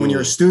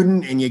you're a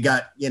student and you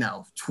got,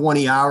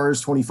 20 hours,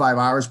 25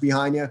 hours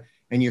behind you,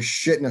 and you're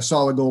shitting a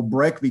solid gold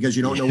brick because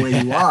you don't know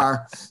where you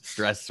are.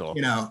 Stressful.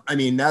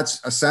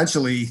 That's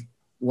essentially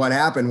what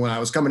happened when I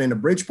was coming into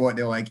Bridgeport.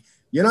 They're like,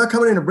 "You're not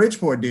coming into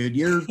Bridgeport, dude.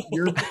 You're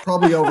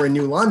probably over in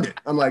New London."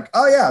 I'm like,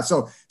 "Oh yeah,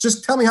 so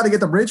just tell me how to get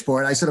to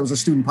Bridgeport." I said I was a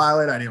student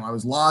pilot. I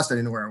was lost. I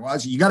didn't know where it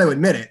was. You got to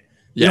admit it.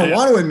 You don't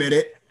want to admit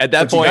it. At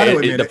that point,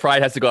 the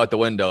pride has to go out the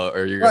window,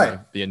 or you're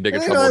gonna be in bigger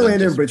trouble. I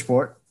landed in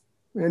Bridgeport,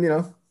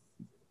 and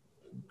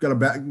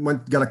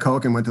got a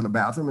Coke and went to the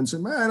bathroom and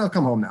said, "Man, I'll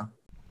come home now."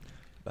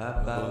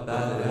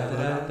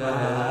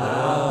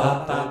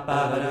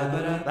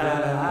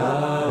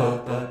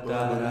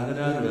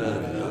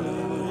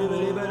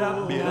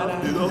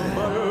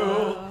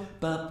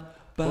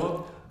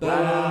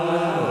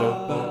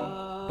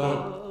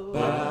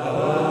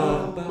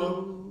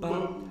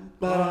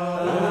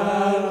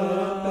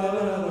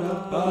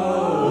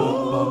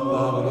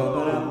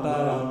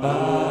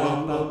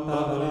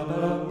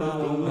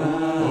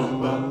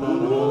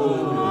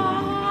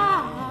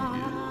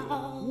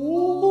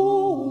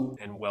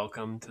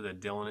 Welcome to the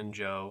Dylan and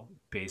Joe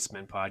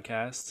Basement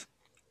Podcast.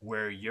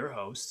 We're your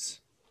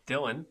hosts,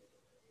 Dylan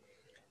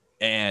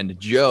and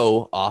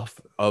Joe, off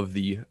of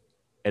the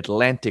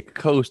Atlantic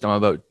coast. I'm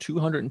about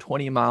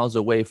 220 miles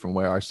away from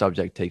where our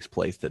subject takes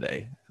place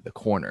today, the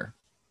corner.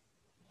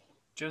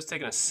 Joe's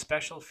taking a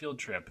special field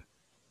trip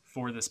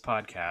for this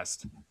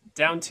podcast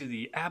down to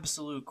the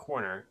absolute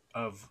corner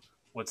of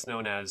what's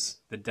known as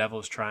the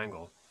Devil's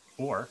Triangle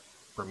or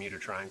Bermuda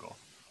Triangle.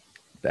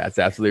 That's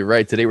absolutely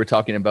right. Today we're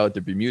talking about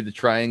the Bermuda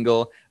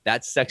Triangle,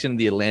 that section of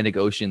the Atlantic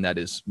Ocean that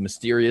has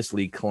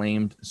mysteriously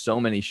claimed so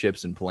many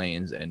ships and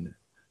planes, and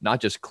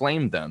not just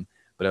claimed them,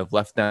 but have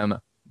left them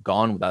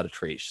gone without a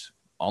trace,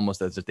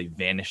 almost as if they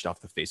vanished off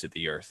the face of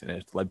the earth. And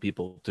it's led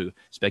people to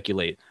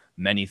speculate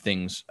many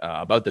things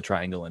about the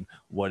triangle and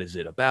what is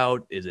it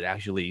about? Is it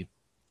actually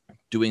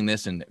doing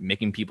this and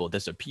making people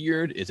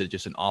disappeared? Is it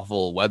just an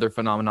awful weather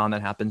phenomenon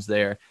that happens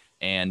there?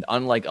 And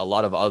unlike a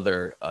lot of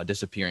other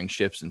disappearing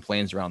ships and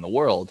planes around the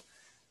world,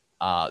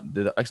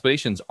 the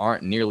explanations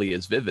aren't nearly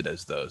as vivid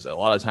as those. A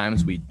lot of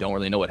times we don't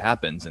really know what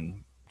happens.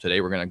 And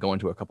today we're going to go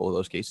into a couple of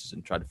those cases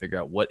and try to figure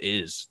out what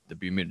is the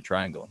Bermuda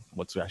Triangle,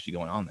 what's actually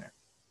going on there.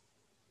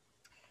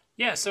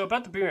 Yeah, so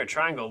about the Bermuda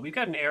Triangle, we've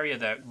got an area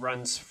that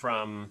runs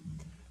from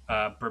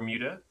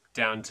Bermuda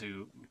down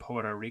to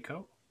Puerto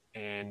Rico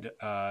and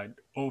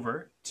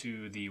over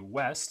to the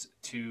west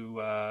to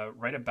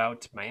right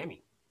about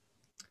Miami.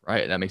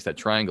 Right, that makes that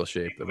triangle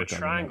shape. A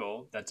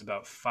triangle that's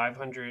about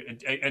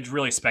 500. It's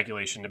really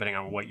speculation, depending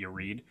on what you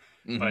read.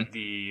 Mm-hmm. But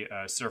the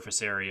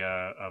surface area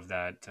of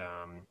that,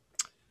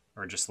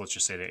 let's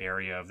just say the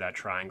area of that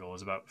triangle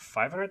is about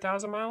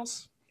 500,000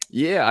 miles.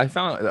 Yeah, I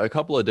found a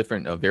couple of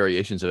different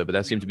variations of it, but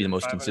that seems to be the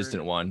most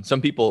consistent one.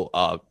 Some people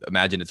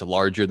imagine it's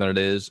larger than it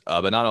is,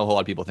 but not a whole lot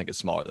of people think it's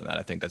smaller than that.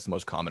 I think that's the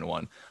most common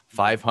one.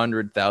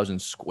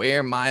 500,000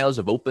 square miles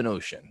of open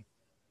ocean.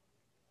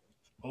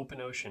 Open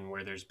ocean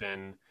where there's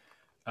been...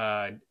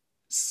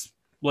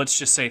 let's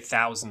just say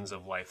thousands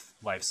of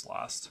lives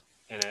lost.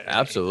 And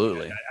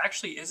absolutely. It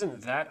actually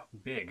isn't that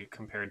big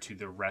compared to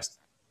the rest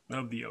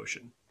of the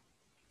ocean.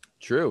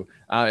 True.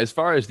 As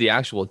far as the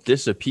actual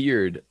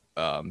disappeared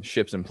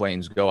ships and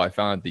planes go, I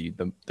found the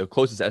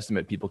closest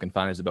estimate people can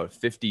find is about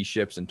 50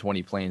 ships and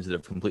 20 planes that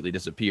have completely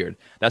disappeared.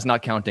 That's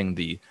not counting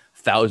the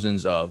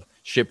thousands of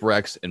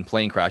shipwrecks and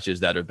plane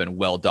crashes that have been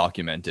well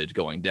documented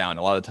going down.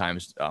 A lot of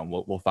times,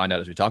 we'll find out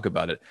as we talk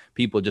about it,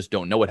 people just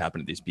don't know what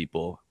happened to these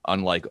people,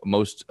 unlike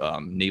most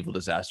naval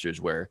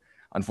disasters where,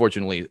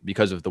 unfortunately,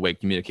 because of the way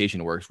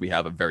communication works, we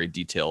have a very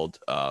detailed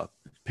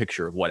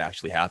picture of what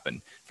actually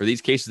happened. For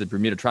these cases, the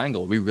Bermuda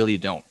Triangle, we really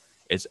don't.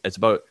 It's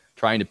about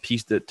trying to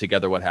piece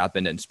together what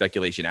happened and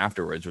speculation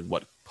afterwards with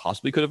what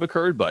possibly could have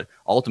occurred, but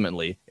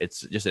ultimately,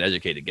 it's just an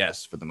educated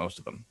guess for the most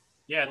of them.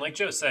 Yeah, and like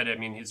Joe said, I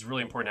mean, it's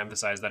really important to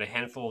emphasize that a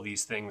handful of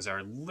these things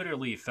are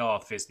literally fell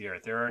off the face of the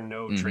earth. There are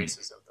no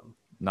traces of them.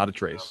 Not a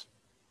trace.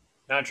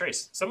 Not a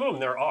trace. Some of them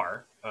there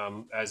are.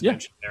 As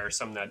mentioned, there are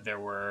some that there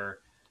were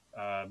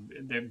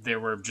they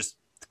were just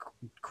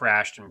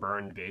crashed and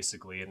burned,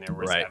 basically, and there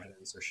was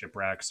evidence or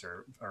shipwrecks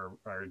or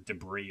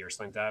debris or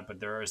something like that.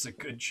 But there is a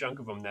good chunk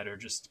of them that are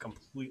just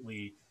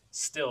completely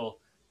still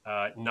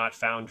not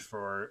found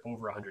for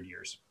over 100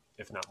 years,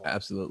 if not more.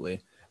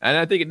 Absolutely. And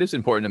I think it is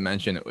important to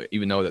mention,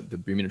 even though that the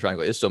Bermuda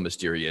Triangle is so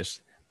mysterious,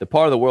 the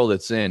part of the world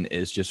it's in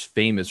is just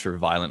famous for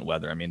violent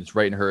weather. I mean, it's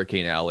right in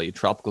Hurricane Alley.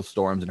 Tropical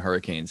storms and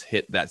hurricanes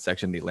hit that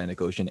section of the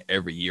Atlantic Ocean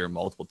every year,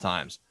 multiple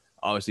times.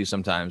 Obviously,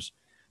 sometimes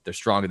they're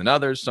stronger than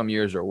others. Some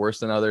years are worse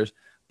than others.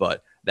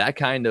 But that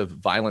kind of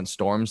violent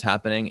storms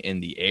happening in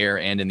the air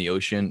and in the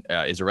ocean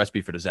is a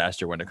recipe for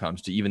disaster when it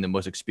comes to even the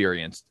most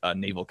experienced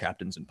naval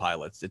captains and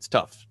pilots. It's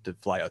tough to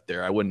fly out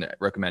there. I wouldn't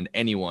recommend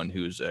anyone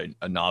who's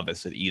a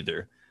novice at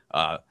either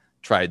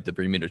tried the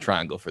Bermuda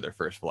Triangle for their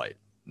first flight.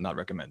 Not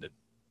recommended.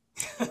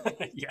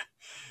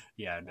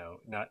 No,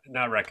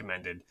 not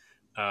recommended.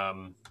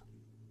 Not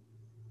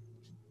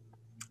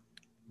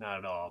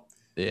at all.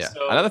 Yeah.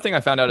 So Another thing I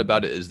found out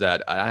about it is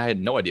that I had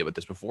no idea about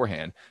this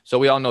beforehand. So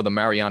we all know the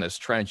Marianas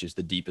Trench is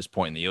the deepest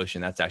point in the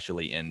ocean. That's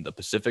actually in the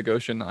Pacific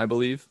Ocean, I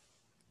believe.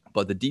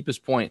 But the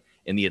deepest point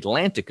in the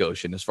Atlantic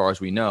Ocean, as far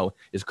as we know,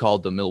 is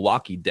called the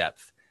Milwaukee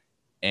Depth.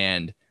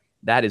 And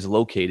that is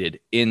located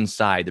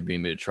inside the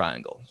Bermuda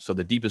Triangle. So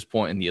the deepest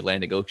point in the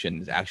Atlantic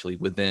Ocean is actually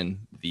within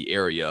the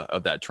area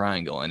of that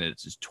triangle, and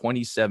it's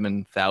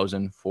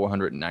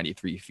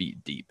 27,493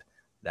 feet deep.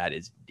 That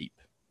is deep.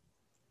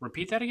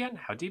 repeat that again.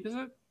 How deep is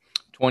it?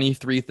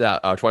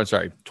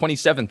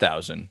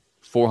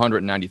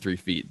 27,493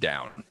 feet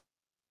down.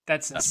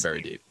 That's That's insane.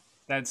 very deep.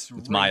 That's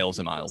It's miles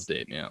and miles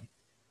deep. Yeah.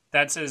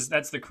 That's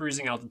the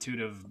cruising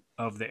altitude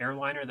of the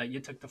airliner that you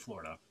took to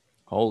Florida.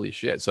 Holy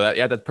shit. So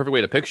that's the perfect way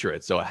to picture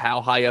it. So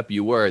how high up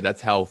you were,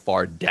 that's how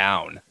far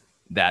down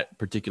that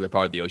particular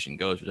part of the ocean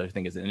goes, which I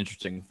think is an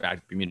interesting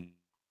fact, Bermuda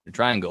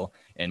Triangle,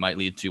 and might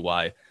lead to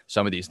why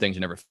some of these things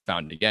are never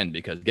found again,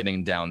 because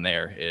getting down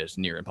there is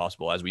near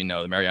impossible. As we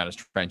know, the Marianas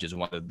Trench is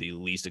one of the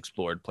least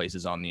explored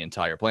places on the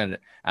entire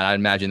planet. And I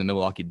imagine the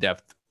Milwaukee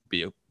Depth would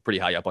be pretty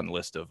high up on the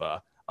list of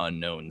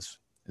unknowns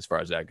as far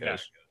as that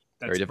goes.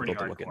 Yeah, Very difficult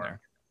to look in there.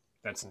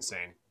 That's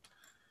insane.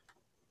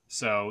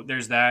 So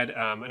there's that.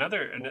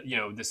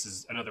 This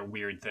is another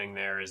weird thing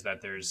there is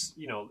that there's,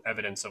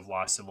 evidence of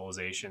lost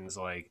civilizations,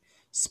 like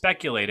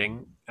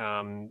speculating,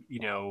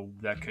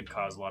 that could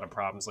cause a lot of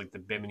problems, like the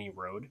Bimini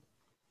Road,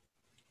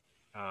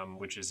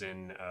 which is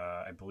in,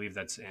 I believe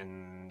that's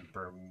in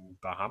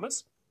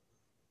Bahamas.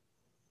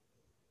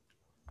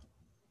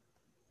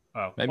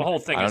 Oh, Maybe. the whole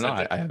thing I is don't know.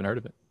 that I haven't heard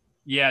of it.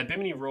 yeah,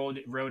 Bimini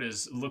Road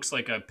looks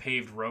like a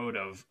paved road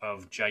of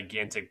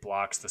gigantic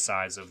blocks the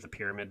size of the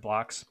pyramid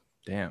blocks.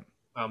 Damn.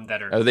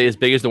 That Are they as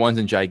big as the ones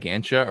in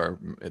Gigantia, or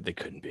they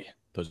couldn't be?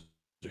 Those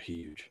are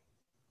huge.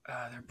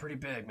 They're pretty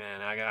big,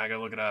 man. I gotta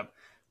look it up,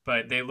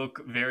 but they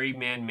look very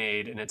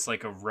man-made, and it's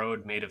like a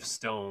road made of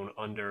stone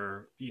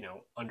under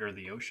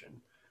the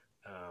ocean.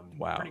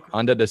 Wow, cool.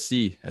 under the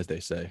sea, as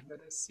they say. Under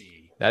the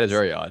sea. That is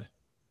very odd.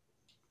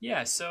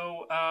 Yeah,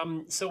 so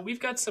we've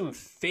got some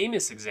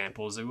famous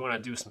examples that we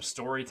want to do some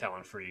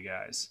storytelling for you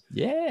guys.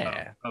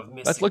 Yeah. Of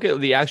missing. Let's look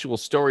at the actual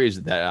stories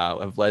that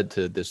have led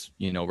to this,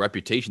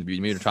 reputation the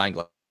Bermuda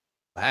Triangle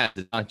has.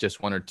 It's not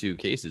just one or two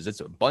cases; it's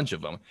a bunch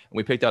of them. And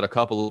we picked out a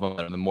couple of them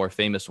that are the more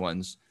famous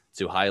ones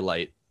to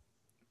highlight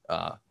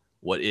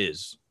what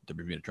is the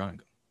Bermuda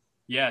Triangle.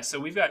 Yeah, so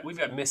we've got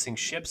missing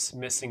ships,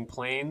 missing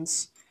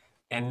planes,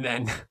 and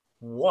then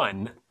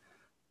one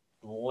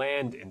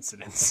land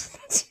incidents.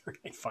 That's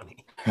really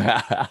funny.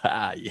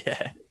 Yeah.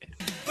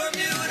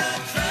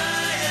 Bermuda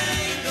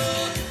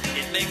Triangle,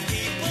 it makes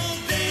people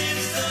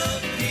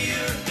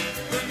disappear.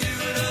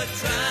 Bermuda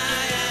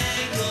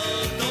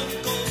Triangle, don't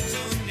go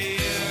too near.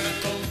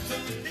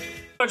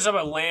 We're talking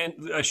about land,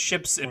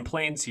 ships and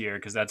planes here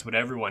because that's what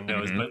everyone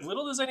knows. Mhm. But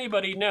little does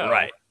anybody know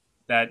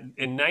that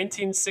in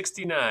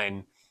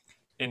 1969,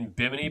 in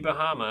Bimini,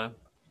 Bahama,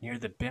 near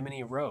the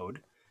Bimini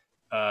Road,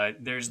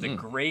 there's the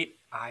Great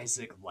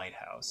Isaac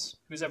Lighthouse.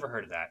 Who's ever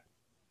heard of that?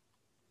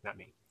 Not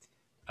me.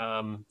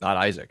 Not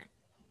Isaac.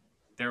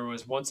 There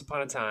was once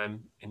upon a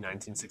time in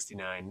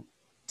 1969,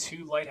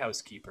 two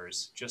lighthouse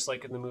keepers, just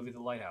like in the movie The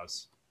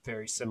Lighthouse.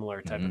 Very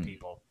similar type of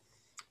people.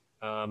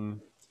 The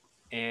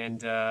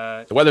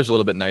weather's a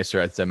little bit nicer,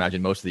 I'd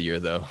imagine, most of the year,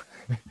 though.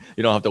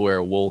 You don't have to wear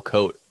a wool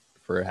coat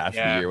for half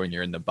the year when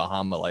you're in the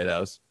Bahama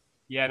Lighthouse.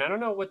 Yeah, and I don't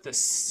know what the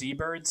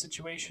seabird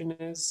situation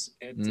is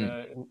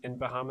in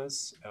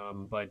Bahamas,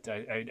 but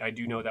I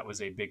do know that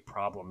was a big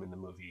problem in the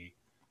movie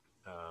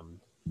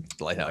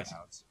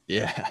Lighthouse.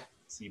 Yeah.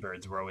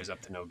 Seabirds were always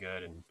up to no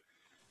good,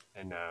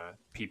 and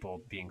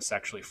people being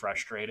sexually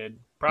frustrated.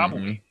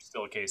 Probably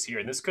still a case here.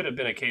 And this could have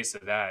been a case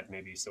of that.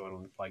 Maybe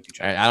someone would like to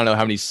check. I don't know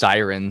how many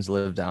sirens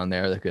live down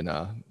there that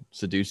can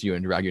seduce you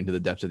and drag you into the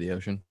depths of the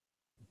ocean.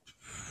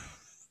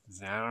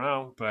 I don't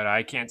know, but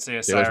I can't say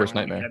a siren would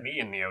nightmare. get me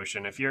in the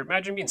ocean. If you're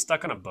imagine being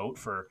stuck on a boat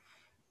for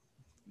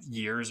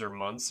years or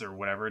months or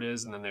whatever it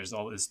is, and then there's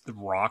all this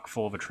rock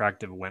full of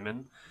attractive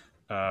women.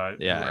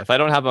 If I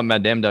don't have a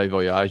Madame de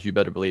Voyage, you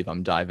better believe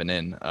I'm diving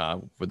in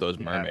with those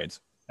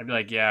mermaids. I'd be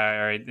like, yeah,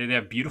 all right. They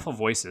have beautiful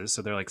voices,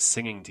 so they're like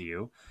singing to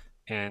you,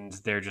 and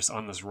they're just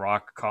on this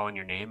rock calling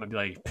your name. I'd be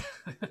like,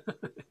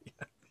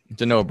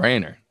 it's a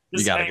no-brainer.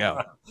 You gotta go.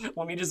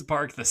 Let me just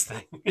park this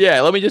thing.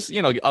 Yeah, let me just,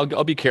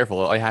 I'll be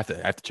careful. I have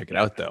to check it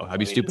out though. I'd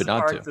be stupid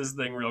not to. Park this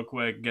thing real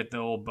quick. Get the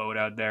old boat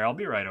out there. I'll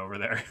be right over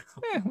there.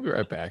 Yeah, we'll be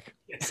right back.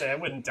 I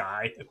wouldn't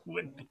die.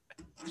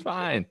 It's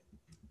fine.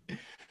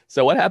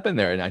 So what happened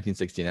there in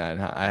 1969?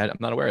 I'm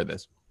not aware of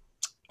this.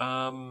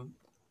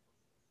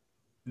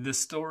 The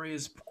story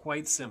is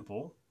quite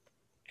simple,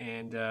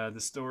 and the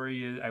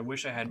story is, I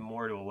wish I had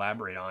more to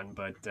elaborate on,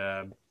 but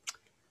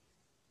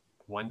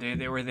one day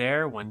they were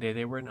there, one day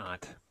they were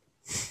not.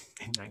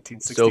 In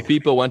 1969. So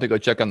people went to go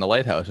check on the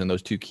lighthouse, and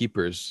those two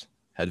keepers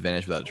had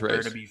vanished without a trace.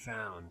 Where to be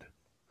found?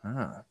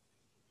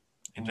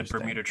 In the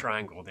Bermuda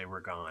Triangle, they were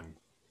gone.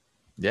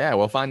 Yeah,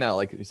 we'll find out.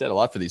 Like you said, a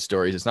lot for these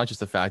stories. It's not just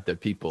the fact that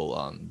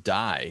people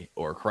die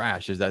or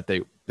crash; is that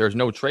they there's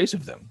no trace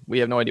of them. We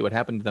have no idea what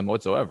happened to them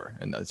whatsoever.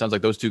 And it sounds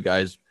like those two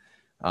guys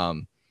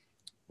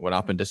went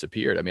up and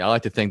disappeared. I mean, I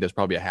like to think there's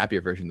probably a happier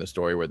version of the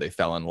story where they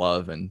fell in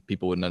love and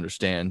people wouldn't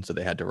understand, so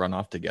they had to run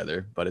off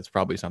together. But it's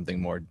probably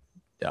something more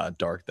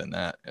dark than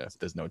that if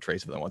there's no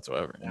trace of them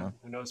whatsoever. Yeah, You know?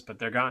 who knows? But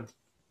they're gone.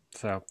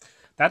 So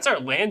that's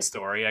our land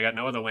story. I got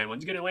no other land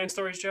ones. You get any land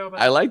stories, Joe?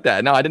 I like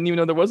that. No, I didn't even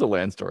know there was a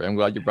land story. I'm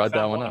glad you brought that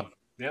Found one up.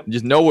 Yep.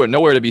 Just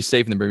nowhere to be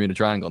safe in the Bermuda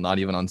Triangle, not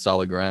even on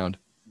solid ground.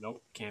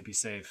 Nope, can't be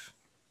safe.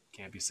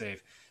 Can't be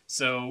safe.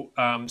 So,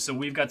 so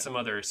we've got some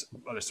other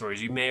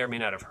stories you may or may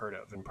not have heard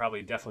of, and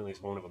probably definitely at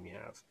least one of them you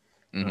have.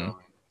 Mhm.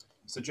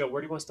 So, Joe,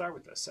 where do you want to start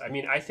with this? I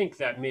mean, I think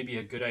that may be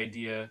a good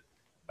idea,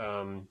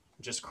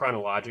 just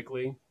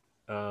chronologically.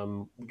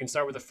 We can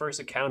start with the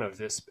first account of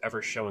this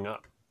ever showing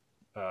up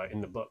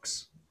in the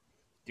books.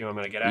 Do you know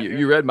what I'm going to get at?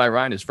 You read my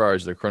rhyme as far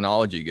as the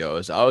chronology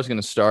goes. I was going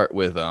to start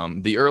with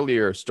the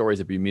earlier stories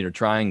of Bermuda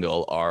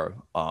Triangle are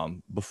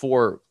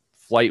before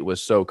flight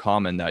was so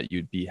common that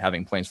you'd be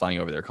having planes flying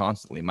over there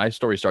constantly. My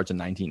story starts in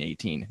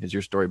 1918. Is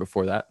your story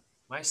before that?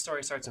 My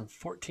story starts in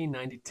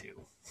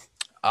 1492.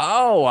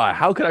 Oh,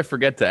 how could I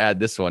forget to add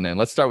this one in?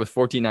 Let's start with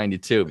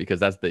 1492 because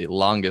that's the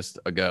longest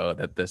ago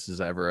that this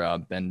has ever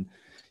been,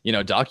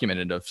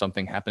 documented of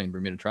something happening in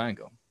Bermuda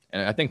Triangle.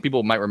 And I think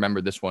people might remember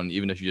this one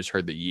even if you just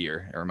heard the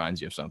year. It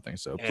reminds you of something.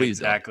 So please,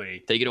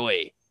 Exactly. take it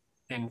away.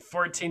 In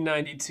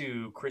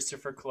 1492,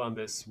 Christopher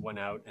Columbus went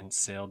out and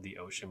sailed the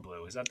ocean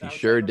blue. Is that He that?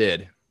 sure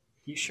did.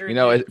 He sure You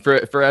know, did.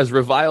 for as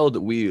reviled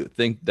we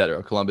think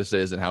that Columbus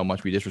is and how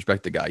much we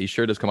disrespect the guy, he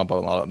sure does come up a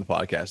lot on the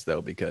podcast,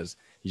 though, because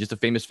he's just a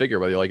famous figure,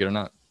 whether you like it or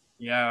not.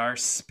 Yeah, our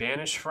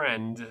Spanish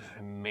friend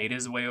made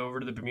his way over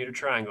to the Bermuda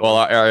Triangle. Well,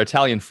 our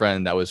Italian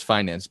friend that was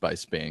financed by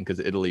Spain because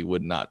Italy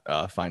would not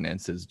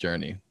finance his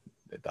journey.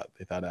 They thought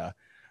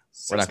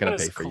we're not going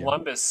to pay for you.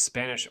 Columbus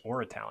Spanish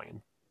or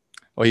Italian?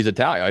 Well, he's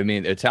Italian. I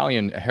mean,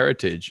 Italian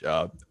heritage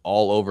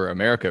all over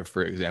America,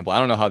 for example. I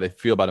don't know how they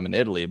feel about him in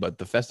Italy, but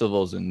the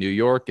festivals in New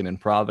York and in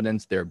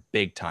Providence, they're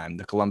big time.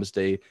 The Columbus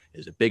Day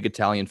is a big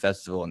Italian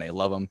festival, and they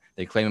love him.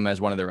 They claim him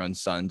as one of their own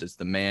sons. It's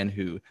the man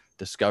who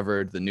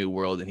discovered the New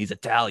World, and he's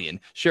Italian.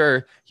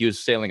 Sure, he was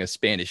sailing a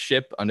Spanish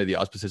ship under the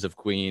auspices of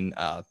Queen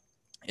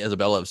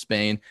Isabella of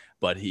Spain,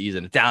 but he's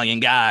an Italian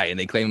guy, and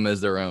they claim him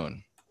as their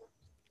own.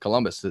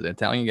 Columbus is an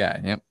Italian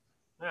guy. Yep.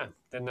 Yeah,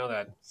 didn't know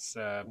that.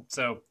 So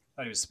I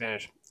thought he was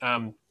Spanish.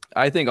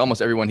 I think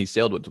almost everyone he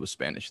sailed with was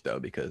Spanish, though,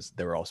 because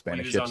they were all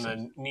Spanish he ships. was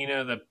on the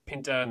Nina, the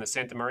Pinta, and the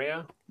Santa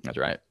Maria. That's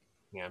right.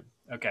 Yeah.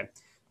 Okay.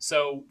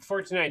 So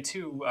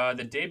 1492,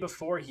 the day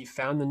before he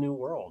found the New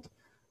World,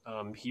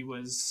 he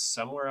was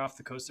somewhere off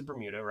the coast of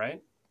Bermuda, right?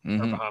 Or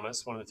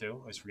Bahamas, one of the two. I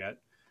always forget.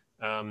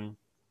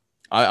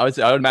 I would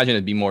imagine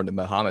it'd be more the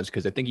Bahamas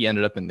because I think he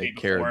ended up in the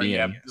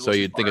Caribbean. Yeah, so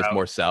you'd think it's out.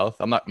 more south.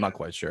 I'm not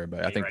quite sure,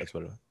 but I think that's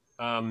what it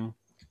was.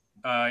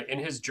 In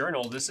his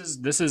journal, this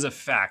is a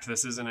fact.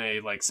 This isn't a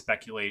like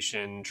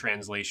speculation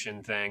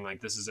translation thing.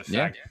 Like this is a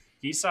fact. Yeah.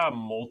 He saw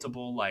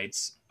multiple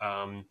lights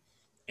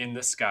in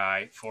the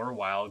sky for a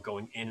while,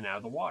 going in and out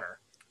of the water.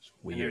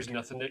 And there's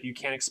nothing that you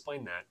can't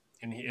explain that.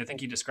 And I think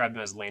he described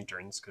them as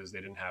lanterns because they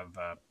didn't have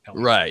LEDs.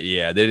 Right.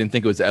 Yeah, they didn't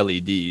think it was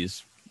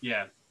LEDs.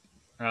 Yeah,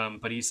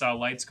 but he saw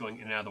lights going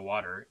in and out of the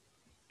water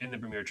in the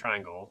Bermuda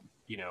Triangle.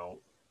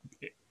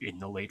 In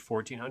the late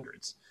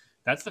 1400s.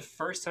 That's the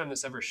first time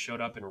this ever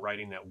showed up in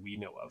writing that we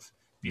know of.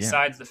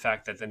 Besides the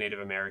fact that the Native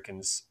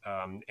Americans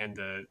and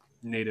the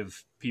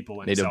native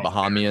people in Native South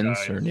Bahamians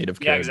America, or Native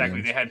Caribbeans. Yeah,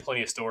 exactly. They had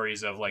plenty of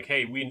stories of like,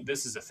 hey,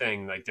 this is a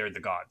thing. Like they're the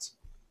gods.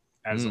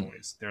 As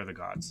always, they're the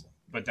gods.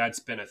 But that's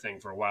been a thing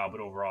for a while. But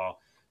overall,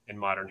 in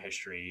modern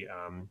history,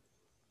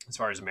 as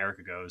far as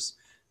America goes,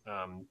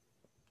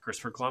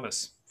 Christopher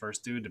Columbus,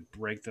 first dude to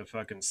break the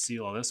fucking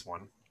seal of this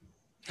one.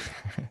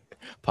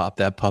 Pop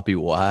that puppy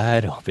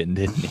wide open,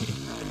 didn't he?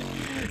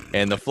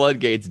 And the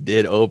floodgates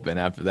did open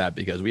after that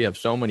because we have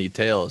so many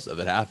tales of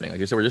it happening. Like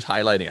I said, we're just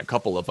highlighting a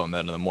couple of them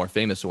that are the more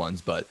famous ones.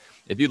 But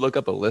if you look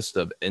up a list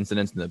of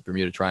incidents in the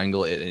Bermuda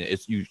Triangle,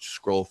 it's you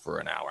scroll for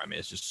an hour. I mean,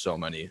 it's just so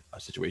many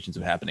situations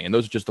of happening. And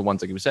those are just the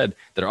ones, like you said,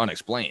 that are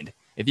unexplained.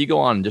 If you go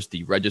on just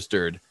the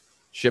registered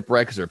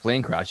shipwrecks or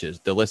plane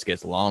crashes, the list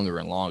gets longer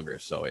and longer.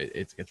 So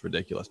it gets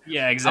ridiculous.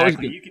 Yeah,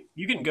 exactly.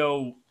 You can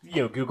go,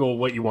 Google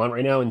what you want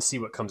right now and see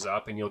what comes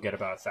up, and you'll get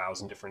about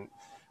 1,000 different,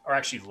 or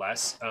actually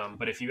less.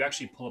 But if you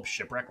actually pull up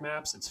shipwreck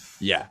maps, it's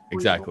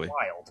exactly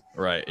wild.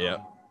 Right. Yeah.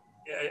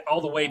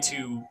 All the way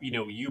to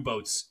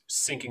U-boats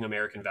sinking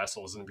American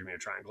vessels in the Bermuda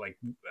Triangle, like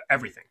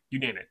everything, you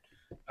name it.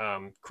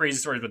 Crazy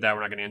stories about that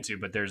we're not going to into,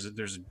 but there's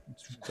it's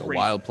a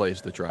wild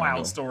place to try.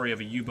 Wild story of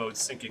a U-boat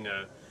sinking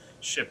a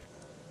ship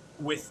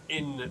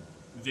within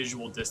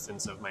visual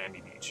distance of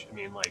Miami Beach. I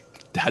mean, like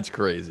that's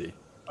crazy.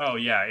 Oh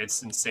yeah,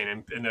 it's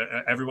insane. And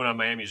everyone on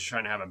Miami is just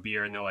trying to have a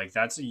beer, and they're like,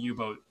 "That's a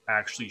U-boat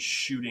actually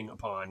shooting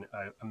upon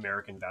an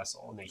American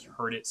vessel," and they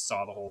heard it,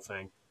 saw the whole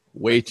thing.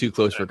 Way too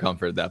close for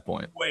comfort at that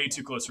point. Way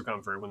too close for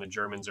comfort when the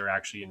Germans are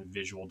actually in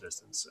visual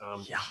distance.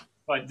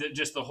 But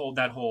just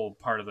that whole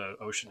part of the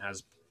ocean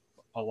has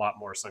a lot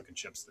more sunken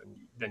ships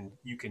than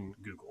you can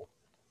Google.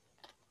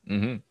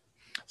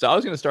 So I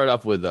was going to start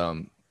off with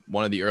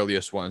one of the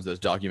earliest ones that's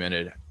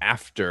documented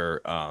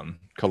after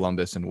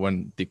Columbus, and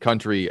when the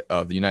country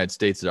of the United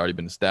States has already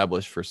been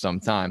established for some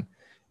time.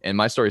 And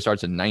my story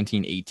starts in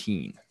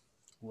 1918.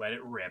 Let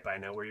it rip. I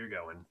know where you're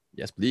going.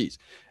 Yes, please.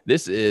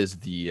 This is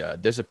the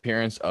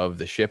disappearance of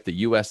the ship,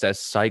 the USS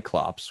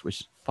Cyclops,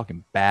 which is a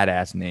fucking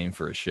badass name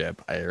for a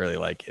ship. I really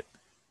like it.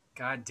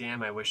 God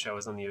damn, I wish I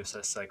was on the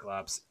USS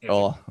Cyclops.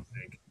 Oh,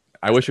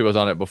 I wish it was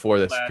on it before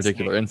this Last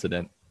particular name.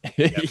 incident.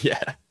 Yep.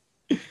 Yeah.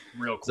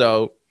 Real cool.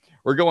 So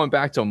we're going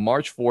back to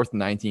March 4th,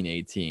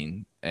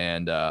 1918.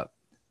 And the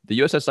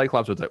USS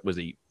Cyclops was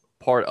a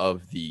part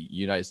of the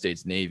United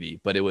States Navy,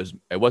 but it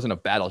wasn't a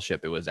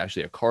battleship. It was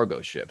actually a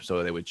cargo ship.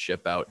 So they would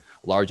ship out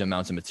large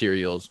amounts of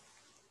materials,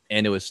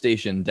 and it was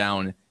stationed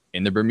down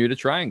in the Bermuda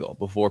Triangle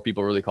before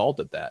people really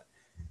called it that.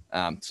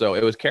 So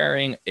it was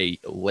carrying a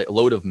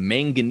load of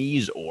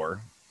manganese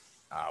ore,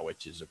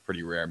 which is a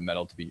pretty rare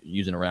metal to be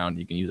using around.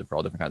 You can use it for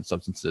all different kinds of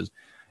substances.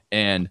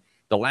 And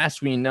the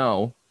last we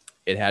know,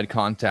 it had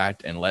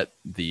contact and let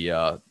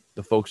the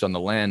folks on the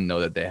land know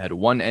that they had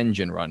one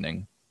engine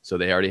running. So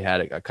they already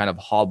had a kind of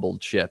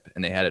hobbled ship,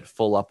 and they had it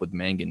full up with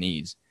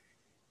manganese.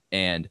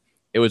 And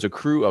it was a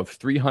crew of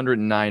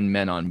 309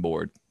 men on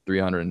board,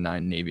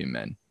 309 Navy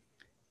men.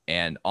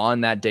 And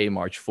on that day,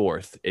 March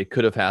 4th, it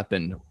could have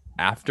happened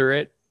after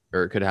it,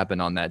 or it could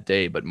happen on that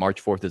day. But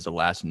March 4th is the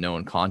last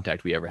known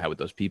contact we ever had with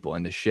those people.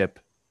 And the ship,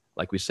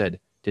 like we said,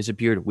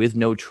 disappeared with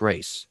no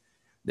trace.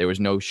 There was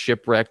no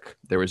shipwreck.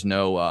 There was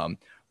no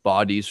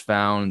bodies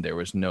found. There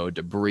was no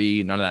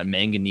debris. None of that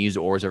manganese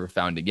ore was ever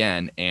found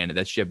again. And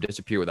that ship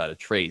disappeared without a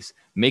trace,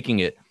 making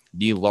it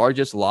the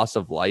largest loss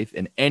of life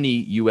in any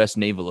U.S.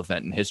 naval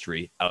event in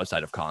history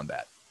outside of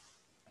combat.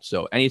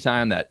 So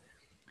anytime that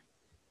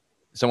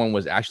someone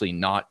was actually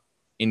not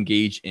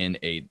engaged in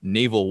a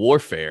naval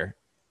warfare,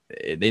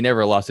 they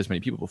never lost this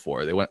many people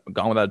before. They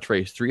gone without a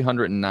trace.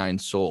 309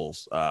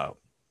 souls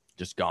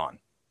just gone.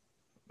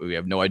 We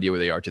have no idea where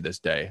they are to this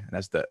day. And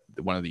that's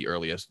one of the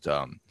earliest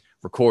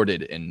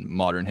recorded in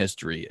modern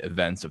history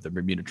events of the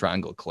Bermuda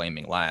Triangle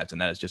claiming lives.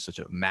 And that is just such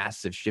a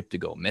massive ship to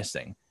go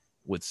missing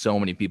with so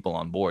many people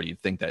on board. You'd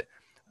think that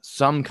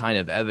some kind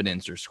of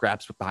evidence or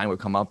scraps behind would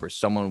come up, or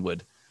someone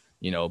would,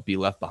 be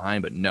left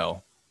behind. But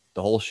no,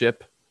 the whole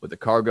ship with the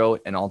cargo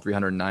and all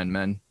 309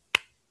 men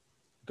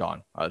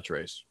gone out of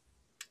trace.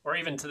 Or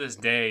even to this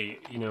day,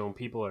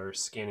 people are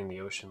scanning the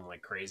ocean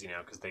like crazy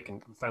now because they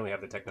can finally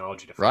have the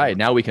technology to find Right, them.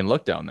 now we can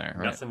look down there.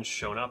 Right? Nothing's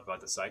shown up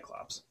about the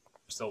Cyclops.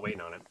 We're still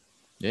waiting on it.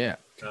 Yeah.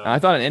 And I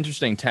thought an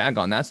interesting tag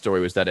on that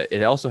story was that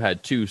it also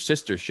had two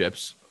sister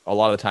ships. A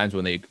lot of the times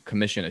when they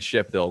commission a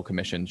ship, they'll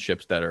commission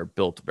ships that are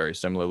built very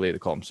similarly. They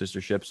call them sister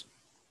ships.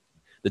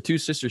 The two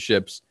sister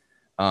ships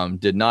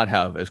did not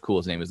have as cool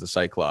a name as the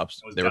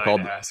Cyclops. They were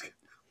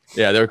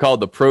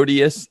called the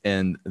Proteus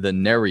and the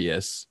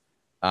Nereus,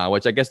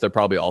 which I guess they're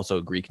probably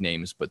also Greek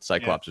names, but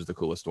Cyclops is the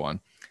coolest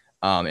one.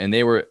 And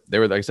they were,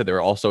 like I said, they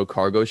were also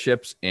cargo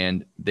ships,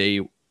 and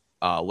they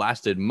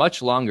lasted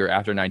much longer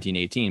after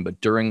 1918. But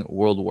during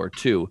World War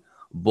II,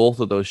 both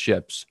of those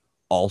ships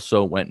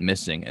also went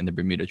missing in the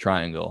Bermuda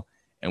Triangle,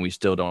 and we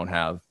still don't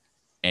have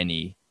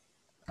any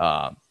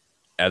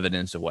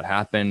evidence of what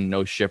happened.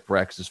 No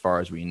shipwrecks as far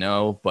as we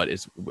know. But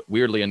it's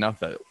weirdly enough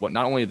that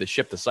not only the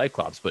ship, the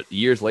Cyclops, but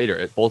years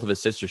later, both of his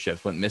sister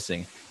ships went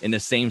missing in the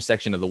same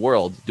section of the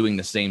world, doing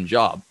the same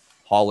job,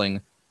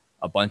 hauling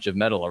a bunch of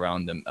metal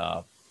around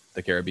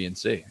the Caribbean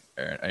Sea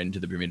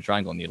into the Bermuda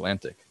Triangle in the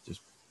Atlantic. Just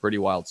pretty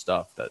wild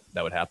stuff that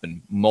would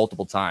happen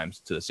multiple times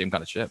to the same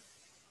kind of ship.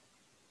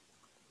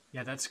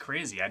 Yeah, that's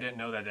crazy. I didn't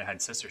know that it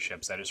had sister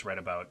ships. I just read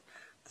about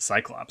the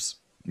Cyclops.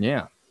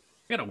 Yeah.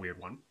 We got a weird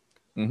one.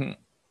 Mm-hmm.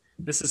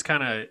 This is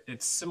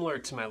it's similar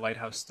to my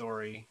lighthouse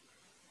story.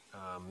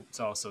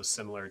 It's also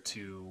similar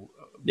to...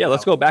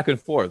 let's go back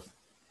and forth.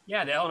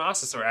 Yeah, the Ellen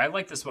Austin story. I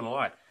like this one a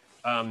lot.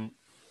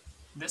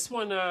 This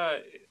one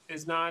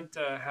is not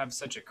have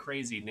such a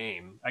crazy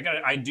name.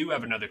 I do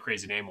have another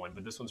crazy name one,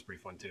 but this one's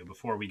pretty fun too.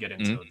 Before we get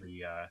into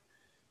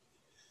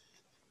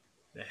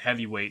the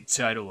heavyweight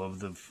title of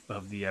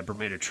the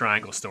Bermuda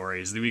Triangle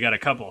stories, we got a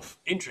couple of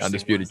interesting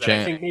Undisputed ones that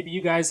champ. I think maybe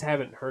you guys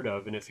haven't heard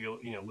of. And if you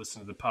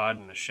listen to the pod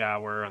in the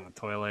shower, on the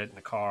toilet, in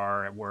the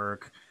car, at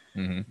work,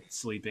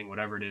 sleeping,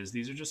 whatever it is,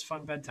 these are just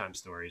fun bedtime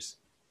stories.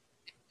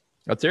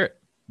 Let's hear it.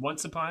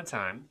 Once upon a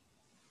time,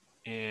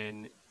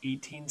 in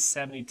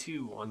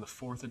 1872, on the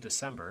 4th of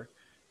December,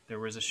 there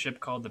was a ship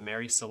called the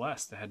Mary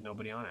Celeste that had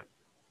nobody on it.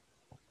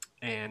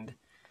 And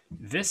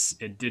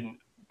it didn't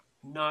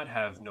not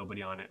have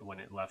nobody on it when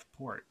it left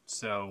port.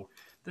 So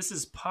this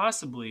is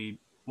possibly,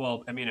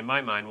 in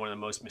my mind, one of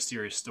the most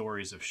mysterious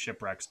stories of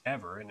shipwrecks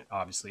ever, and it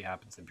obviously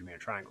happens in Bermuda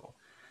Triangle.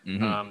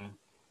 Mm-hmm.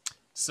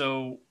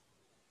 So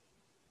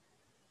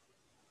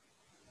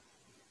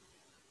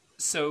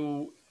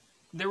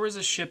there was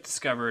a ship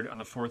discovered on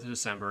the 4th of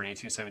December in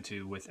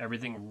 1872 with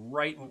everything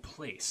right in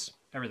place.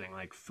 Everything,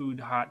 like food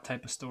hot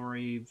type of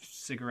story,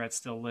 cigarettes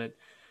still lit.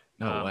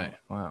 No way.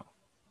 Wow.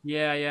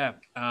 Yeah.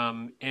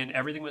 And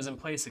everything was in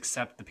place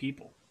except the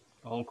people.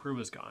 The whole crew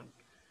was gone.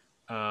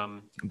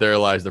 There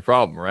lies the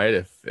problem, right?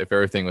 If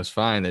everything was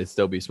fine, they'd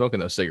still be smoking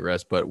those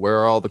cigarettes. But where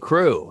are all the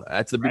crew?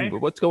 That's the Right?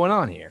 what's going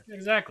on here?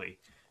 Exactly.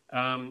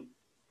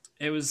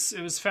 It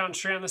was found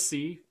straight on the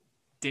sea,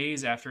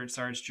 days after it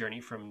started its journey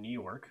from New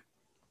York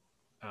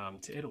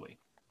to Italy.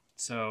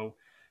 So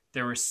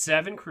there were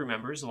 7 crew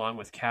members, along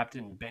with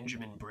Captain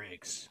Benjamin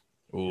Briggs.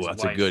 Ooh, his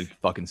that's wife, a good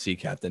fucking sea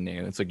captain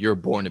name. It's like you're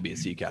born to be a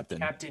sea captain.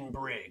 Captain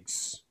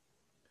Briggs,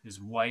 his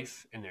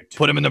wife, and their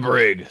Put him in the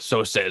brig.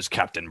 So says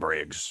Captain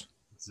Briggs.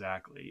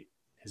 Exactly.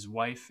 His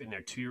wife and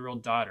their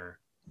 2-year-old daughter.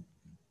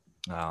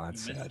 Oh,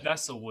 that's This sad.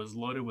 vessel was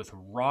loaded with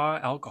raw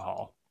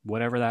alcohol,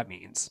 whatever that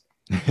means.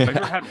 Have you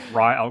ever had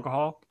raw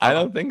alcohol? I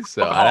don't think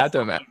so. Alcohol I'd have to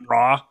imagine.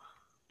 raw,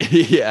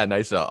 Yeah,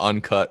 nice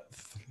uncut.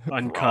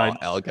 raw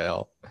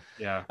alcohol.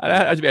 Yeah,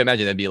 I'd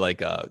imagine that'd be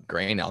like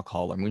grain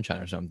alcohol or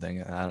moonshine or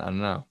something. I don't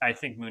know. I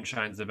think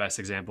moonshine's the best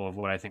example of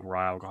what I think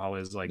raw alcohol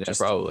is. Like, Yeah,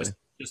 probably.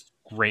 just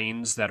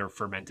grains that are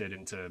fermented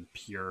into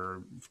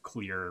pure,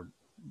 clear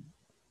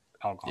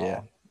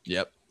alcohol.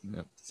 Yeah.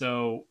 Yep.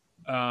 So,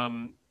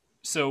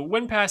 so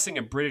when passing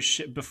a British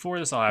ship, before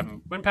this all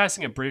happened, when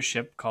passing a British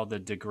ship called the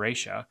De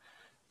Gracia,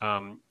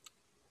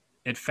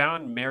 it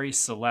found Mary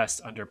Celeste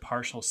under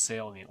partial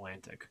sail in the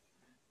Atlantic,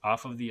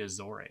 off of the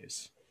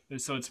Azores.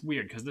 So it's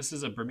weird because this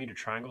is a Bermuda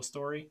Triangle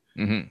story,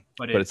 Mm-hmm.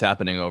 but It's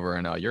happening over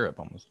in Europe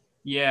almost.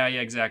 yeah,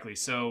 exactly.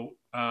 So,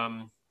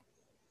 and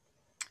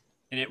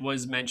it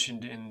was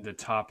mentioned in the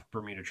top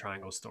Bermuda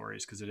Triangle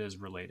stories because it is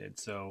related.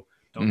 So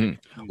don't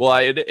get confused. Well,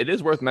 it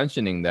is worth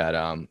mentioning that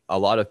a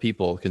lot of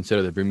people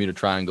consider the Bermuda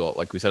Triangle,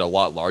 like we said, a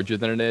lot larger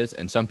than it is,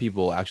 and some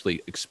people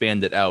actually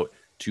expand it out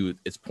to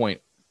its point,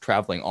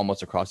 traveling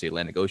almost across the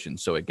Atlantic Ocean.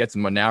 So it gets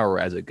more narrower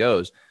as it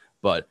goes.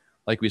 But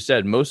like we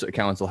said, most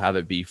accounts will have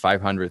it be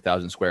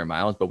 500,000 square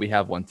miles, but we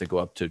have ones that go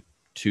up to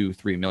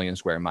 2-3 million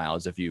square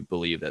miles if you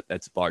believe that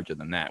that's larger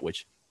than that,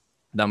 which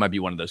that might be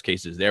one of those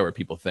cases there where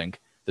people think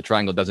the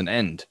triangle doesn't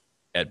end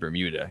at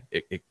Bermuda.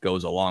 It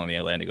goes along the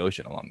Atlantic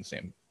Ocean along the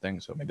same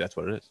thing. So maybe that's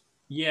what it is.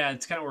 Yeah,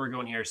 it's kind of where we're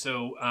going here.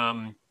 So,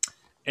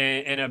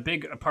 and a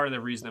part of the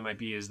reason that might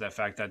be is the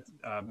fact that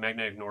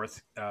magnetic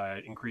north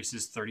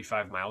increases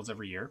 35 miles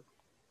every year.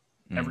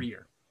 Every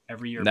year.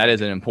 That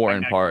is an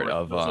important Magnetic part north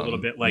of goes a little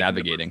bit like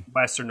navigating.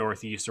 west or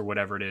northeast or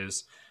whatever it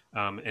is.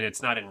 And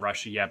it's not in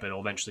Russia yet, but it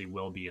eventually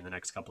will be in the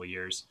next couple of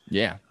years.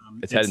 Yeah,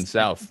 it's heading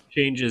south. It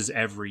changes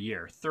every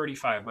year.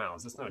 35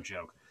 miles. That's no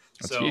joke.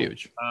 That's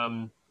huge.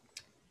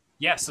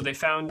 Yeah, so they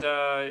found,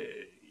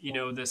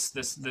 this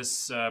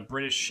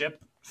British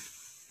ship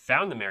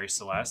found the Mary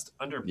Celeste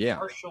under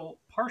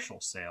partial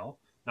sail,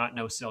 not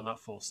no sail, not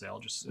full sail,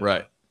 just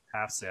right,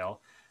 half sail.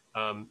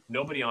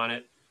 Nobody on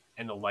it,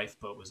 and the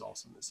lifeboat was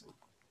also missing.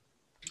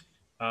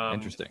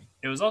 Interesting.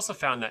 It was also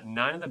found that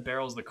 9 of the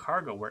barrels of the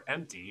cargo were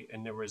empty,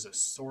 and there was a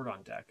sword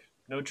on deck.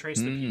 No trace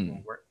of the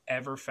people were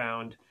ever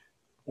found,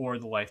 or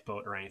the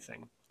lifeboat or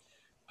anything.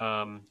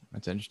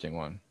 That's an interesting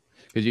one.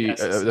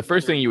 Because the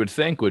first thing you would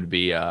think would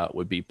be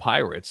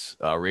pirates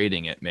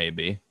raiding it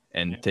maybe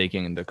and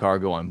taking the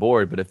cargo on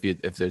board. But if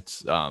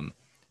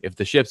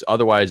the ship's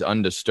otherwise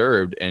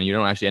undisturbed and you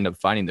don't actually end up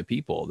finding the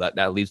people,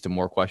 that leads to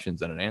more questions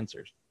than it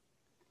answers.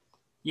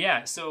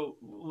 Yeah. So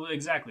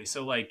exactly.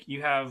 So like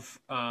you have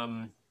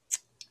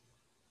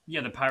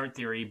the pirate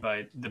theory,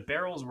 but the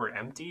barrels were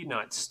empty,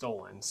 not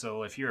stolen.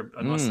 So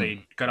unless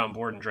they got on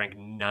board and drank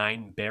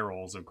 9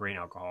 barrels of grain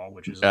alcohol,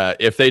 which is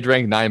if they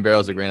drank 9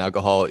 barrels of grain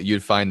alcohol,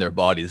 you'd find their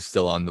bodies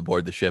still on the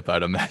board the ship.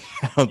 I'd imagine.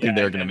 I don't think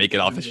they were going to make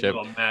it off the ship. A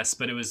little mess,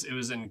 but it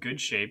was in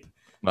good shape.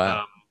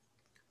 Wow.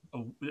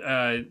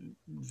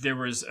 There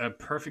was a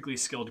perfectly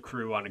skilled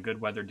crew on a good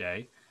weather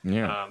day.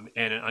 Yeah.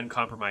 And an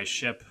uncompromised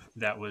ship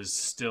that was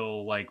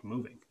still like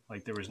moving.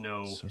 Like there was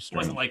it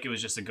wasn't like it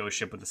was just a ghost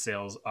ship with the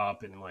sails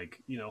up and like,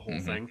 whole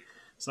thing.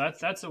 So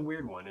that's a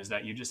weird one, is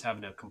that you just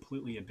have a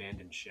completely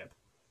abandoned ship.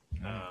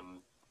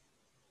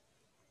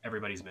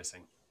 Everybody's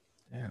missing.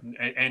 Yeah.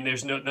 And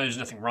there's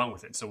nothing wrong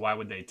with it. So why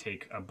would they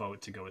take a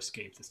boat to go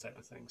escape this type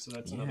of thing? So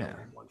that's another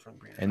weird one from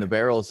Bermuda. And the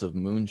barrels of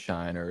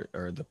moonshine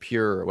or the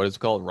pure, what is it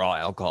called, raw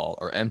alcohol,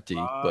 are empty,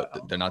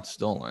 but they're not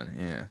stolen.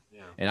 Yeah.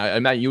 And I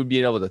imagine you would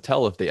be able to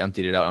tell if they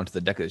emptied it out onto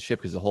the deck of the ship,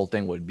 because the whole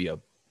thing would be a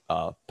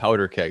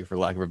powder keg, for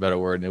lack of a better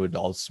word, and it would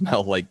all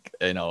smell like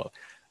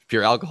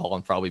pure alcohol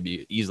and probably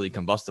be easily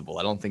combustible.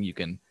 I don't think you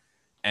can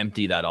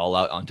empty that all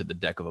out onto the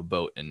deck of a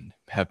boat and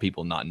have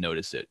people not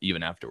notice it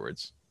even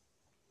afterwards.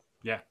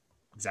 Yeah,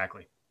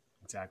 exactly.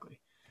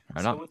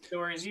 Right. So what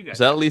stories you got?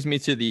 So that leads me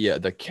to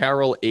the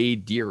Carol A.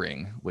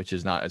 Deering, which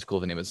is not as cool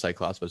of a name as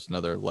Cyclops, but it's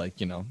another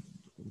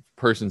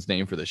person's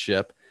name for the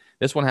ship.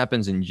 This one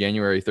happens in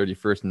January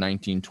 31st,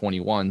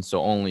 1921,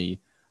 so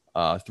only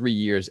 3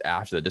 years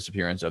after the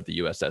disappearance of the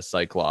USS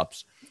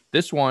Cyclops.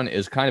 This one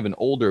is kind of an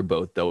older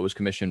boat, though. It was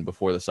commissioned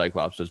before the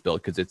Cyclops was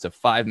built, because it's a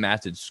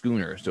 5-masted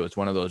schooner, so it's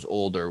one of those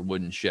older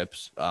wooden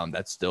ships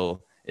that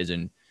still is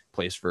in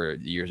place for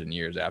years and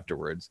years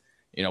afterwards.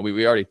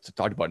 We already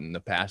talked about in the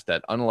past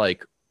that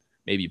unlike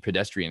maybe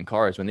pedestrian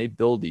cars, when they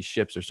build these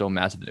ships, are so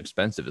massive and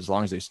expensive. As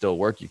long as they still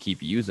work, you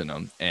keep using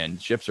them, and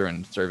ships are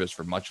in service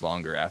for much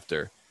longer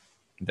after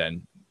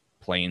than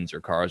planes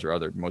or cars or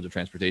other modes of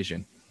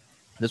transportation.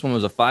 This one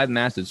was a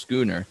 5-masted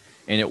schooner,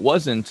 and it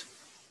wasn't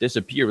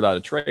disappeared without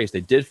a trace.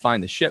 They did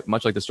find the ship,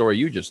 much like the story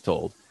you just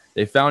told.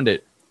 They found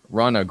it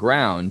run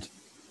aground,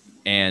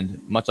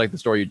 and much like the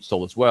story you just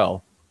told as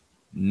well,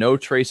 no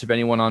trace of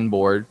anyone on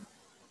board,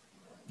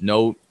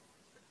 no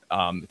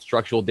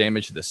structural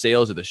damage to the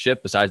sails of the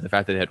ship besides the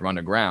fact that it had run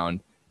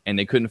aground, and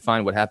they couldn't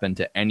find what happened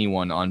to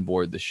anyone on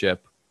board the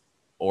ship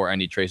or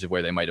any trace of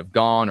where they might have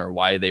gone or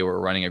why they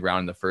were running aground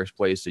in the first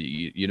place. So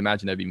you'd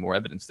imagine there'd be more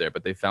evidence there,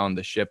 but they found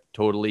the ship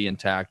totally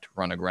intact,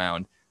 run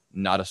aground,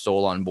 not a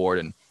soul on board,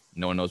 and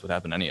no one knows what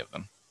happened to any of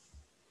them.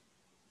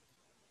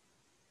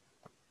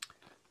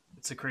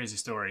 It's a crazy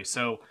story.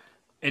 So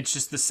it's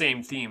just the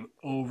same theme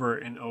over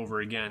and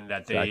over again,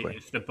 that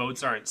if the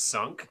boats aren't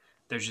sunk,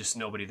 there's just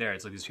nobody there.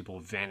 It's like these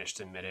people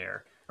vanished in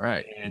midair.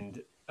 Right.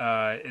 And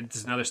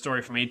it's another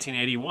story from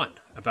 1881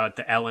 about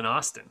the Ellen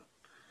Austin,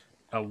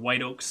 a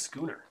white oak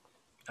schooner.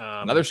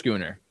 Another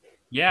schooner.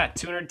 Yeah,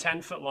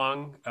 210-foot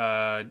long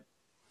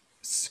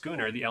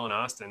schooner, the Ellen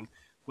Austin,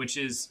 which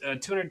is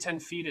 210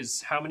 feet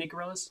is how many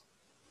gorillas?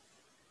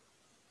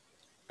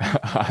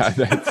 How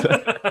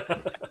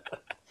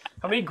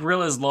many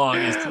gorillas long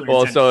is 210?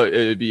 Well, so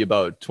it would be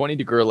about 20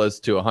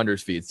 gorillas to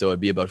 100 feet. So it'd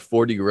be about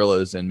 40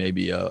 gorillas and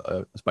maybe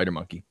a spider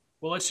monkey.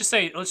 Well, let's just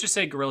say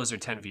gorillas are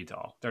 10 feet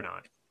tall. They're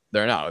not.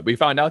 They're not. We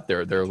found out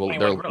they're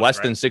gorillas, less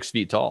right? than 6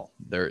 feet tall.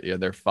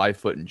 They're 5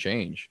 foot and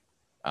change.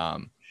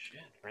 Shit,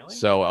 really?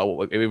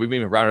 So if we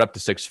even round it up to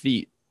 6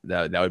 feet,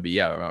 that would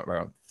be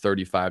around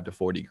 35 to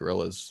 40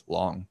 gorillas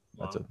long.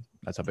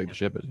 That's how big the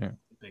ship is. Yeah.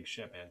 Big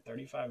ship, man.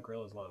 35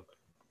 gorillas long.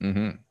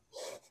 Mm-hmm.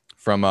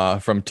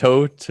 From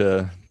toe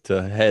to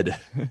head.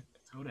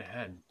 Toe to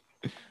head.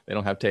 They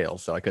don't have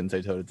tails, so I couldn't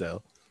say toe to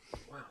tail.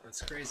 Wow,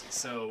 that's crazy.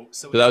 So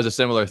that was a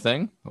similar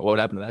thing. What would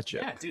happen to that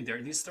ship? Yeah,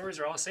 dude. These stories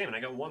are all the same, and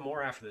I got one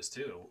more after this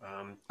too.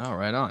 Oh,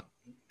 right on.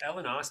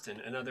 Ellen Austin,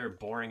 another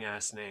boring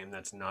ass name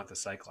that's not the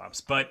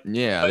Cyclops, but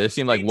yeah, they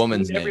seem like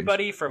women's names.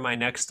 Everybody for my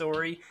next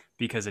story,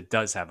 because it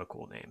does have a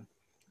cool name.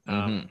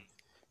 Mm-hmm.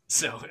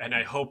 So, and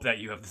I hope that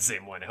you have the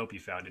same one. I hope you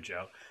found it,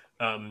 Joe.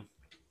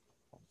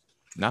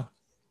 No.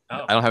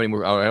 Oh. I don't have any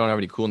more. I don't have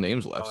any cool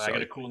names left. I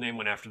got a cool name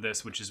one after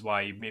this, which is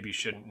why you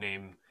shouldn't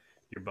name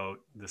your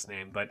boat this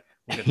name, but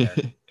we'll get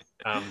there.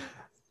 All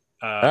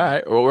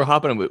right. Well, we're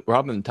hopping the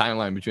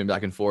timeline between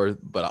back and forth,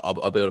 but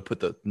I'll be able to put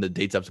the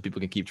dates up so people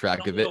can keep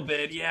track of it. A little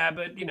bit, yeah,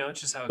 but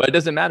it's just how. But it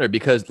doesn't matter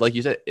because, like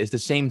you said, it's the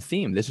same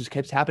theme. This just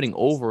keeps happening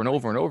over and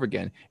over and over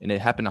again, and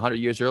it happened 100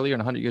 years earlier and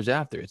 100 years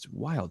after. It's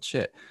wild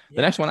shit. Yeah.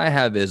 The next one I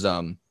have is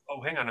Oh,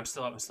 hang on, I'm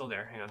still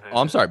there. Hang on.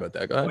 Oh, I'm sorry about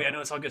that. Go ahead. Oh, yeah, no,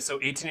 it's all good. So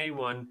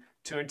 1881.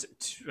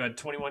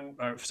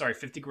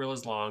 50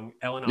 gorillas long.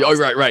 Ellen Austin.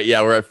 Oh, right.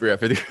 Yeah, we're at 50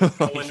 gorillas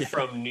long. Going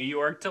from New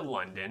York to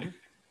London.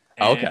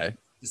 Okay.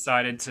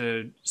 Decided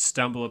to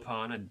stumble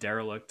upon a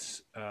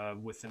derelict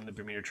within the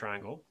Bermuda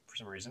Triangle for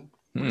some reason.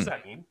 What does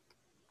that mean?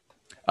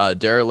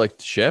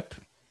 Derelict ship?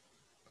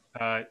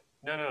 No.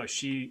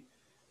 She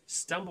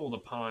stumbled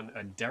upon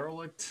a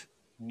derelict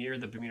near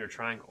the Bermuda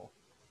Triangle.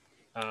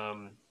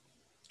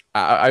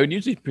 I would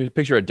usually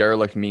picture a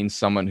derelict means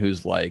someone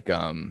who's like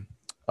a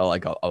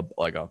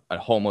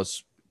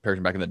homeless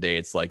person back in the day.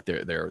 It's like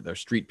they're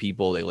street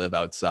people. They live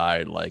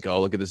outside. Like,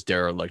 oh, look at this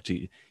derelict.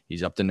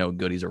 He's up to no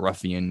good. He's a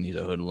ruffian. He's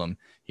a hoodlum.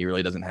 He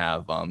really doesn't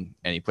have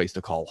any place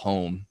to call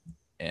home.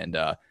 And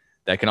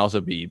that can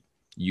also be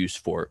used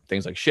for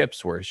things like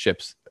ships, where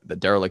the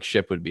derelict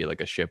ship would be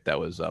like a ship that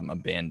was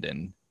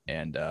abandoned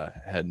and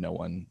had no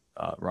one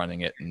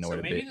running it and nowhere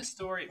to be. Maybe the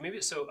story, I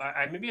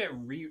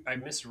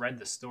misread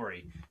the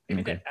story.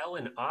 Maybe that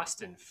Ellen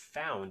Austin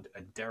found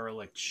a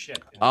derelict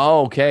ship.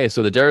 Okay.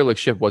 So the derelict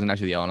ship wasn't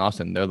actually the Ellen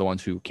Austin. They're the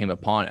ones who came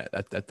upon it.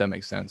 That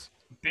makes sense.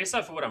 Based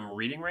off of what I'm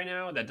reading right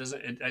now,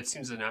 it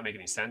seems to not make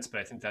any sense, but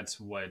I think that's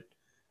what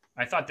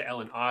I thought. The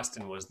Ellen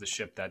Austin was the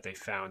ship that they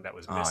found that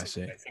was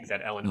missing. I think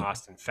that Ellen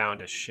Austin found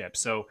a ship.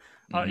 So,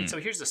 so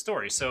here's the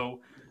story.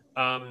 So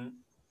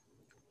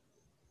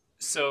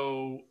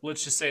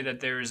let's just say that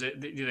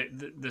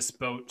this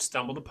boat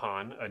stumbled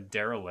upon a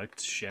derelict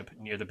ship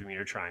near the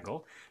Bermuda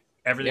Triangle.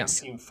 Everything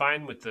seemed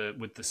fine with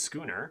the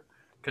schooner,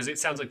 because it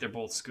sounds like they're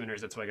both schooners.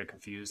 That's why I got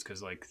confused,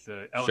 because like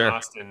the Ellen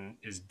Austin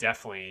is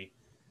definitely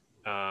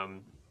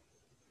an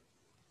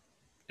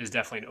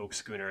oak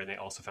schooner, and they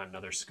also found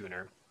another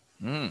schooner.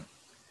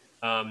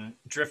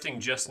 Drifting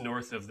just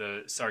north of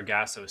the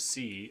Sargasso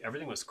Sea.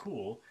 Everything was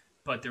cool,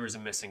 but there was a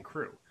missing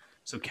crew.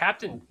 So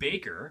Captain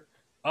Baker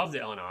of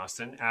the Ellen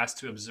Austin asked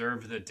to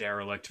observe the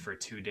derelict for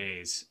 2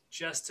 days,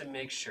 just to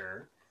make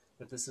sure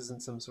that this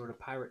isn't some sort of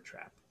pirate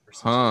trap or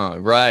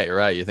something.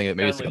 Right. You think it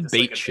maybe it's like a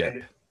bait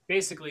ship.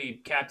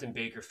 Basically, Captain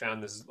Baker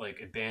found this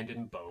like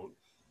abandoned boat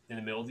in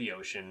the middle of the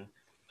ocean,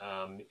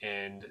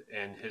 and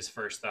his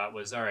first thought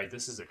was, all right,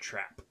 this is a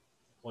trap.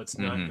 Let's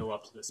not go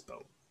up to this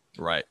boat.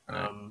 Right.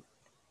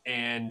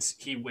 And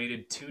he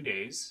waited 2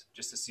 days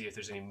just to see if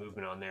there's any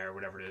movement on there or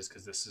whatever it is,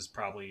 because this is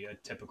probably a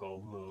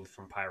typical move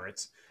from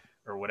pirates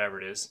or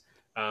whatever it is.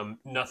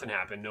 Nothing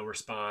happened. No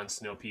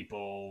response, no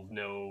people,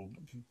 no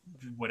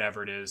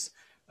whatever it is.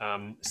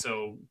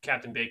 So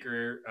Captain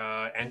Baker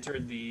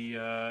entered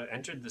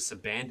this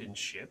abandoned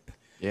ship,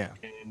 Yeah.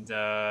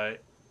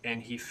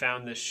 and he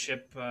found this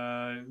ship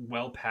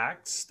well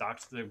packed,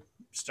 stopped to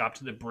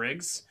the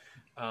brigs,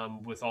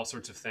 with all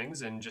sorts of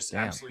things, and just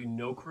Damn. absolutely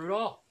no crew at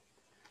all.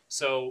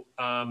 So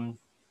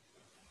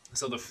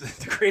so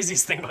the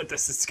craziest thing about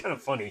this is kind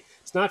of funny.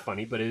 It's not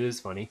funny, but it is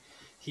funny.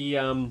 He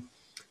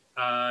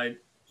uh,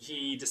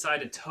 he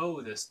decided to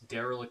tow this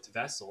derelict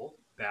vessel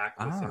back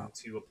with him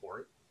to a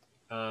port.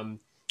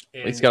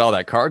 At least And got all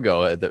that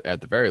cargo at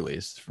the very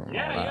least from all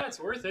yeah, that. it's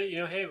worth it.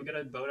 Hey, we got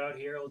a boat out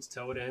here. Let's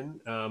tow it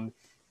in.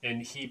 And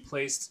he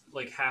placed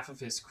like half of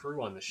his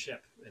crew on the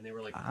ship, and they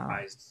were like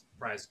prized,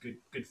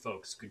 good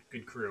folks,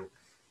 good crew.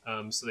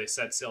 So they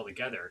set sail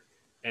together,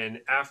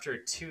 and after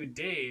 2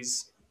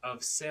 days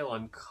of sail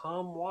on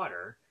calm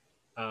water,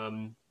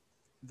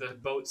 the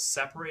boat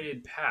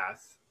separated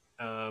path,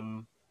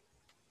 and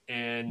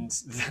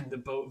then the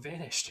boat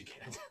vanished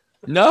again.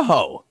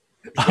 No.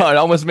 Oh, it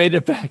almost made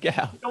it back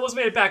out. It almost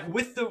made it back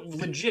with the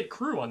legit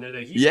crew on there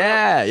that he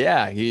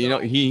Yeah.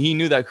 He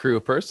knew that crew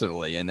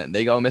personally, and then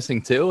they go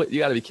missing too. You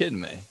got to be kidding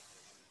me.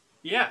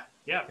 Yeah.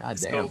 God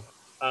damn.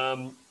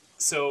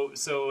 So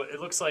it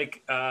looks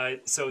like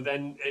so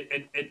then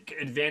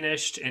it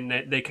vanished, and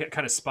they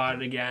kind of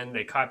spotted again.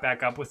 They caught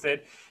back up with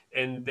it,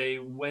 and they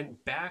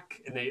went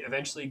back, and they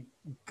eventually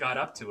got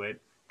up to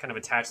it, kind of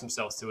attached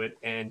themselves to it,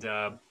 and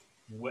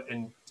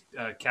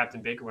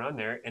Captain Baker went on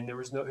there, and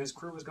his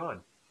crew was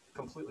gone,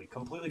 completely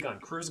gone.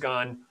 Crew's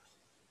gone.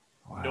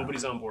 Wow.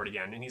 Nobody's on board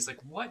again, and he's like,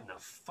 "What in the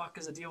fuck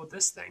is the deal with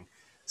this thing?"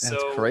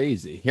 That's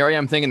crazy. Here I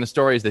am thinking the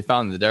stories they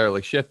found in the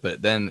derelict ship,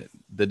 but then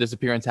the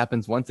disappearance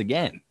happens once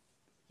again.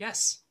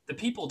 Yes, the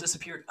people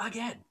disappeared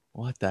again.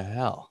 What the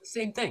hell?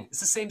 Same thing. It's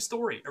the same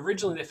story.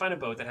 Originally, they find a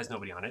boat that has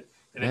nobody on it,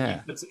 and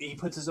then he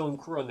puts his own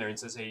crew on there and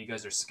says, "Hey, you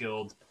guys are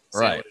skilled.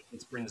 Right.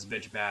 Let's bring this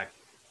bitch back."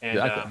 And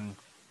Exactly.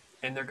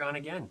 And they're gone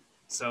again.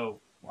 So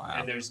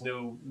and there's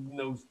no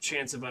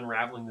chance of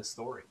unraveling the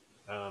story.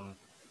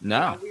 No.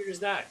 How weird is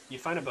that? You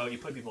find a boat, you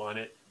put people on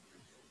it,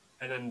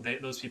 and then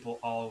those people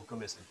all go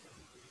missing.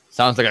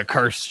 Sounds like a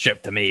cursed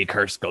ship to me.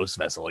 Cursed ghost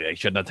vessel. You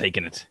shouldn't have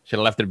taken it. Should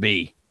have left it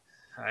be.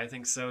 I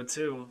think so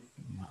too.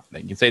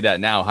 You can say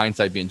that now,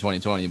 hindsight being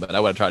 2020, but I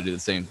would have tried to do the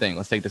same thing.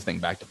 Let's take this thing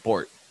back to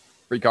port.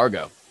 Free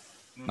cargo.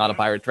 Not a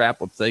pirate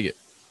trap. Let's take it.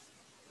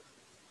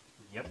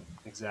 Yep,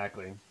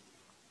 exactly.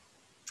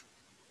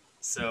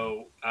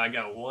 So I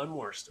got one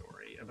more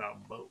story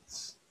about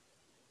boats.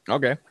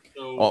 Okay.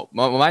 So,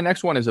 my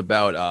next one is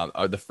about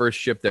the first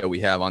ship that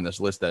we have on this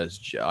list. That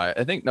is,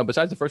 I think, no,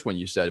 besides the first one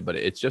you said, but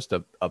it's just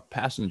a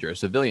passenger, a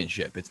civilian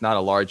ship. It's not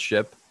a large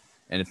ship,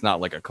 and it's not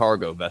like a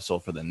cargo vessel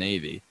for the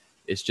Navy.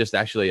 It's just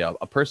actually a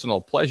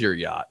personal pleasure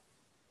yacht.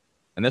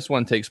 And this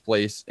one takes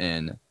place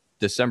in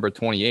December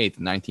 28th,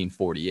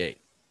 1948.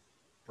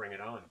 Bring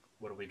it on.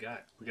 What do we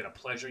got? We got a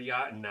pleasure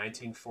yacht in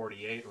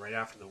 1948, right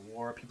after the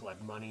war. People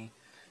had money.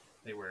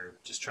 They were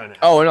just trying to.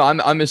 Oh no,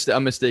 I'm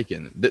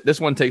mistaken. This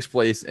one takes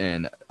place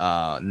in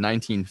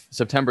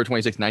September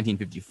 26,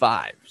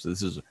 1955. So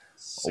this is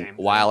a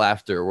while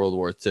after World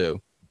War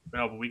II.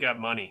 No, but we got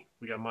money.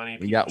 We got money.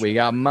 We got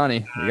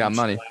money. We got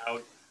money.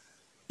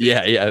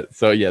 Yeah.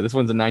 So yeah, this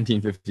one's in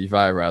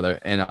 1955 rather,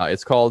 and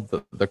it's called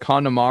the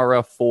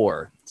Connemara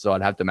 4. So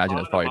I'd have to imagine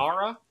it's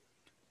probably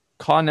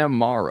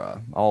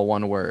Connemara, all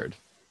one word.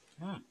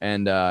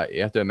 And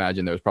you have to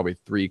imagine there was probably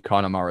 3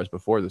 Connemaras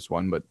before this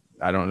one, but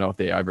I don't know if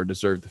they ever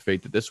deserved the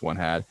fate that this one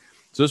had.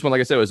 So this one,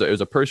 like I said, it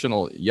was a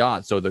personal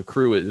yacht. So the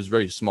crew is a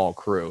very small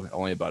crew,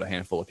 only about a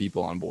handful of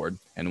people on board,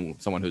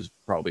 and someone who's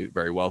probably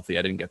very wealthy.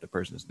 I didn't get the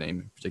person's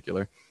name in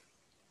particular.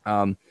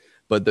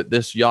 But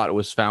this yacht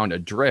was found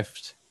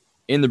adrift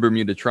in the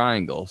Bermuda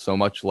Triangle. So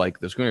much like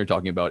the schooner you're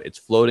talking about, it's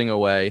floating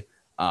away.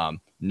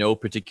 No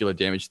particular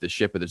damage to the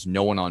ship, but there's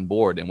no one on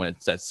board. And when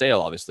it set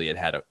sail, obviously it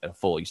had a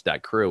fully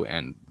stacked crew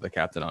and the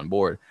captain on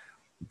board.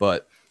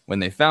 But when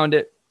they found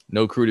it,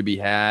 no crew to be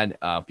had.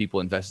 People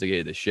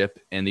investigated the ship,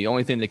 and the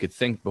only thing they could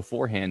think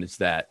beforehand is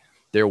that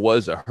there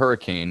was a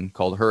hurricane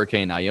called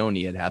Hurricane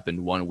Ione had happened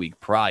 1 week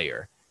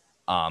prior.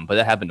 But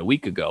that happened a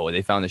week ago, and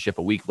they found the ship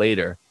a week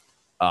later.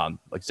 Like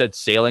I said,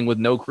 sailing with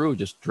no crew,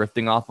 just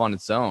drifting off on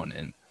its own.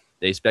 And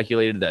they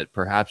speculated that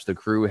perhaps the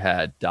crew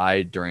had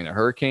died during the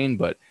hurricane,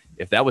 but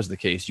if that was the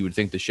case, you would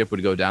think the ship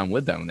would go down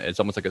with them. It's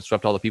almost like it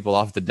swept all the people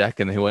off the deck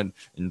and they went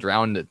and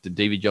drowned at the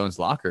Davy Jones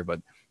locker. But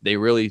they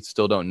really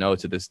still don't know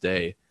to this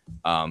day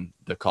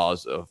the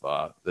cause of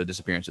the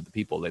disappearance of the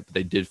people.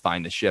 They did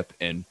find the ship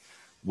in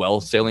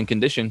sailing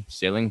condition,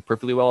 sailing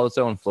perfectly well on its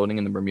own, floating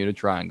in the Bermuda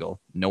Triangle,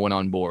 no one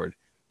on board.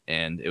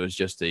 And it was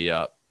just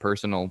a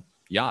personal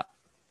yacht.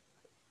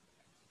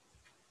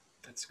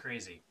 That's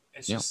crazy.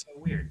 It's just so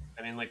weird.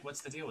 I mean, like,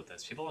 what's the deal with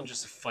this? People don't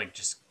just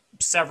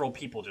several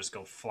people just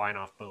go flying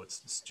off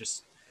boats. It's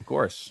just, of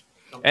course.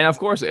 And of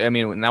course, I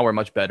mean, now we're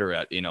much better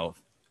at,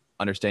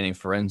 understanding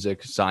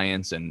forensic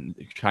science and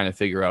trying to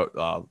figure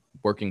out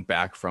working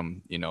back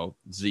from,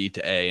 Z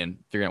to A and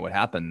figuring out what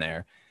happened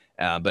there.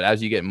 But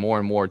as you get more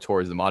and more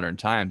towards the modern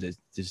times, it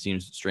just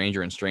seems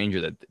stranger and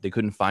stranger that they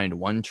couldn't find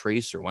one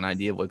trace or one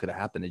idea of what could have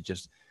happened.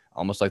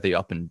 almost like they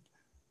up and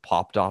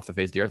popped off the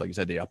face of the earth. Like you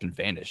said, they up and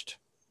vanished.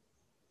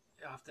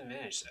 Often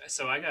vanished.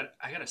 So I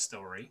got a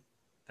story.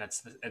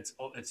 It's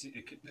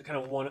kind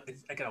of one.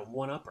 I got a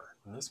one upper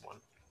on this one.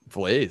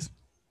 Blaze.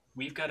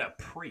 We've got a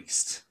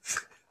priest.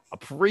 A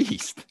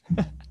priest.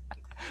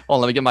 Oh,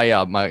 let me get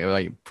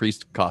my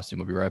priest costume.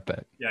 We'll be right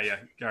back. Yeah.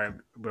 All right,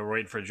 we're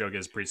waiting for Joe to get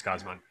his priest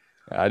costume on.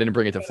 I didn't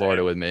bring it to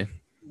Florida with me.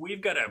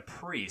 We've got a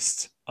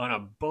priest on a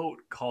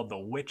boat called the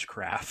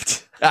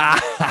Witchcraft.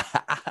 The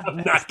I'm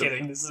not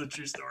kidding. This is a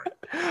true story.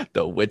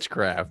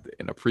 Witchcraft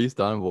and a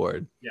priest on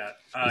board. Yeah.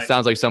 It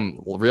sounds like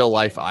some real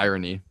life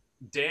irony.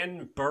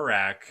 Dan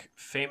Burak,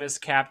 famous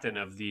captain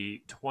of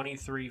the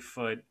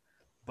 23-foot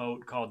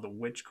boat called the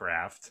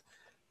Witchcraft,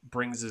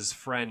 brings his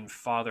friend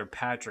Father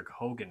Patrick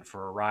Hogan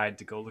for a ride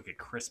to go look at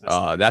Christmas.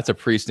 That's a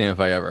priest name if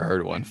I ever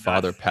heard one.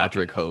 Father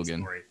Patrick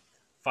Hogan.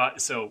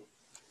 So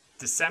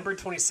December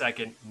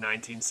 22nd,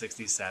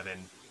 1967,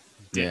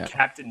 Yeah.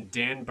 Captain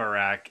Dan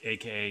Burak,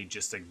 a.k.a.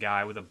 just a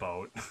guy with a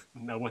boat,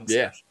 no one's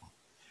special,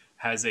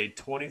 has a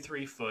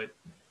 23-foot,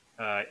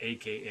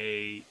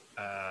 a.k.a.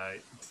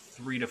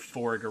 3 to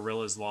 4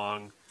 gorillas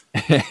long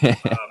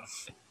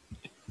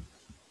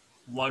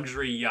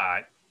luxury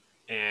yacht,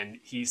 and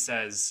he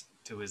says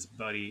to his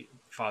buddy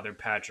Father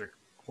Patrick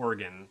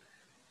Horgan,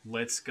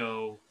 let's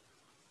go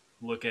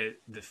look at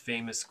the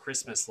famous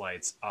Christmas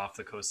lights off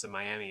the coast of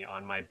Miami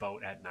on my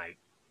boat at night.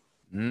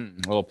 A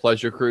little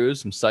pleasure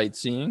cruise, some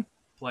sightseeing.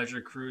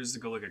 Pleasure cruise to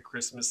go look at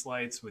Christmas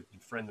lights with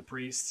your friend the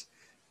priest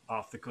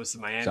off the coast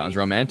of Miami. Sounds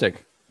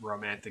romantic.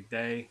 Romantic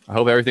day. I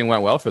hope everything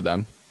went well for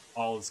them.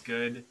 All is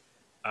good.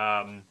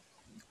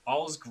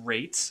 All is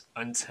great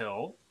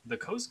until the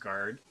Coast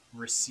Guard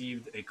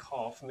received a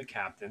call from the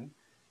captain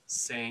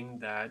saying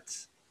that,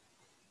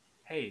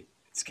 hey,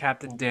 it's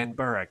Captain Dan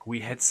Burak. We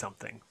hit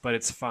something, but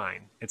it's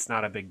fine. It's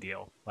not a big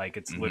deal. Like,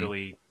 it's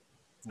literally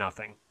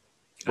nothing.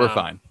 We're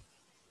fine.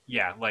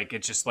 Yeah, like,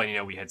 it's just letting you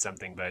know we hit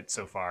something, but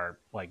so far,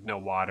 like, no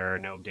water,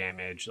 no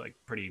damage, like,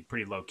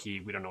 pretty low key.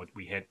 We don't know what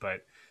we hit,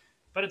 but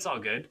it's all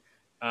good.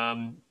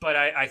 But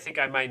I think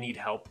I might need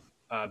help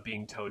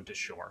being towed to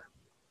shore,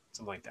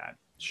 something like that.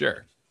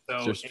 Sure.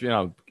 So Just,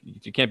 you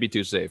can't be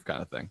too safe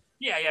kind of thing.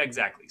 Yeah,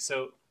 exactly.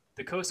 So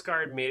the Coast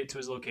Guard made it to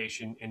his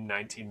location in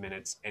 19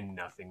 minutes, and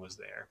nothing was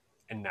there.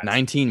 And that's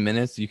 19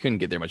 minutes? You couldn't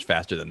get there much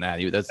faster than that.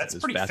 That's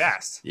pretty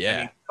fast. Yeah. I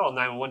mean, call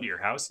 911 to your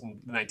house, and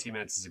 19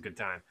 minutes is a good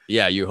time.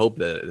 Yeah, you hope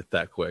that it's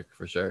that quick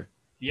for sure.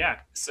 Yeah.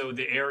 So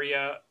the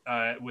area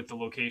with the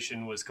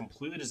location was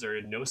completely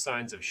deserted. No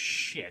signs of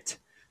shit.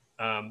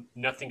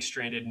 Nothing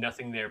stranded.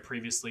 Nothing there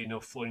previously. No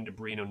floating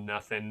debris. No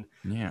nothing.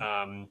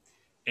 Yeah.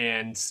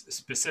 And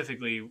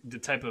specifically, the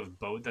type of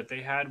boat that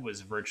they had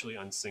was virtually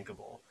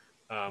unsinkable.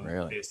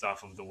 Really? Based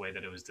off of the way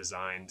that it was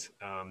designed,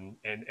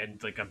 and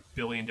like a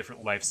billion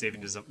different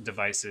life-saving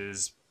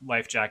devices,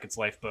 life jackets,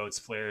 lifeboats,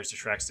 flares,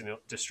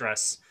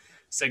 distress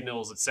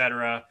signals,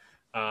 etc.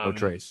 No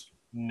trace.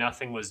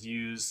 Nothing was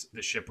used.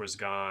 The ship was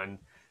gone.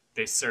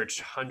 They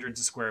searched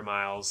hundreds of square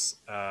miles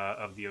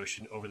of the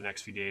ocean over the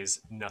next few days.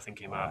 Nothing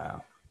came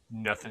up.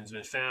 Nothing's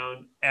been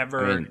found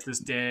ever to this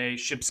day.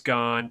 Ship's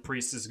gone.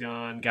 Priest is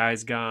gone.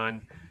 Guy's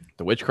gone.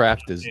 The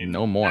Witchcraft is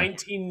no more.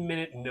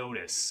 19-minute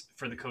notice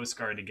for the Coast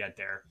Guard to get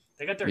there.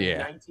 They got there in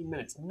 19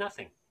 minutes.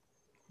 Nothing.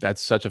 That's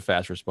such a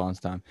fast response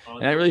time.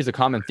 And that really is a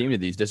common theme to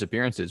these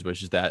disappearances,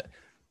 which is that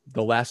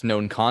the last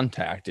known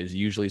contact is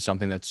usually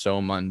something that's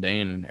so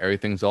mundane and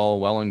everything's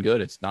all well and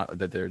good. It's not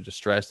that they're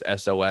distressed,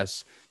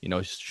 SOS,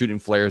 shooting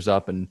flares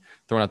up and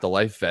throwing out the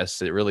life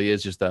vests. It really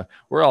is just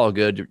we're all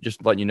good,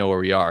 just letting you know where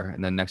we are.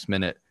 And then next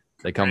minute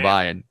they come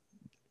by and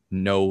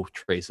no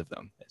trace of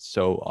them. It's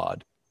so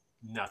odd.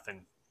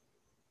 Nothing.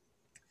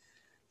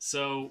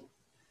 So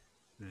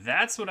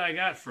that's what I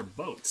got for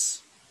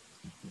boats.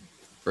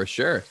 For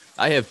sure.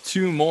 I have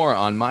two more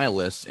on my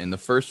list. And the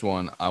first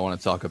one I want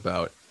to talk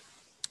about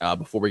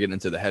before we get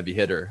into the heavy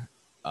hitter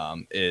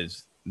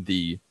is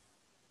the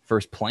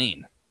first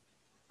plane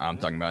I'm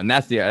talking about. And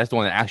that's the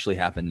one that actually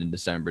happened in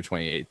December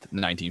 28th,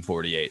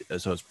 1948.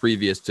 So it's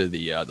previous to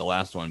the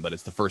last one, but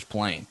it's the first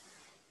plane.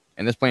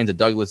 And this plane's a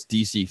Douglas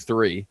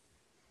DC-3.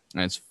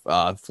 And it's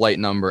flight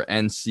number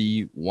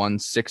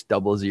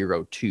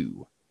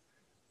NC16002.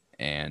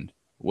 And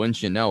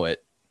wouldn't you know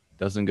it,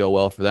 doesn't go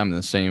well for them in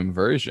the same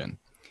version.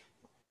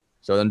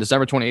 So on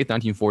December 28th,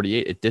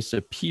 1948, it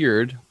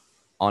disappeared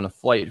on a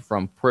flight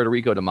from Puerto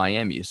Rico to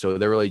Miami. So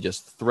they're really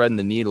just threading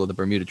the needle of the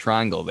Bermuda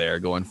Triangle there,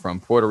 going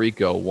from Puerto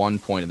Rico, one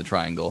point of the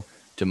triangle,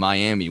 to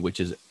Miami, which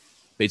is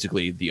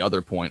basically the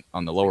other point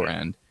on the lower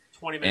end.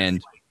 20 minutes.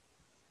 And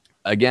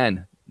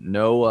again,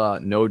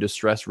 no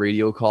distress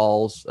radio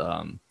calls.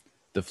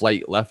 The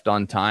flight left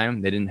on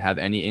time. They didn't have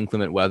any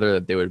inclement weather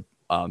that they would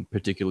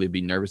particularly be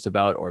nervous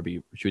about or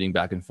be shooting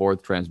back and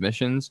forth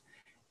transmissions.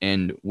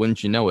 And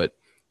wouldn't you know it,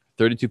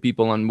 32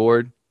 people on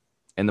board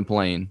and the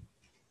plane,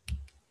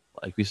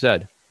 like we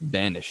said,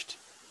 vanished.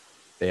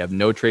 They have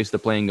no trace of the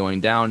plane going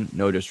down,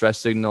 no distress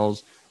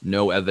signals,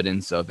 no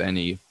evidence of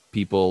any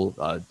people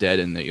dead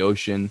in the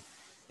ocean,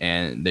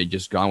 and they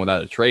just gone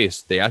without a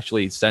trace. They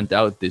actually sent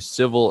out this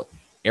civil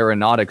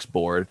aeronautics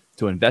board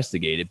to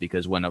investigate it,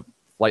 because when a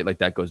flight like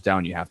that goes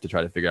down, you have to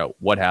try to figure out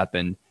what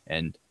happened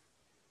and,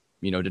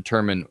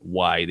 determine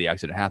why the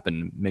accident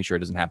happened, make sure it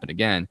doesn't happen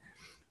again.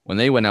 When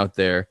they went out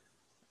there,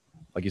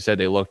 like you said,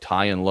 they looked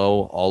high and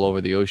low all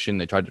over the ocean.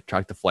 They tried to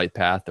track the flight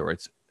path or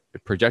its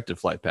projected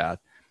flight path,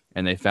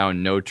 and they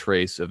found no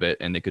trace of it,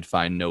 and they could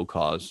find no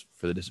cause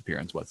for the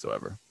disappearance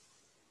whatsoever.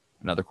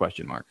 Another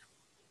question mark.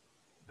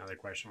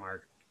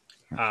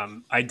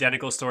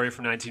 Identical story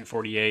from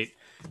 1948.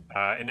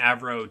 An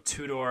Avro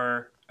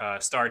two-door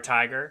Star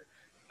Tiger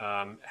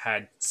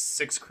had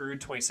 6 crew,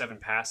 27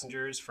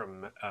 passengers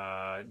from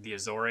the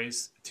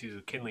Azores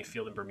to Kinley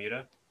Field in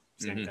Bermuda.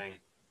 Same thing.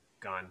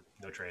 Gone.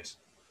 No trace.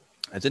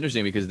 That's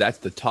interesting because that's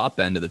the top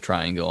end of the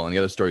triangle, and the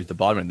other story is the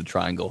bottom end of the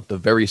triangle. The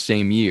very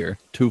same year,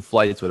 2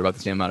 flights with about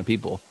the same amount of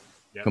people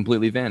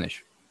completely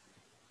vanish.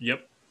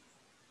 Yep.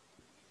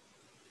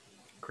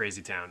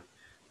 Crazy town.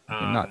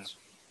 Nuts.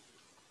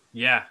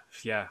 Yeah,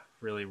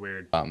 really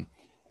weird.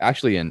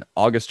 Actually, in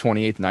August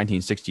 28th,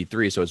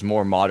 1963, so it's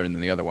more modern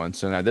than the other one.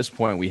 So at this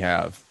point, we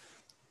have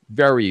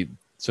very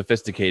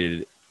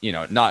sophisticated,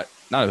 not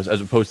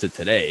as opposed to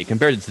today.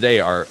 Compared to today,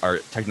 our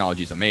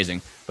technology is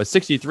amazing. But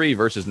 63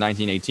 versus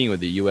 1918 with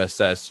the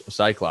USS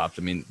Cyclops,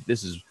 I mean,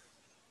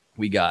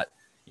 we got,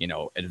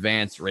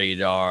 advanced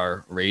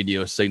radar,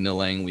 radio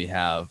signaling. We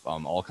have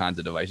all kinds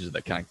of devices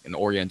that can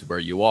orient where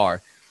you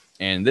are.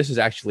 And this is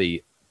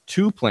actually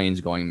 2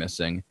 planes going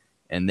missing,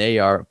 and they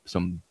are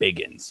some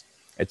biggins.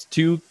 It's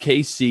 2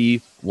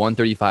 KC-135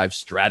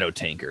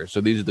 Stratotankers. So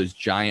these are those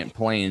giant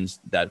planes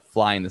that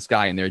fly in the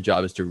sky, and their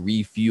job is to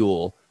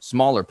refuel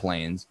smaller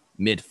planes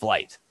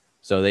mid-flight.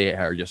 So they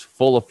are just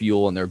full of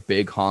fuel, and they're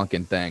big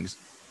honking things.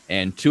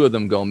 And 2 of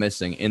them go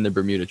missing in the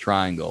Bermuda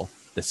Triangle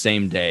the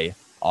same day,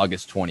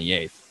 August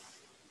 28th.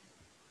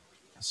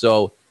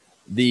 So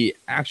the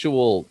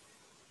actual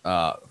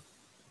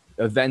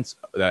events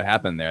that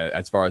happened there,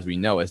 as far as we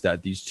know, is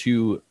that these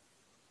 2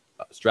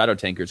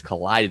 Stratotankers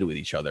collided with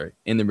each other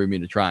in the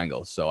Bermuda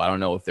Triangle. So I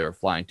don't know if they were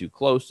flying too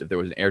close, if there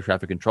was an air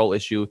traffic control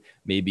issue,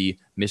 maybe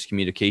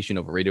miscommunication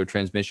over radio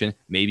transmission,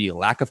 maybe a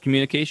lack of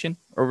communication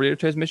over radio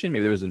transmission.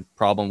 Maybe there was a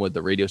problem with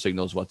the radio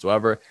signals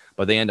whatsoever,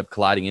 but they end up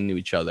colliding into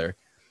each other.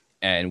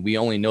 And we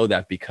only know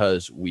that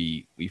because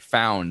we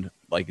found,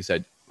 like you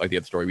said, like the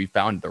other story, we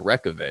found the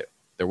wreck of it.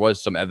 There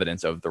was some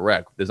evidence of the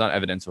wreck. There's not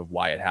evidence of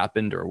why it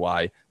happened or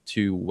why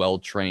 2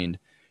 well-trained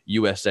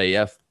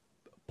USAF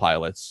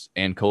pilots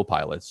and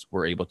co-pilots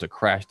were able to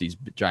crash these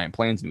giant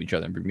planes into each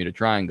other in Bermuda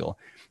Triangle.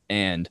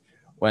 And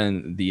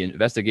when the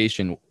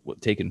investigation was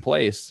taking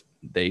place,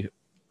 they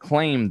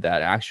claimed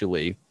that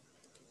actually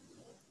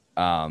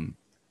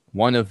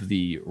one of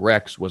the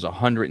wrecks was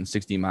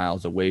 160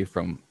 miles away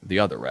from the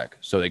other wreck.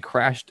 So they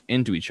crashed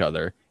into each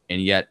other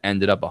and yet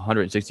ended up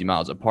 160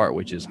 miles apart,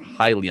 which is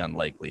highly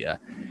unlikely.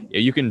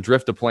 You can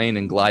drift a plane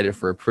and glide it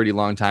for a pretty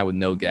long time with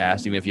no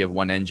gas, even if you have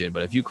one engine.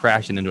 But if you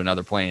crash it into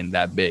another plane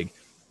that big,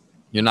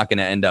 you're not going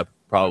to end up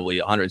probably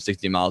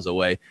 160 miles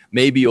away,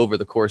 maybe over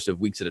the course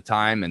of weeks at a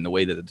time. And the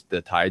way that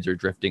the tides are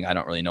drifting, I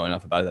don't really know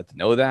enough about that to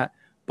know that,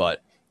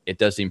 but it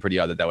does seem pretty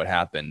odd that would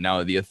happen.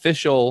 Now, the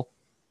official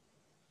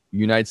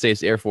United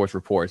States Air Force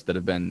reports that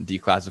have been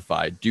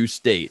declassified do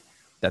state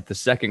that the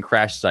second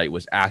crash site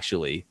was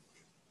actually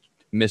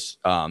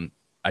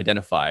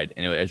misidentified,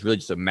 and it was really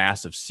just a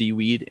mass of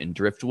seaweed and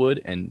driftwood.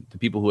 And the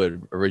people who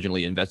had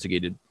originally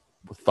investigated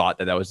thought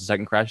that was the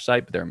second crash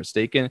site, but they're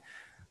mistaken.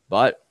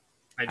 But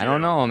I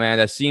don't know, man.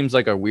 That seems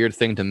like a weird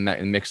thing to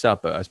mix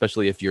up,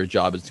 especially if your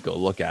job is to go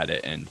look at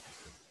it. And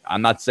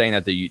I'm not saying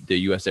that the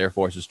U.S. Air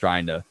Force is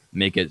trying to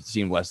make it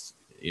seem less,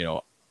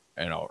 or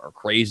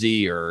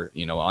crazy or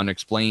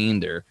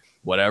unexplained or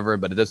whatever.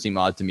 But it does seem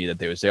odd to me that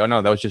they would say, "Oh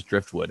no, that was just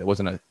driftwood. It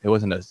wasn't a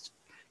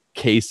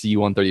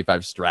KC-135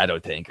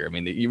 Stratotanker." I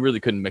mean, you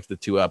really couldn't mix the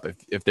 2 up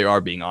if they are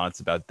being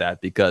honest about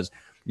that, because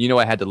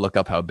I had to look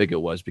up how big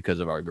it was because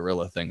of our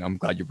gorilla thing. I'm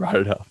glad you brought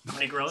it up. How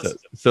many gorillas?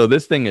 So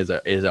this thing is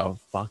a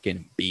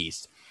fucking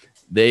beast.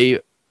 A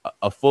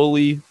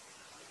fully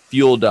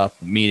fueled up,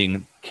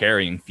 meaning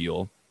carrying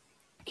fuel,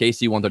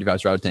 KC-135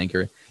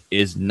 Stratotanker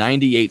is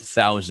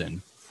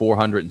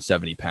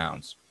 98,470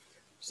 pounds.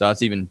 So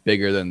that's even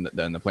bigger than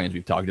the planes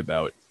we've talked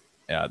about,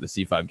 the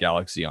C-5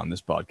 Galaxy on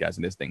this podcast.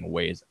 And this thing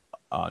weighs,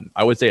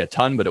 I would say a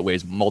ton, but it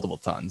weighs multiple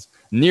tons,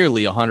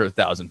 nearly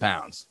 100,000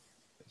 pounds.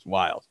 It's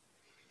wild.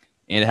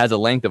 And it has a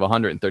length of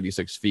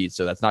 136 feet,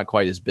 so that's not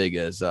quite as big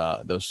as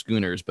those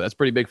schooners, but that's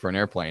pretty big for an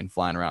airplane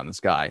flying around in the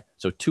sky.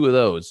 So 2 of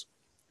those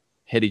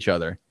hit each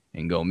other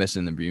and go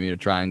missing in the Bermuda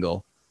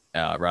Triangle.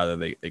 Rather,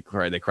 they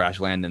crash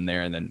land in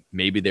there, and then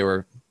maybe they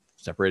were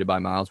separated by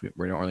miles. We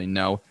don't really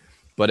know.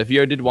 But if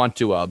you did want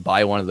to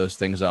buy one of those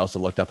things, I also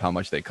looked up how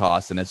much they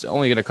cost, and it's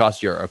only going to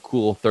cost you a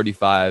cool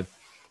 $35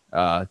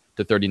 to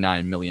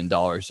 $39 million,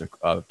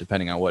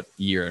 depending on what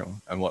year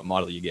and what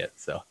model you get.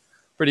 So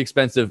pretty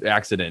expensive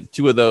accident.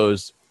 2 of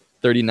those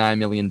 $39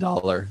 million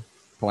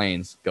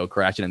planes go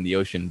crashing in the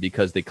ocean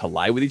because they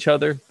collide with each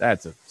other.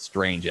 That's a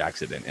strange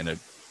accident, and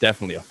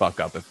definitely a fuck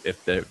up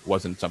if there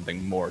wasn't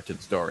something more to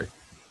the story.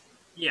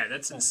 Yeah,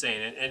 that's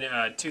insane.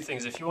 And two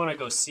things: if you want to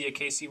go see a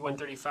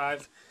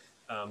KC-135,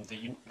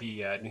 the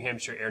New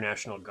Hampshire Air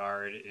National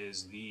Guard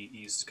is the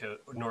East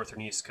Coast,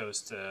 Northern East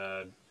Coast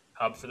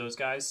hub for those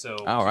guys. So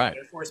All Peak right.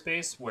 Air Force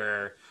Base,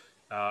 where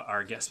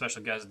our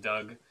special guest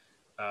Doug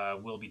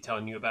will be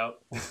telling you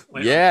about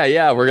later on.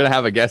 Yeah. We're gonna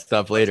have a guest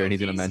up later, So and he's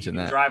gonna you mention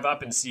can that. drive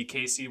up and see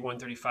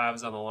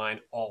KC-135s on the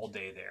line all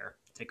day there.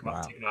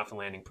 Wow. Taking off and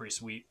landing, pretty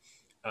sweet.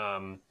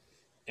 Um,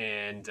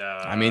 and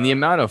I mean, the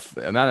amount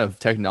of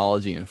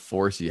technology and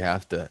force you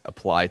have to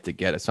apply to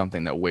get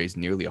something that weighs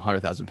nearly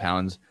 100,000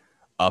 pounds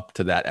up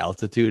to that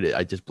altitude,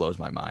 it just blows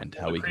my mind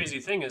how the we can. crazy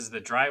thing is the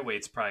dry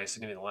weight's probably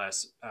significantly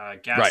less.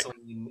 Right.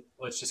 Gasoline,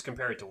 let's just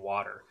compare it to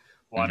water.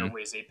 Water Mhm.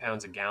 weighs 8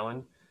 pounds a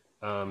gallon.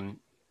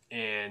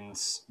 And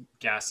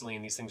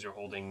gasoline, these things are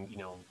holding,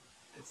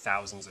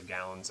 thousands of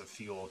gallons of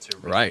fuel to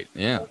Right.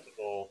 Yeah.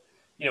 multiple.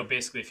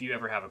 Basically, if you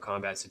ever have a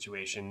combat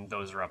situation,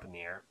 those are up in the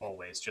air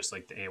always, just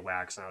like the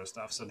AWACS and other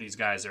stuff. So these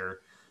guys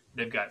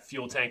they've got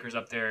fuel tankers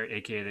up there,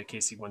 aka the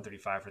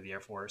KC-135 for the Air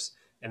Force,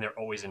 and they're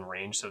always in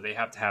range. So they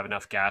have to have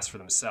enough gas for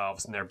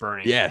themselves, and they're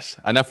burning. Yes,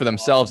 enough for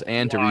themselves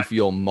and to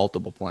refuel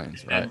multiple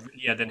planes. Right.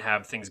 And then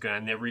have things going.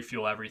 And they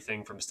refuel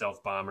everything from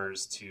stealth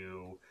bombers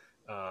to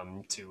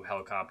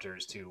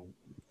helicopters to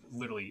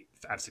literally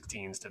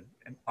F-16s to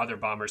other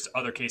bombers to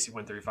other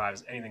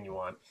KC-135s, anything you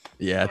want.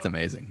 Yeah, that's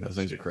amazing. Those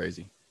things are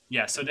crazy.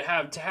 Yeah, so to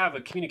have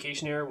a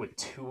communication error with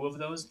two of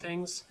those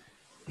things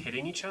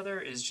hitting each other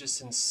is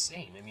just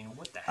insane. I mean,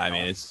 what the hell? I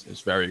mean,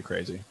 it's very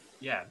crazy.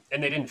 Yeah,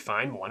 and they didn't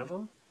find one of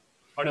them.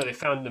 Oh no, they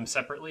found them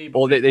separately.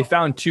 Well, they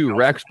found two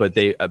wrecks, but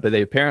they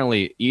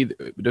apparently either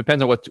it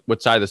depends on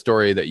what side of the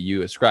story that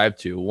you ascribe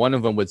to. One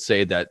of them would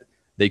say that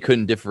they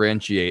couldn't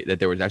differentiate that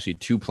there was actually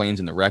two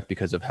planes in the wreck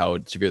because of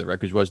how severe the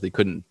wreckage was. They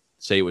couldn't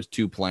say it was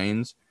two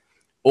planes,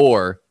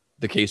 or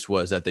the case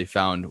was that they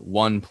found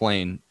one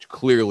plane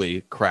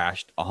clearly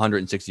crashed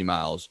 160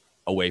 miles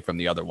away from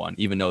the other one,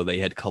 even though they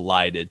had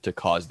collided to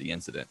cause the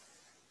incident.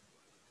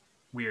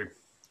 Weird,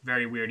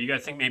 very weird. You got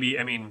to think maybe.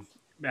 I mean,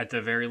 at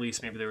the very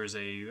least, maybe there was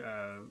a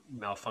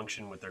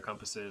malfunction with their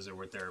compasses or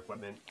with their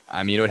equipment.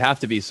 I mean, it would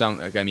have to be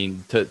some. I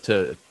mean,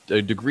 to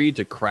a degree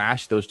to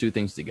crash those two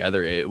things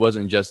together, it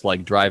wasn't just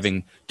like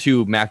driving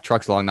two Mack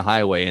trucks along the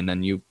highway and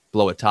then you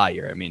blow a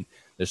tire. I mean,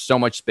 there's so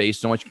much space,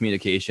 so much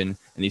communication,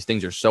 and these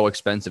things are so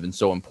expensive and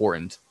so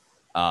important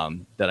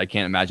that I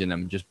can't imagine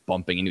them just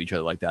bumping into each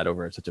other like that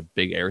over such a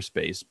big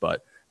airspace.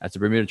 But that's the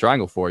Bermuda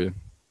Triangle for you.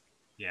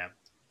 Yeah,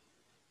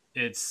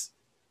 it's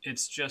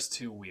just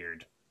too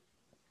weird.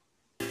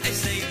 I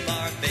say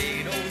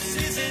Barbados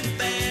isn't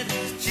bad.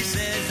 She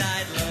says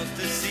I'd love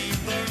to see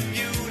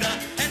Bermuda.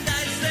 And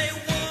I say,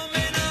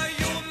 woman, are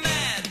you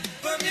mad?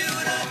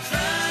 Bermuda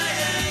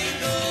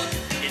Triangle,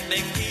 it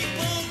makes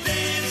people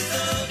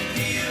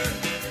disappear.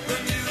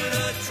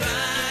 Bermuda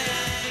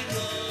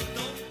Triangle,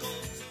 don't go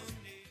too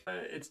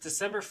near. It's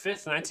December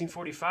 5th,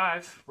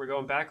 1945. We're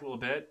going back a little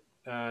bit,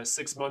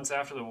 6 months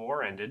after the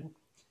war ended.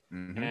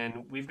 Mm-hmm.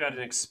 And we've got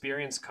an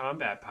experienced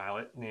combat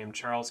pilot named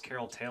Charles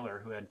Carroll Taylor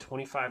who had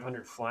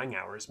 2,500 flying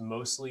hours,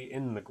 mostly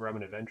in the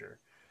Grumman Avenger.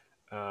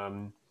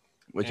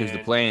 Which is the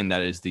plane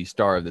that is the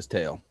star of this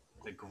tale.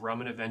 The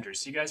Grumman Avenger.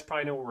 So you guys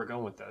probably know where we're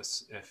going with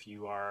this. If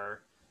you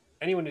are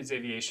anyone who's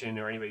aviation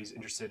or anybody who's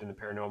interested in the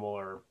paranormal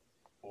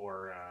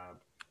or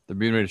The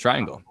Bermuda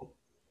Triangle.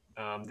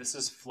 this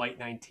is Flight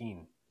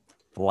 19.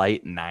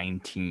 Flight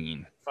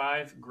 19.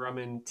 5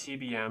 Grumman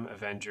TBM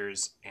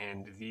Avengers,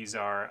 and these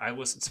are.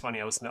 It's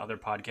funny. I listened to other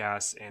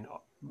podcasts, and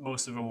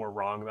most of them were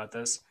wrong about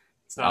this.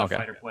 It's not a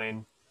fighter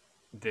plane.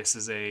 This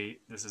is a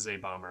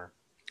bomber.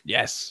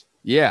 Yes.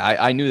 Yeah,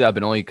 I knew that,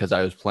 but only because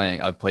I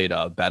played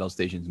Battle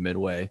Stations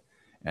Midway,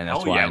 and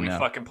that's why I know. We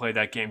fucking played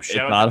that game. It's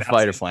not a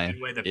fighter plane.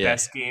 Midway, the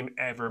best game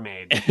ever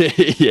made.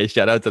 Yeah,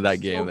 shout out to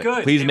that game.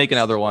 Good. Please make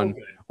another one,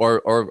 good.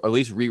 or at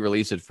least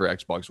re-release it for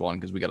Xbox One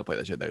because we got to play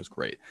that shit. That was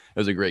great. It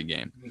was a great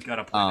game. We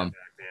gotta play that back,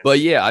 man. But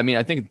yeah, I mean,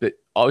 I think that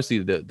obviously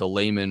the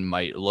layman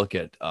might look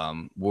at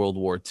World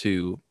War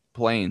II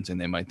planes and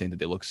they might think that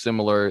they look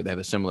similar. They have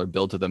a similar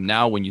build to them.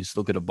 Now, when you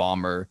look at a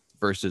bomber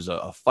versus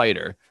a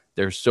fighter,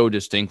 they're so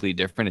distinctly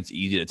different. It's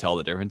easy to tell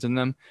the difference in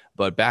them.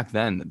 But back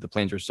then, the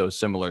planes were so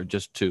similar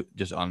just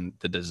on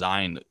the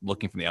design,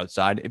 looking from the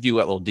outside. If you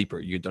went a little deeper,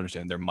 you'd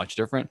understand they're much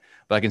different.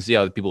 But I can see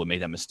how the people have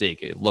made that mistake.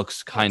 It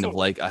looks kind of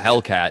like a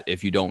Hellcat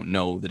if you don't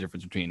know the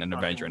difference between an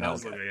Avenger and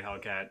Hellcat. Hellcat.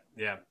 Hellcat.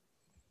 Yeah.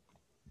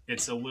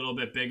 It's a little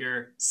bit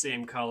bigger,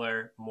 same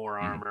color, more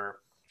armor.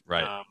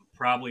 Right.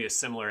 Probably a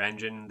similar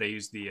engine. They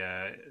use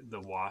the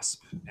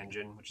Wasp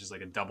engine, which is like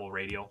a double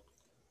radial.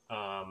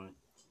 But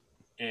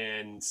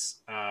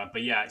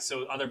yeah,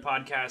 so other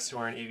podcasts who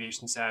aren't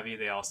aviation savvy,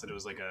 they all said it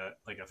was like a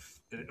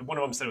one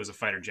of them said it was a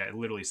fighter jet. It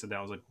literally said that.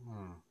 I was like,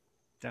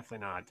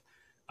 definitely not.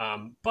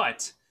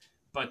 But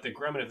the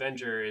Grumman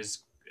Avenger is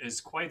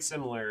quite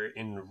similar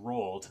in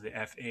role to the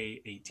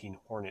FA-18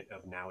 Hornet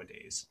of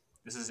nowadays.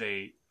 This is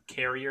a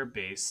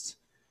carrier-based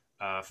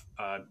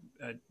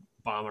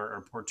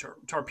bomber or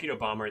torpedo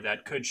bomber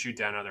that could shoot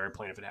down another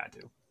airplane if it had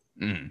to.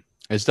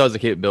 It still has the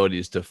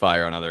capabilities to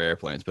fire on other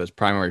airplanes, but its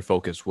primary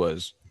focus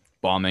was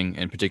bombing,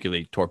 and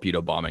particularly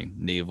torpedo bombing,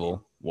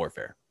 naval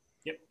warfare.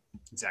 Yep,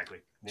 exactly.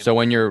 So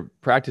when you're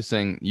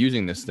practicing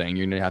using this thing,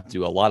 you're going to have to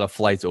do a lot of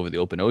flights over the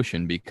open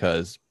ocean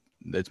because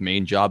its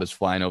main job is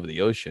flying over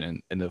the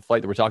ocean. And the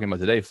flight that we're talking about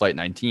today, Flight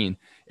 19,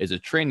 is a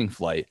training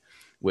flight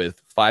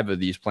with 5 of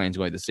these planes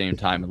going at the same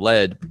time,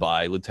 led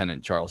by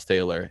Lieutenant Charles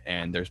Taylor.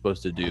 And they're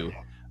supposed to do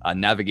a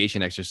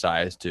navigation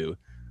exercise to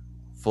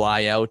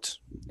fly out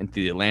into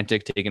the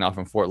Atlantic, taking off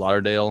from Fort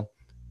Lauderdale,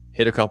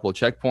 hit a couple of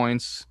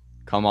checkpoints,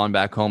 come on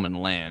back home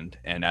and land.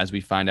 And as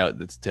we find out,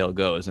 the tale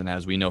goes, and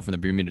as we know from the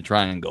Bermuda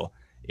Triangle,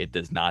 it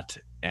does not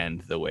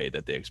end the way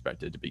that they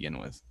expected to begin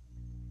with.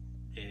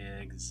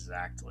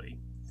 Exactly.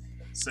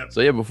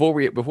 So yeah, before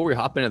we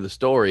hop into the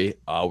story,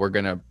 we're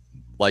gonna,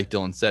 like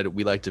Dylan said,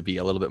 we like to be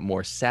a little bit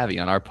more savvy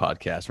on our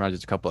podcast. We're not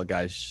just a couple of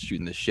guys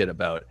shooting the shit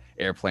about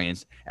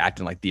airplanes,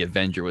 acting like the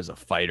Avenger was a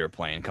fighter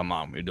plane. Come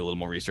on, we do a little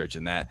more research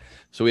in that.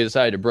 So we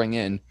decided to bring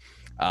in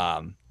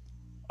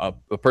a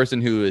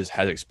person who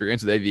has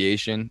experience with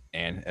aviation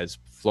and has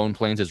flown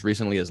planes as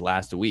recently as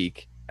last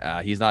week.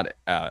 He's not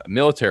a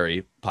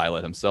military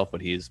pilot himself,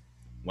 but he's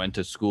went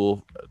to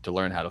school to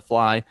learn how to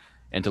fly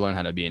and to learn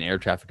how to be an air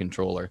traffic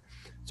controller.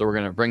 So we're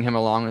going to bring him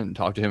along and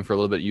talk to him for a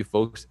little bit. You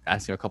folks,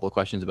 ask him a couple of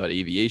questions about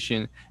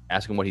aviation,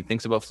 ask him what he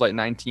thinks about Flight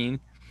 19,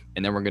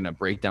 and then we're going to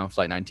break down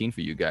Flight 19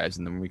 for you guys,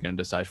 and then we're going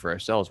to decide for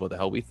ourselves what the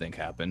hell we think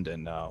happened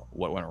and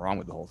what went wrong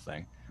with the whole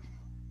thing.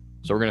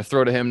 So we're going to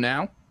throw to him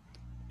now.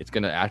 It's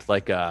going to act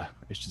like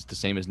it's just the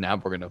same as now.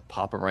 We're going to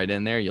pop him right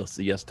in there. You'll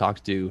see us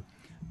talk to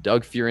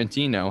Doug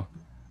Fiorentino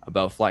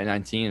about Flight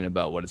 19 and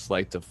about what it's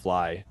like to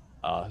fly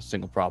a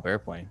single prop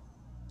airplane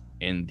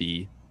in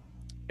the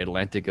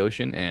Atlantic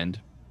Ocean and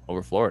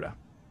over Florida.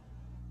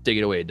 Take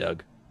it away,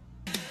 Doug.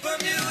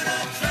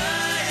 Bermuda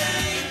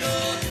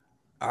Triangle.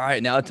 All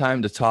right, now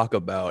time to talk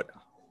about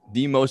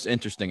the most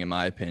interesting, in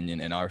my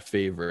opinion, and our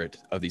favorite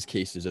of these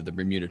cases of the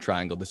Bermuda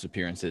Triangle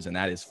disappearances, and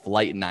that is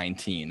Flight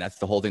 19. That's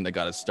the whole thing that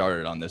got us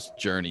started on this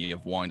journey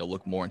of wanting to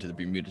look more into the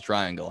Bermuda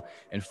Triangle.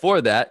 And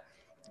for that,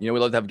 we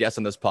love to have guests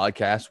on this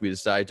podcast. We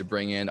decided to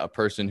bring in a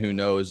person who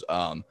knows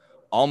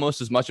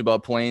almost as much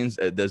about planes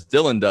as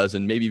Dylan does,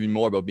 and maybe even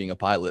more about being a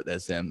pilot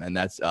as him. And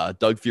that's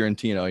Doug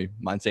Fiorentino. You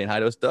mind saying hi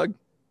to us, Doug?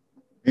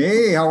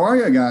 Hey, how are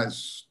you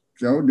guys?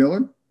 Joe,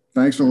 Dylan,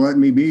 thanks for letting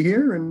me be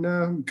here,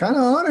 and kind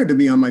of honored to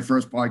be on my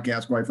first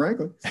podcast, quite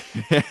frankly.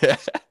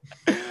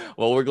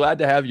 Well, we're glad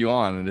to have you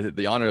on, and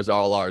the honor is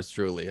all ours,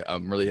 truly.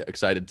 I'm really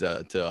excited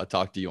to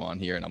talk to you on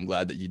here, and I'm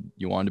glad that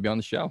you wanted to be on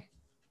the show.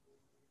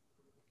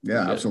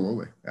 Yeah,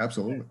 absolutely.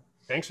 Absolutely.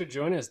 Thanks for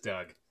joining us,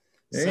 Doug.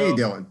 Hey,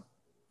 Dylan.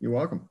 You're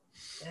welcome.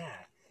 Yeah.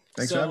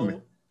 Thanks for having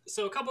me.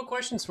 So a couple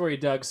questions for you,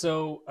 Doug.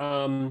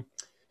 So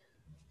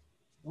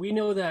we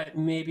know that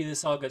maybe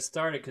this all got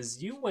started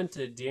because you went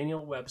to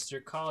Daniel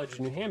Webster College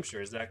in New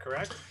Hampshire. Is that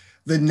correct?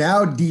 The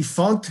now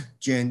defunct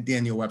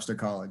Daniel Webster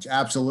College.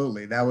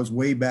 Absolutely. That was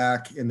way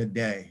back in the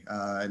day.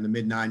 In the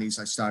mid-90s,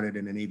 I started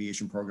in an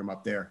aviation program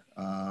up there.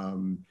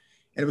 And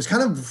it was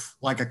kind of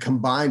like a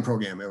combined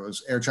program. It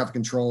was air traffic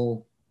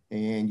control,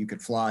 and you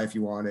could fly if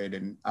you wanted.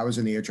 And I was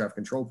in the air traffic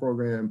control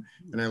program,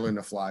 and I learned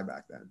to fly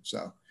back then.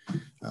 So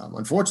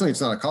unfortunately,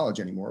 it's not a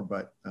college anymore,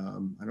 but I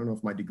don't know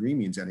if my degree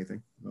means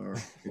anything or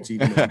it's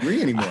even a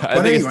degree anymore.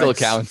 I think it still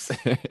counts.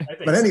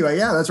 But anyway,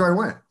 yeah, that's where I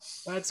went.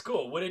 That's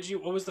cool. What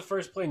was the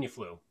first plane you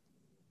flew?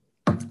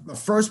 The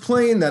first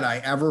plane that I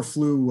ever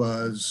flew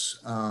was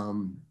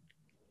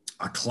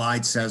a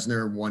Clyde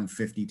Cessna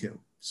 152.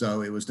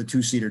 So it was the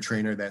 2-seater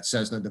trainer that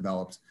Cessna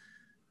developed.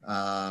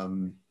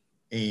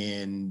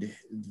 And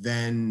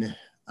then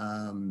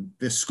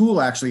the school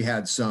actually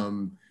had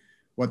some,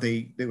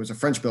 it was a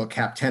French built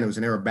Cap 10. It was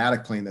an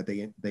aerobatic plane that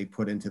they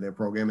put into their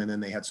program. And then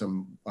they had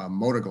some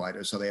motor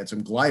gliders. So they had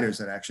some gliders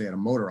that actually had a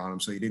motor on them.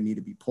 So you didn't need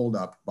to be pulled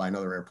up by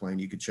another airplane.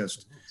 You could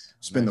just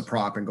spin the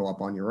prop and go up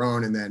on your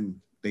own. And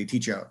then they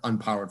teach you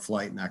unpowered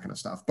flight and that kind of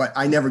stuff. But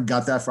I never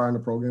got that far in the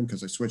program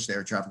because I switched to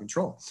air traffic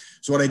control.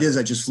 So what I did is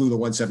I just flew the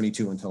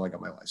 172 until I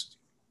got my license.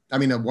 I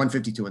mean, the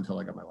 152 until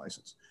I got my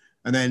license.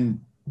 And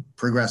then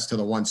progressed to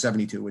the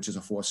 172, which is a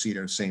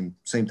 4-seater, same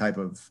type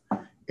of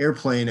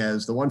airplane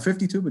as the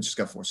 152, but just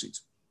got 4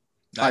 seats.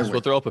 Nice.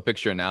 We'll throw up a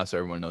picture now so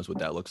everyone knows what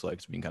that looks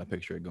like. So we can kind of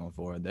picture it going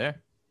forward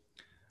there.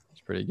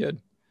 It's pretty good.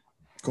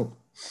 Cool.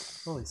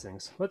 All these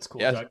things. That's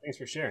cool, Yeah. Doug. Thanks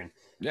for sharing.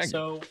 Yeah.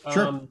 So,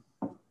 Sure.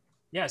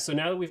 yeah. So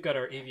now that we've got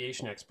our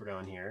aviation expert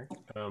on here,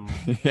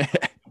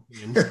 That's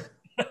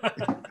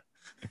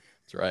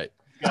right.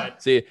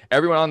 See,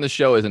 everyone on the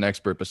show is an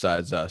expert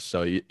besides us.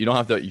 So you don't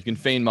have to, you can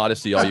feign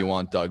modesty all you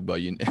want, Doug, but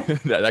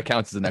that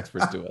counts as an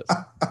expert to us.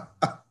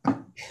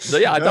 So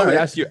yeah, I thought we'd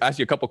ask you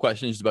a couple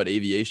questions about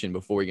aviation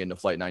before we get into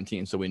Flight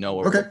 19. So we know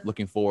what we're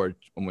looking forward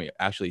when we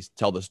actually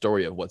tell the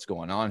story of what's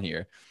going on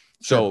here.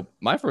 So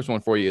my first one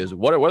for you is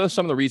what are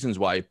some of the reasons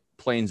why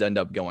planes end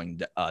up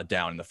going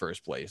down in the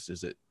first place?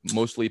 Is it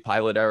mostly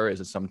pilot error?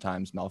 Is it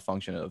sometimes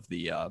malfunction of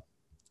the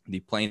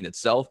plane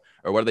itself,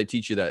 or what do they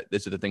teach you that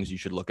this are the things you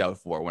should look out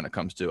for when it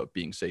comes to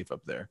being safe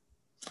up there?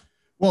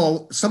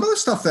 Well, some of the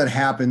stuff that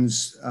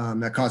happens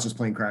that causes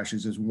plane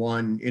crashes is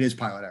one, it is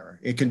pilot error.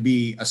 It can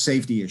be a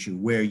safety issue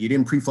where you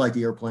didn't pre-flight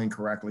the airplane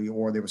correctly,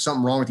 or there was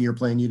something wrong with the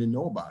airplane, you didn't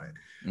know about it.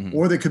 Mhm.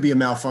 Or there could be a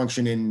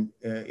malfunction in,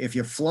 if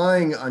you're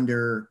flying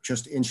under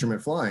just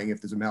instrument flying, if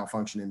there's a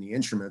malfunction in the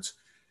instruments,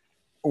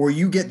 or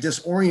you get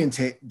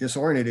disoriented.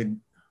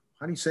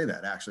 How do you say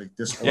that actually?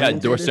 Yeah,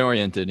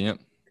 disoriented. Yep.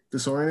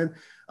 Disoriented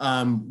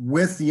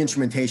with the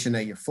instrumentation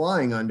that you're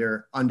flying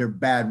under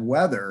bad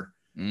weather.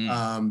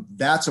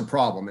 That's a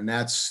problem. And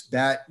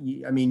I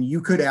mean,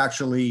 you could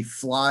actually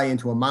fly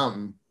into a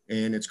mountain,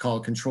 and it's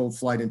called controlled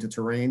flight into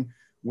terrain,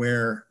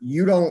 where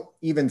you don't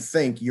even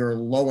think you're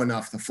low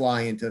enough to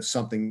fly into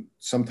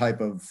some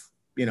type of,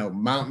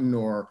 mountain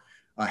or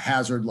a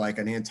hazard like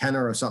an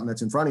antenna or something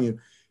that's in front of you.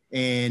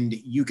 And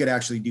you could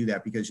actually do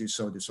that because you're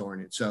so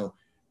disoriented. So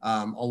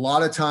a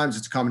lot of times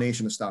it's a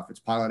combination of stuff. It's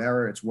pilot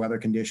error, it's weather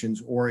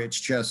conditions, or it's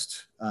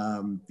just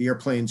the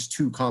airplane's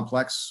too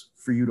complex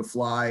for you to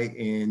fly,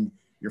 and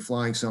you're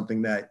flying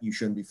something that you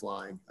shouldn't be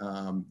flying.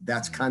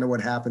 That's kind of what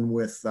happened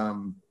with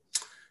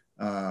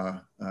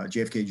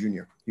JFK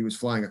Jr. He was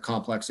flying a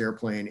complex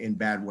airplane in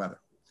bad weather.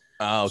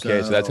 Oh,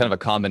 okay. So that's kind of a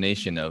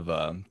combination of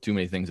too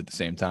many things at the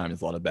same time.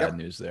 There's a lot of bad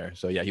news there.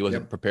 So yeah, he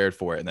wasn't prepared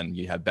for it, and then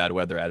you have bad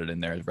weather added in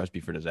there as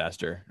recipe for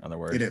disaster. In other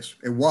words, it is.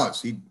 It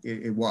was.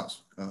 It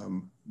was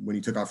when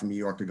he took off from New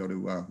York to go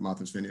to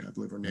Martha's Vineyard, I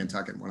believe, or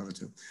Nantucket, one of the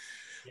two.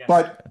 Yeah.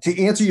 But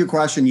to answer your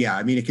question, yeah,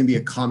 I mean, it can be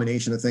a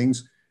combination of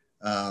things: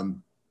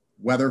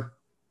 weather,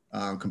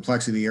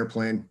 complexity of the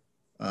airplane,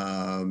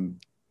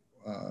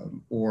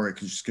 or it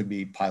could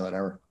be pilot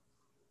error.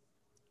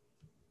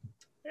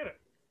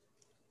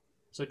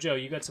 So, Joe,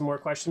 you got some more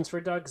questions for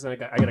Doug? Because I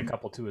got a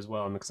couple too as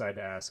well. I'm excited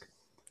to ask.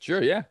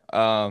 Sure, yeah.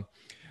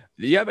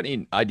 Do you have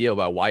any idea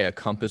about why a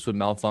compass would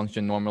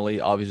malfunction normally?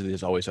 Obviously,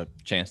 there's always a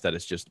chance that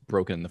it's just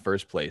broken in the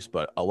first place.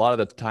 But a lot of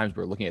the times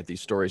we're looking at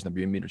these stories in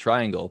the Bermuda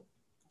Triangle,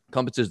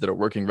 compasses that are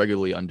working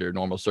regularly under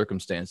normal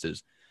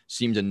circumstances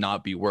seem to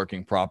not be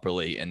working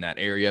properly in that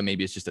area.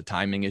 Maybe it's just a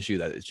timing issue,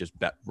 that it's just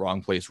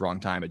wrong place, wrong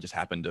time. It just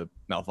happened to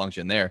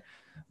malfunction there.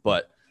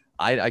 But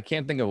I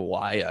can't think of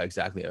why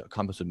exactly a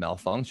compass would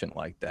malfunction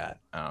like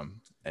that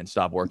and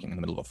stop working in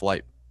the middle of a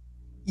flight.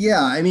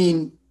 Yeah, I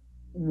mean,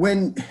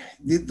 when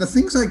the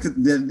things like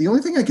the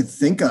only thing I could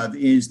think of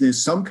is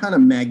there's some kind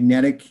of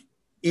magnetic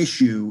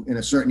issue in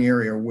a certain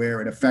area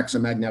where it affects a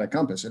magnetic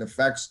compass. It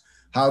affects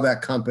how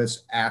that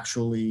compass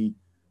actually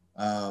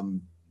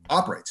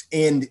operates.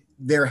 And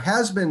there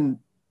has been,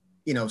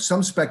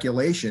 some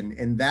speculation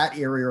in that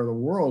area of the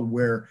world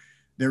where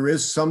there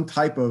is some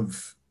type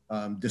of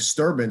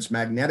disturbance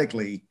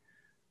magnetically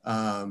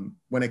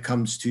when it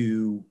comes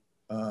to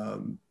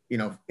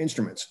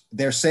instruments.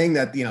 They're saying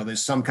that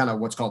there's some kind of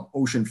what's called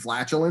ocean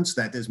flatulence,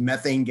 that there's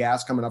methane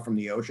gas coming up from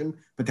the ocean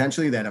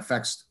potentially that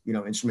affects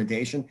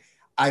instrumentation.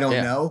 I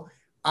don't know.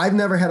 I've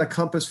never had a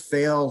compass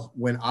fail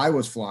when I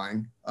was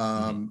flying.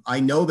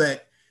 I know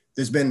that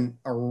there's been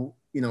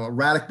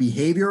erratic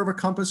behavior of a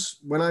compass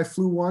when I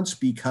flew once,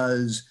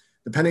 because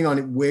depending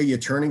on where you're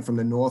turning from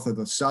the north or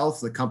the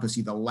south, the compass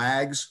either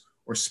lags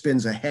or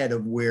spins ahead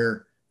of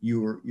where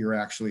you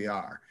actually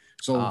are.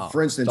 So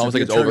for instance, it's almost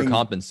like it's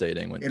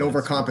overcompensating. It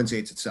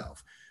overcompensates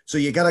itself. So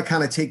you got to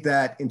kind of take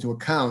that into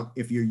account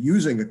if you're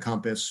using a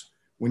compass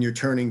when you're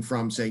turning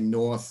from, say,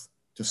 north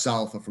to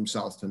south or from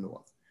south to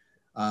north.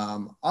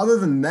 Other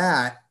than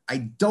that,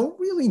 I don't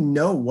really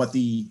know what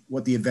the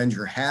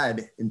Avenger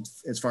had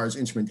as far as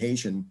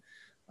instrumentation.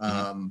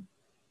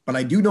 But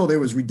I do know there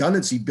was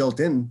redundancy built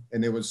in,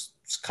 and there was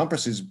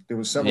compasses. There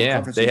was several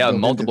compasses. They have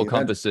multiple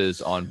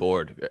compasses on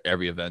board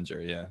every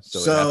Avenger. Yeah. So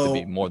it has to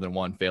be more than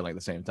one failing at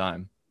the same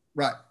time.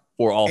 Right.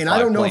 For all. And I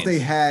don't know if they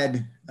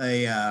had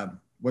a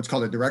what's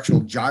called a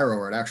directional gyro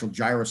or an actual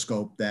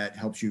gyroscope that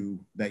helps you,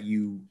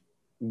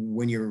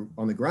 when you're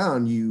on the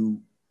ground,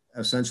 you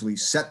essentially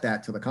set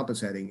that to the compass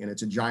heading, and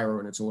it's a gyro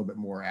and it's a little bit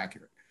more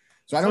accurate.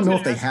 So I don't know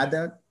if they had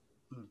that,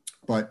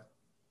 but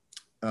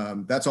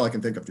that's all I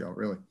can think of, Joe,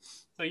 really.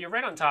 So you're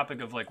right on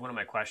topic of like one of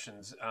my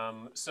questions.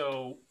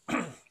 So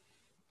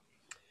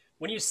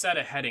when you set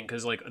a heading,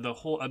 because like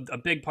a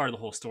big part of the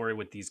whole story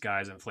with these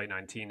guys in Flight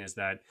 19 is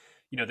that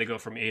they go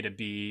from A to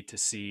B to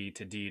C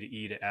to D to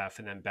E to F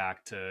and then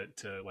back to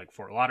like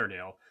Fort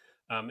Lauderdale,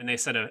 and they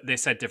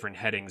set different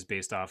headings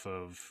based off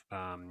of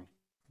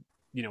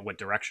what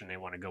direction they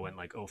want to go in,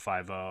 like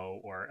 050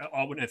 or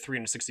all in a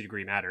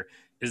 360-degree matter.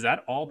 Is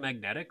that all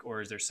magnetic, or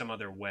is there some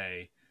other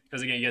way?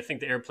 Because again, you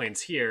think the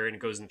airplane's here and it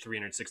goes in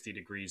 360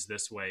 degrees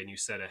this way, and you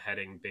set a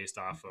heading based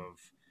off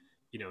of,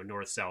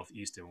 north, south,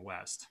 east, and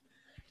west.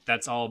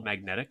 That's all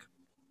magnetic.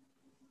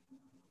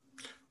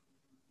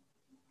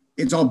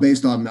 It's all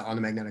based on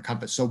the magnetic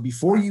compass. So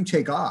before you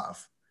take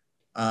off,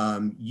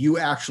 you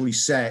actually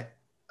set,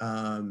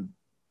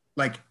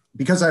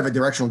 because I have a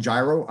directional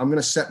gyro, I'm going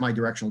to set my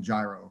directional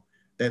gyro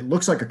that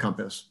looks like a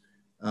compass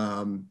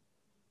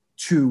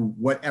to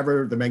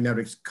whatever the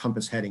magnetic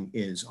compass heading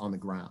is on the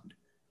ground.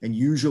 And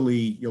usually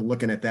you're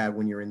looking at that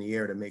when you're in the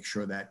air to make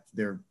sure that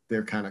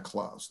they're kind of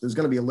close. There's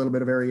going to be a little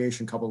bit of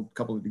variation, couple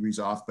of degrees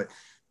off,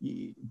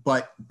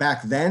 but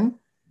back then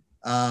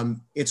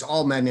it's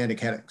all magnetic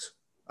headings.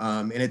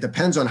 And it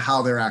depends on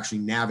how they're actually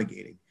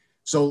navigating.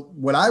 So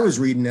what I was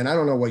reading, and I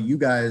don't know what you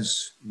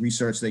guys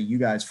researched that you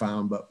guys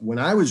found, but when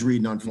I was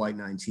reading on Flight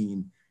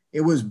 19,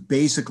 it was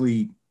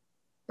basically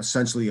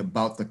essentially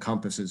about the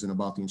compasses and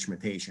about the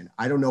instrumentation.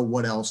 I don't know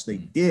what else they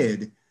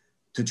did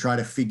to try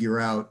to figure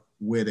out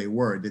where they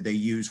were. Did they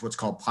use what's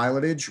called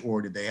pilotage,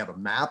 or did they have a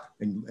map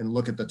and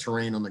look at the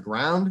terrain on the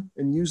ground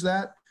and use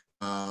that?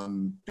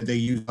 Did they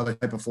use other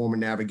type of form of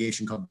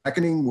navigation called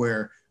beckoning,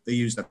 where they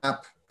used the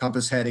map,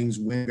 compass headings,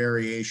 wind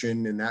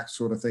variation, and that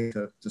sort of thing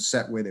to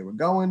set where they were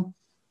going?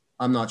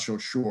 I'm not so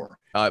sure.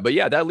 But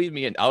yeah, that leads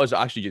me in. I was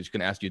actually just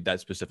going to ask you that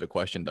specific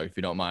question, Doug, if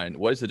you don't mind.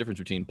 What is the difference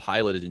between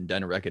pilotage and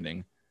den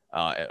reckoning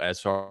as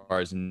far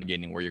as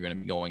navigating where you're going to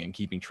be going and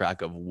keeping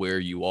track of where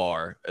you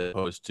are, as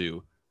opposed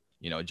to,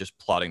 just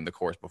plotting the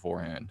course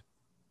beforehand?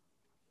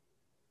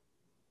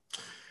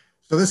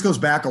 So this goes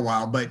back a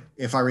while, but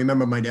if I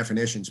remember my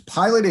definitions,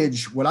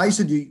 pilotage, what I used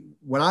to do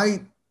when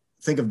I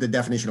think of the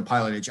definition of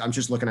pilotage, I'm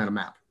just looking at a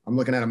map. I'm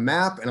looking at a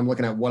map and I'm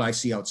looking at what I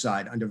see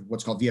outside under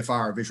what's called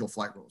VFR, or visual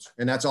flight rules.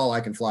 And that's all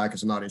I can fly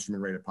because I'm not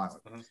instrument rated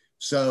pilot. Mm-hmm.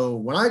 So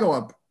when I go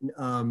up,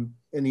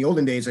 in the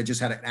olden days, I just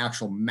had an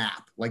actual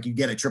map, like you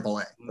get a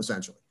AAA,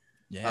 essentially.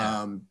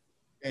 Yeah. And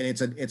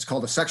it's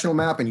called a sectional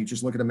map, and you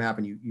just look at a map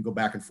and you go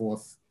back and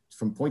forth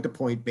from point to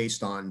point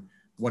based on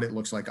what it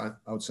looks like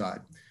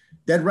outside.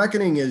 Dead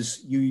reckoning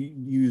is you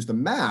use the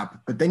map,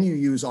 but then you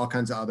use all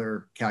kinds of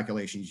other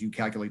calculations. You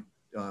calculate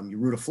your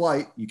route of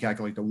flight, you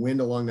calculate the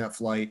wind along that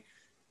flight,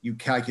 you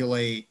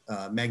calculate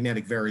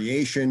magnetic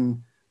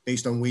variation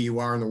based on where you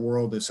are in the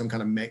world. There's some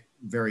kind of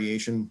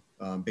variation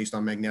based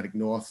on magnetic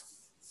north.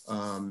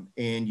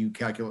 And you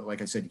calculate,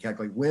 like I said, you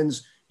calculate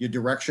winds, your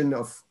direction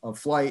of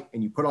flight,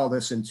 and you put all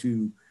this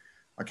into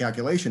a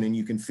calculation, and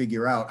you can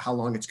figure out how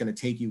long it's going to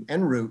take you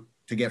en route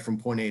to get from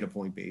point A to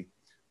point B,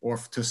 or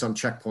to some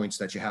checkpoints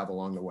that you have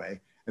along the way.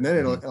 And then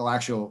it'll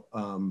actually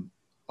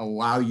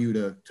allow you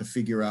to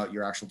figure out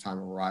your actual time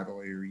of arrival,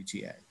 or your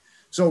ETA.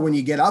 So when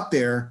you get up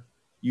there,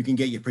 you can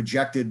get your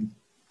projected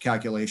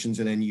calculations,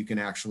 and then you can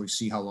actually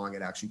see how long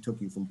it actually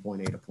took you from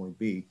point A to point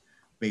B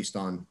based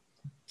on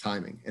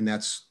timing. And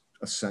that's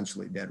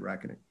essentially dead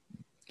reckoning.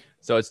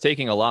 So it's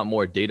taking a lot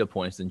more data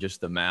points than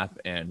just the map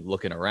and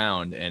looking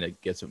around, and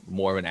it gets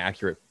more of an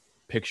accurate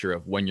picture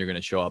of when you're going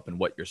to show up and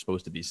what you're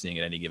supposed to be seeing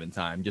at any given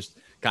time. Just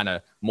kind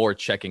of more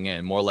checking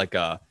in, more like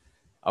a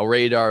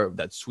radar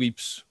that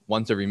sweeps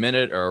once every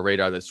minute, or a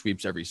radar that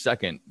sweeps every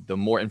second. The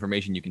more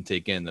information you can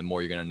take in, the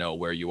more you're going to know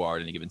where you are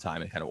at any given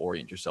time and kind of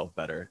orient yourself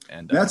better.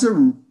 And that's a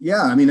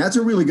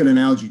really good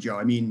analogy, Joe.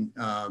 I mean,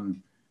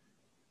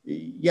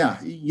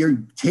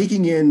 you're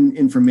taking in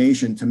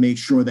information to make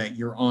sure that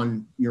you're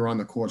on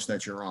the course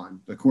that you're on,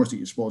 the course that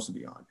you're supposed to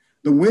be on.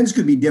 The winds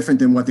could be different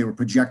than what they were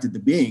projected to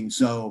being.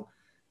 So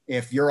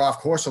if you're off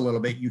course a little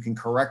bit, you can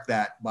correct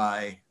that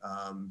by,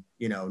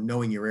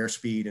 knowing your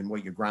airspeed and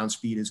what your ground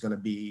speed is going to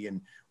be,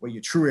 and what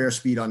your true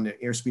airspeed on the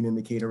airspeed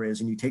indicator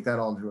is. And you take that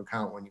all into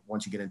account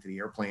once you get into the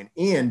airplane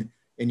and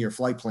in your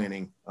flight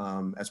planning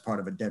as part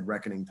of a dead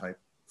reckoning type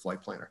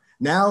flight planner.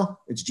 Now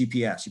it's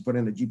GPS. You put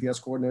in the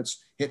GPS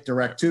coordinates, hit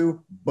direct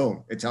to,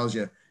 boom. It tells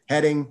you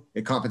heading,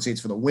 it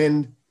compensates for the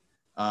wind,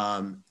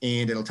 and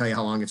it'll tell you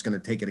how long it's going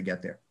to take you to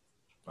get there.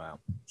 Wow.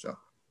 So.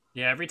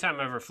 Yeah, every time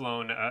I've ever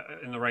flown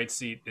in the right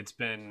seat, it's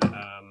been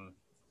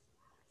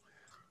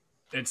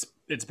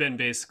it's been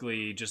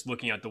basically just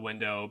looking out the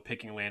window,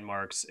 picking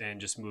landmarks,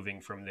 and just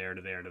moving from there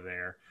to there to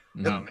there.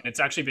 Mm-hmm. And it's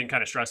actually been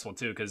kind of stressful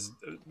too, because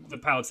the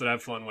pilots that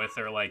I've flown with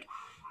are like,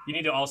 you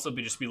need to also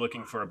be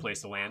looking for a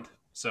place to land.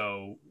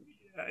 So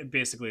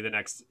basically the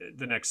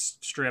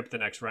next strip, the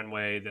next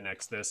runway, the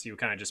next this, you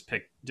kind of just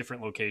pick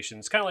different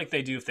locations, kind of like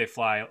they do if they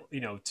fly,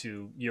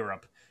 to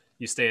Europe.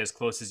 You stay as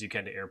close as you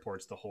can to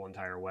airports the whole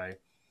entire way.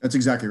 That's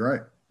exactly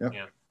right. Yep.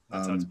 Yeah,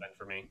 that's how it's been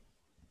for me.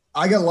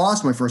 I got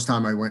lost my first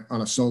time I went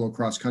on a solo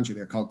cross country.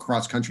 They're called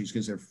cross countries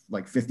because they're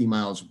like 50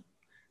 miles.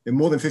 They're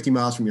more than 50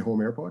 miles from your home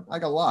airport. I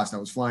got lost. I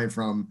was flying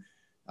from,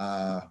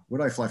 where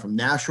did I fly from?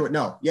 Nashua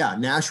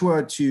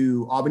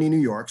to Albany, New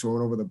York. So I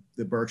went over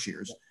the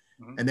Berkshires.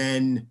 Mm-hmm. And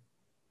then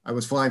I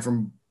was flying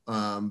from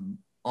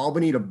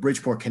Albany to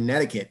Bridgeport,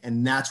 Connecticut.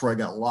 And that's where I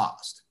got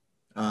lost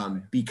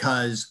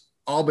because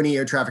Albany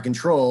Air Traffic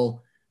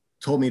Control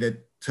told me to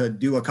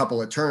do a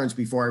couple of turns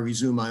before I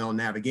resume my own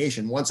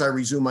navigation. Once I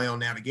resumed my own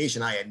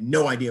navigation, I had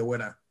no idea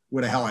where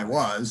the hell I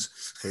was.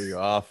 So you're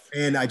off.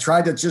 And I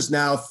tried to just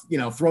now,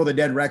 throw the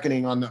dead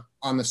reckoning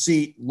on the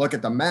seat, look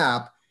at the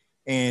map.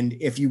 And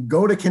if you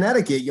go to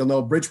Connecticut, you'll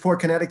know Bridgeport,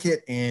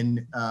 Connecticut,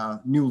 and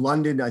New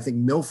London, I think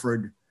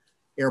Milford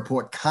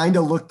Airport kind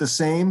of look the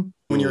same.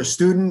 When you're a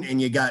student and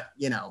you got,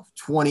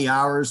 20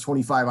 hours,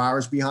 25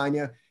 hours behind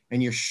you,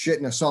 and you're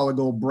shitting a solid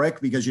gold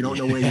brick because you don't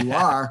know where you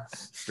are.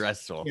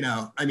 Stressful.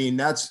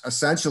 That's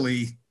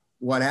essentially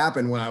what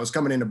happened when I was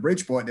coming into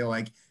Bridgeport. They're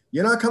like,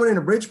 "You're not coming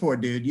into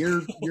Bridgeport, dude.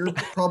 You're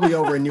probably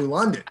over in New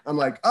London." I'm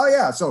like, "Oh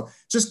yeah, so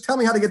just tell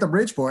me how to get to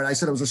Bridgeport." I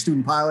said I was a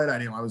student pilot.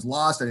 I was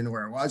lost. I didn't know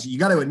where I was. You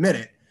got to admit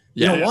it.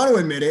 You don't want to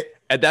admit it.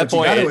 At that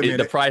point,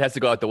 the pride has to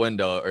go out the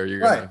window, or you're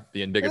gonna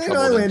be in bigger trouble.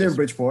 I landed in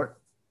Bridgeport,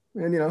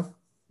 and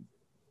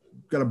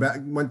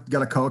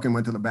got a Coke and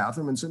went to the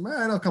bathroom and said,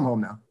 "Man, I'll come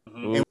home now."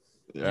 Right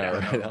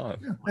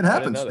it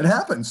happens. It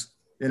happens.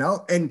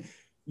 And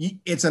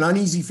it's an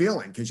uneasy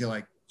feeling because you're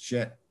like,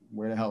 "Shit,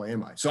 where the hell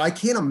am I?" So I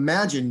can't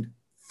imagine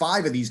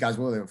 5 of these guys.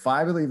 Were there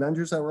 5 of the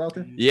Avengers that were out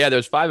there? Yeah,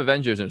 there's 5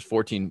 Avengers and there's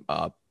 14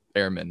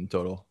 airmen in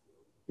total.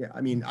 Yeah,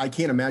 I mean, I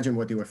can't imagine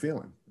what they were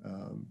feeling.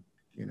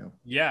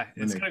 Yeah,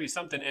 it's gonna be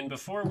something. And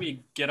before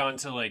we get on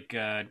to like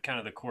kind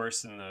of the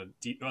course and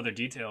the other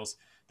details,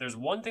 there's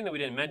one thing that we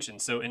didn't mention.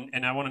 So,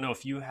 and I want to know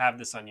if you have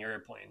this on your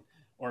airplane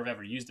or have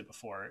ever used it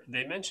before.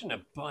 They mentioned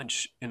a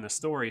bunch in the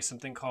story,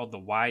 something called the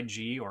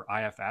YG or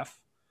IFF,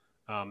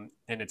 and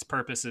its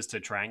purpose is to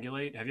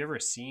triangulate. Have you ever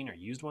seen or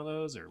used one of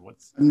those, or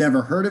what's?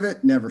 Never heard of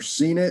it. Never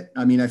seen it.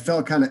 I mean, I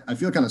feel kind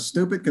of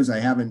stupid because I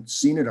haven't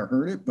seen it or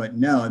heard it. But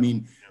no, I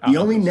mean, the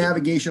only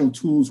navigational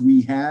tools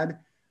we had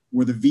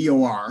were the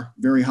VOR,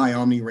 very high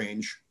omni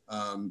range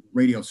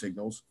radio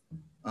signals.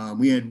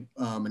 We had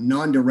a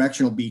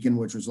non-directional beacon,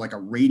 which was like a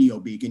radio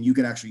beacon. You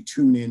could actually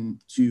tune in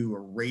to a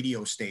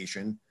radio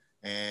station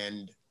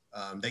and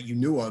that you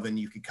knew of, and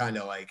you could kind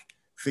of like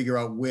figure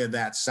out where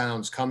that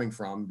sound's coming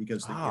from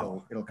because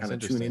it'll kind of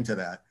tune into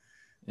that.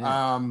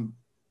 Yeah.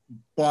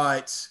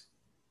 But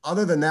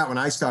other than that, when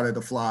I started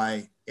to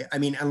fly, I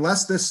mean,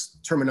 unless this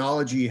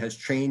terminology has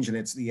changed and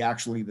it's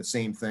actually the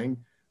same thing,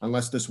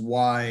 unless this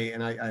Y,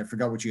 and I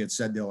forgot what you had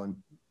said, Dylan.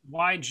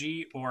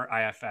 YG or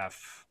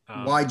IFF.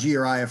 YG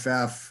or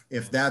IFF,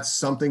 if that's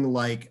something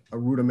like a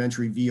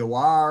rudimentary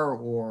VOR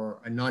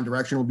or a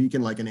non-directional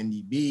beacon like an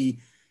NDB,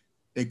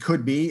 it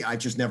could be. I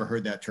just never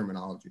heard that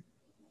terminology.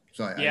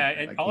 So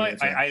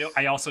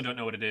I also don't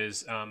know what it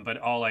is, but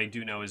all I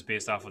do know is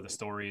based off of the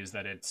story is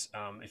that it's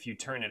if you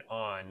turn it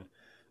on,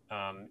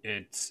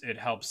 it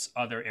helps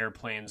other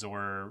airplanes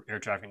or air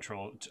traffic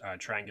control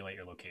triangulate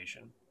your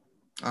location.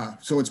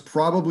 So it's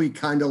probably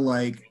kind of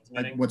like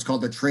what's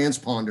called the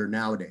transponder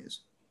nowadays.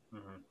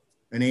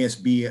 An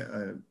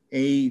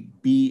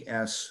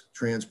ABS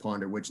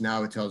transponder, which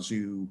now it tells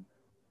you,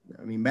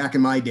 I mean, back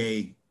in my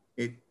day,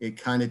 it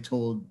kind of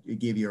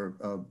gave you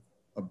a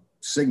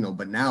signal,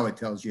 but now it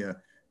tells you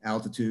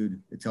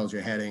altitude, it tells you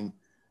heading,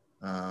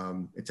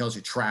 it tells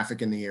you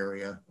traffic in the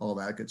area, all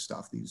that good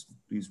stuff, these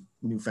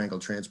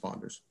newfangled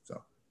transponders.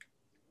 So.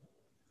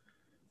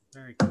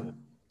 Very cool.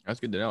 That's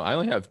good to know. I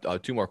only have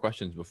 2 more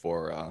questions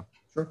before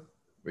sure.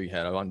 We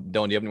head on.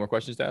 Dylan, do you have any more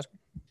questions to ask?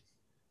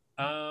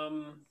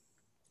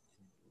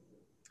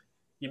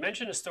 You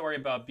mentioned a story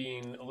about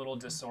being a little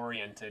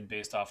disoriented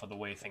based off of the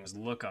way things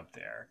look up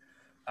there.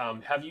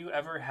 Have you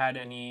ever had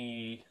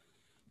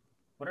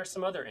what are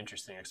some other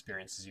interesting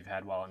experiences you've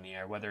had while in the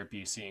air, whether it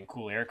be seeing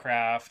cool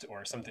aircraft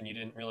or something you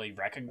didn't really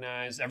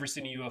recognize? Ever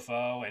seen a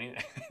UFO?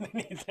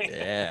 Anything?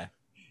 Yeah.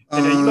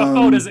 And a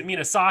UFO doesn't mean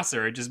a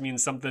saucer. It just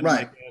means something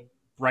right. like a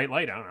bright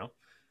light. I don't know.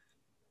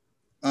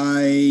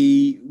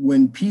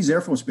 When Pease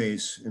Air Force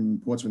Base in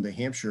Portsmouth, New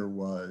Hampshire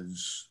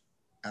was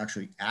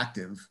actually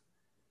active,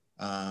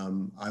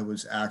 I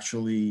was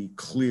actually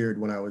cleared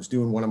when I was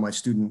doing one of my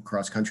student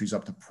cross countries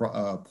up to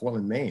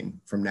Portland, Maine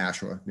from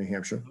Nashua, New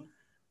Hampshire.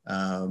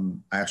 I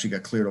actually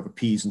got cleared over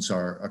Pease and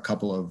saw a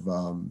couple of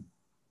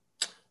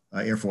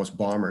Air Force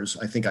bombers.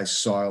 I think I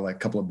saw like a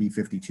couple of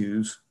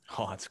B-52s.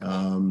 Oh, that's cool.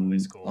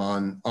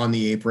 Cool. On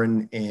the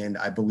apron, and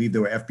I believe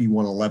there were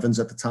FB-111s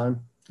at the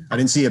time. I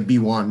didn't see a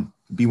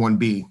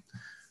B-1B,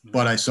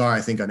 but I saw, I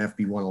think, an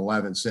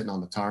FB-111 sitting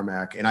on the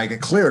tarmac, and I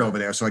got cleared over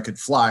there so I could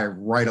fly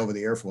right over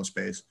the Air Force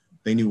Base.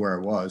 They knew where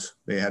I was.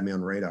 They had me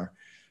on the radar.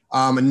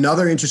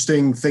 Another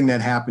interesting thing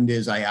that happened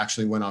is I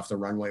actually went off the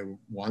runway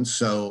once.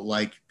 So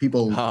like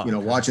people,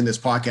 watching this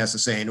podcast are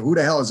saying, who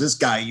the hell is this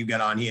guy you got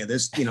on here?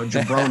 This,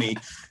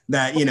 jabroni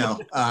that,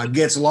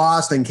 gets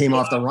lost and came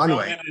off the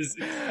runway.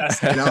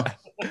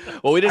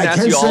 Well, we didn't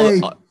ask you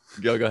all.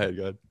 Go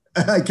ahead.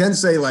 I can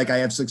say like I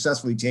have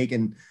successfully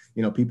taken,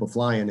 people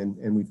flying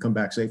and we've come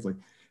back safely.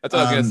 That's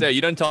what I was going to say.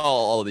 You didn't tell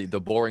all the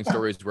boring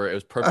stories where it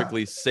was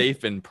perfectly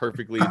safe and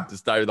perfectly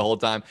decided the whole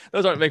time.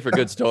 Those aren't make for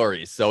good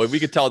stories. So we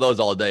could tell those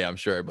all day, I'm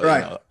sure. But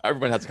right.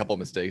 Everyone has a couple of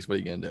mistakes. What are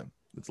you going to do?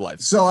 It's life.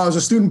 So I was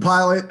a student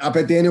pilot up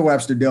at Daniel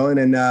Webster,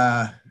 Dylan, and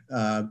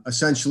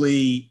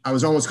essentially I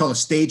was almost called a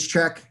stage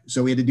check.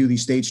 So we had to do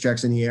these stage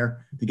checks in the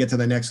air to get to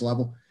the next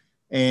level.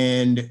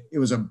 And it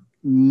was a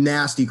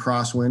nasty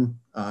crosswind.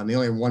 They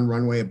only had one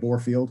runway at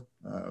Borefield,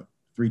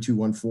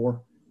 3214.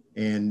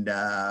 And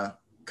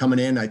coming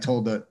in, I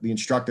told the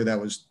instructor that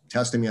was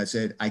testing me, I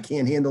said, I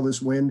can't handle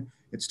this wind.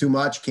 It's too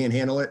much. Can't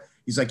handle it.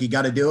 He's like, you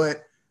got to do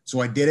it.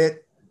 So I did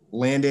it,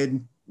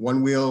 landed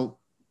one wheel,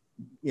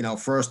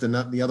 first and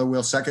the other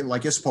wheel second,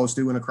 like you're supposed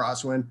to in a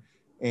crosswind,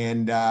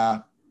 and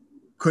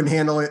couldn't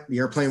handle it. The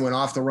airplane went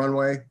off the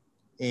runway.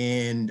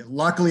 And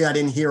luckily I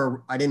didn't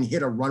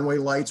hit a runway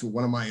lights with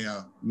one of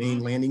my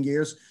main landing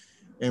gears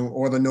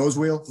or the nose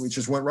wheel. We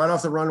just went right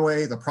off the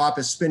runway. The prop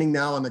is spinning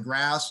now on the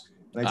grass.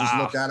 And I just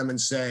looked at him and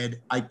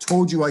said, I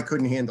told you I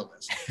couldn't handle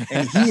this.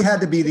 And he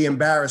had to be the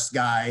embarrassed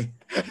guy,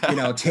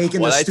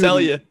 taking the student. I tell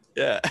you?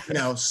 Yeah.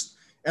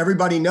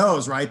 Everybody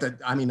knows, right? That,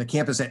 I mean, the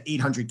campus had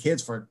 800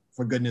 kids for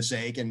goodness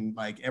sake. And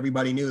like,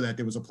 everybody knew that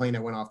there was a plane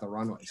that went off the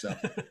runway. So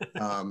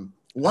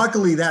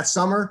luckily that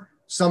summer,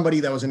 somebody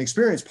that was an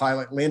experienced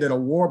pilot landed a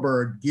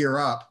Warbird gear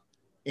up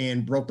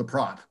and broke the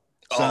prop.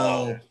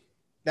 So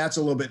that's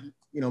a little bit,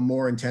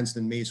 more intense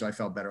than me. So I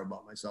felt better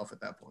about myself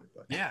at that point.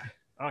 But yeah.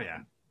 Oh yeah.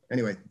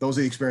 Anyway, those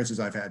are the experiences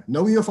I've had.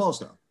 No UFOs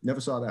though. Never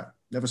saw that.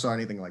 Never saw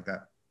anything like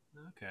that.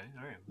 Okay.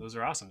 All right. Those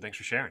are awesome. Thanks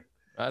for sharing.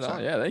 Right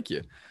on. Yeah. Thank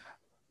you.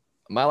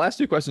 My last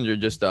two questions are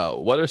just,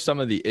 what are some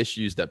of the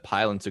issues that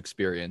pilots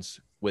experience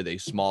with a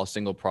small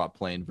single prop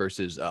plane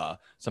versus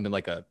something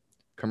like a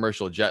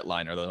commercial jet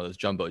liner, those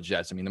jumbo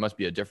jets? I mean, there must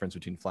be a difference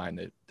between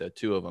flying the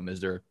two of them.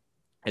 Is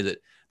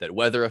it that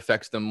weather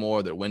affects them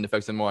more, that wind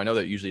affects them more? I know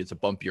that usually it's a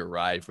bumpier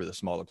ride for the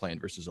smaller plane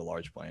versus a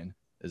large plane.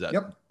 Is that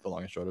the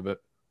long and short of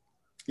it?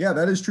 Yeah,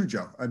 that is true,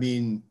 Joe. I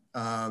mean,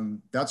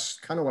 that's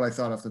kind of what I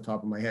thought off the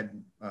top of my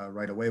head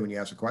right away when you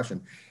asked the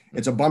question.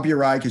 It's a bumpier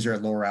ride because you're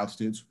at lower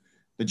altitudes.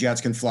 The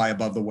jets can fly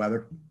above the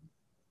weather.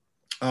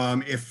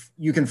 If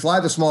you can fly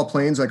the small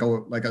planes like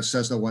a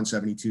Cessna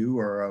 172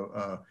 or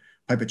a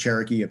Piper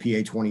Cherokee, a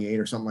PA-28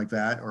 or something like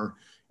that, or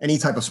any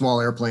type of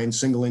small airplane,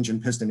 single engine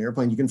piston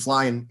airplane, you can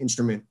fly in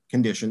instrument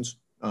conditions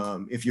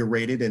if you're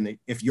rated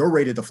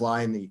to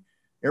fly and the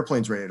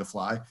airplane's rated to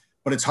fly.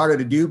 But it's harder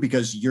to do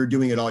because you're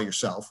doing it all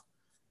yourself.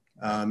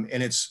 And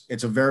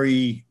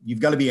you've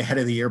got to be ahead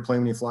of the airplane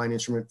when you're flying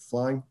instrument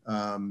flying.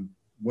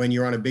 When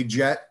you're on a big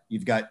jet,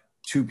 you've got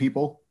two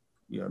people,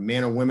 a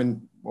man or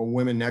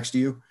women next to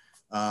you,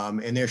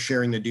 and they're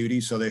sharing the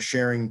duties. So they're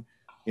sharing,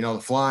 the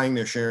flying,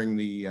 they're sharing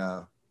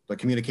the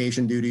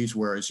communication duties.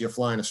 Whereas you're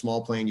flying a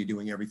small plane, you're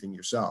doing everything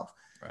yourself.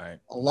 Right.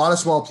 A lot of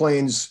small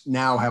planes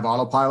now have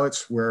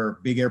autopilots, where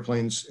big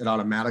airplanes, it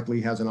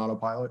automatically has an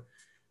autopilot.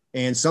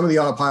 And some of the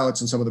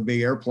autopilots and some of the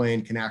big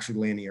airplane can actually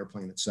land the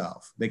airplane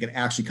itself. They can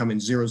actually come in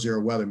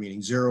 0-0 weather,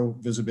 meaning zero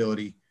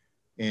visibility,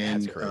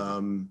 and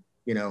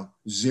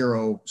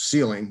zero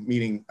ceiling,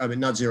 meaning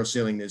not zero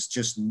ceiling.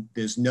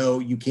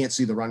 You can't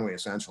see the runway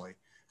essentially,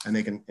 and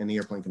the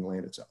airplane can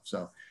land itself.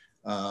 So,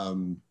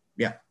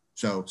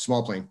 so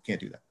small plane can't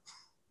do that.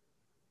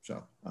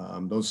 So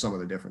those are some of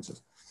the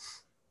differences.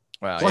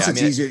 Wow. Plus,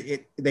 it's easier.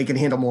 They can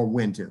handle more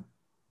wind too.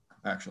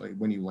 Actually,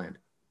 when you land,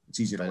 it's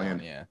easier to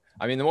land. Yeah.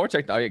 I mean, the more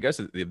I guess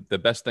the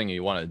best thing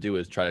you want to do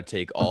is try to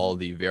take all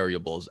the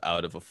variables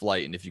out of a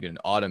flight. And if you can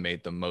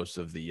automate the most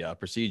of the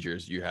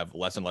procedures, you have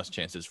less and less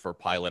chances for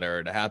pilot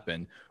error to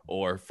happen,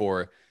 or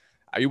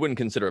you wouldn't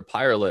consider a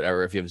pilot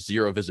error if you have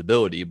zero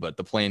visibility, but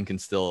the plane can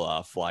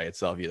still fly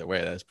itself either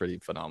way. That's pretty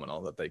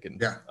phenomenal that they can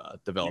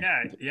develop.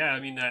 Yeah.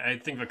 I mean, I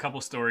think of a couple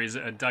stories.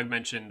 Doug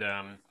mentioned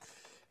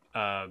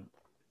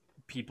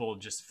people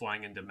just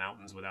flying into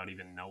mountains without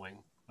even knowing,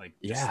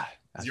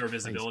 zero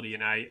visibility.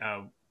 Crazy.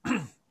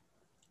 And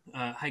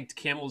I hiked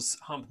Camel's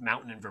Hump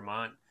Mountain in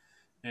Vermont,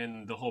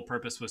 and the whole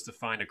purpose was to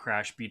find a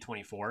crashed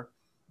B-24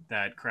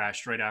 that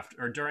crashed right after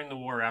or during the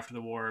war, after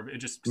the war. It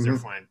just because they're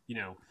flying,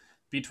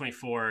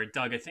 B-24.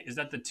 Doug, I think, is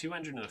that the 2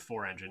 engine or the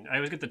 4 engine? I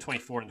always get the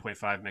 24 and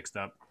 25 mixed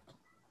up.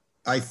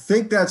 I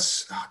think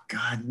that's,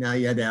 now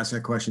you had to ask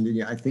that question, didn't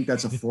you? I think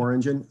that's a 4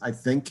 engine. I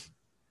think.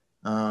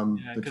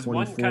 Because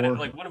one kind of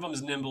one of them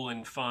is nimble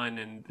and fun,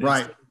 and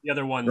the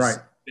other one's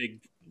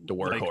big, the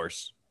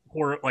workhorse.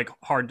 Or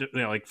hard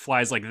to,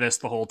 flies like this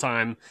the whole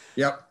time.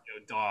 Yep.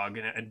 Dog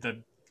and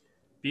the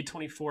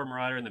B-24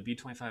 Marauder and the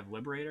B-25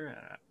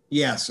 Liberator.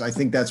 Yes, I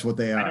think that's what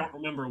they are. I don't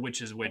remember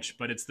which is which,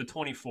 but it's the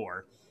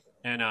 24.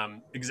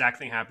 And exact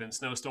thing happened.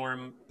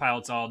 Snowstorm.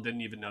 Pilots all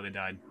didn't even know they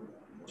died.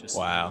 Just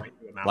wow.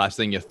 Last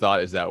thing you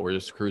thought is that we're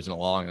just cruising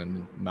along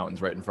and the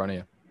mountain's right in front of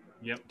you.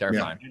 Yep.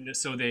 Terrifying. Yeah. And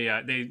so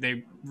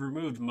they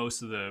removed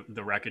most of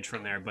the wreckage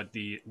from there, but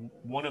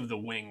one of the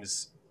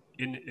wings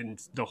in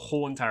the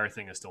whole entire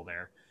thing is still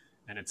there.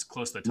 And it's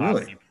close to the top,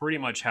 and you pretty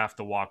much have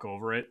to walk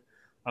over it.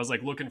 I was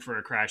looking for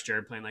a crashed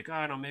airplane, I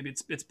don't know, maybe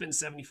it's been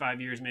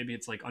 75 years, maybe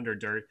it's under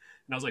dirt.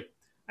 And I was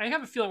I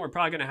have a feeling we're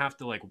probably gonna have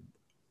to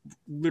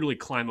literally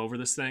climb over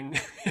this thing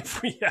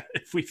if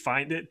we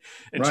find it.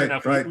 And sure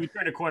enough, we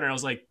turned a corner, and I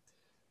was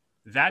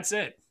that's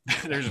it.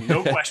 There's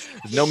no question.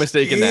 There's no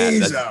mistaking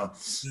that.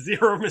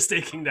 Zero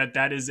mistaking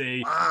that is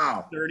a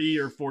 30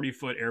 or 40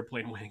 foot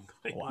airplane wing.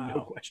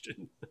 No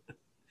question.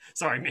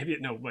 Sorry, maybe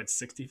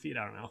 60 feet?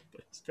 I don't know. But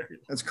it's very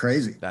long. That's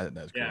crazy. That's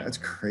crazy. Yeah. That's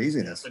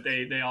craziness. But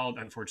they all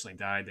unfortunately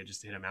died. They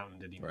just hit a mountain,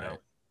 didn't even know.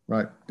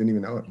 Right. Didn't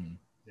even know it.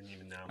 Didn't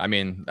even know. I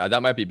mean,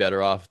 that might be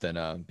better off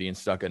than being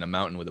stuck in a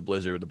mountain with a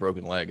blizzard with a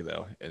broken leg,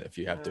 though, if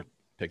you have to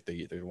pick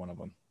either one of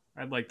them.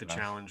 I'd like the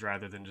challenge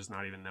rather than just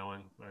not even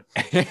knowing. But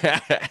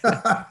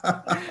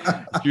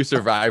You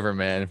survivor,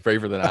 man.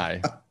 Braver than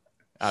I.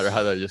 I'd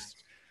rather just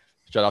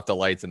shut off the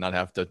lights and not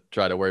have to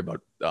try to worry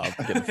about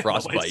getting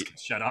frostbite.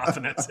 Shut off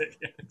and that's it.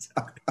 Yeah,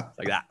 exactly.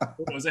 Like that.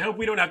 I hope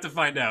we don't have to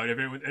find out. If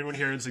anyone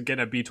here is get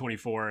a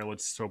B-24,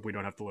 let's hope we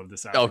don't have to live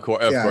this out. Of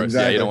course. Exactly.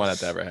 Yeah, you don't want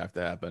that to ever have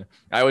to happen.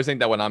 I always think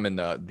that when I'm in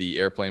the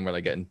airplane, when I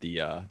get in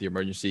the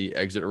emergency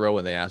exit row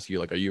and they ask you,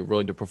 like, are you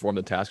willing to perform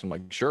the task? I'm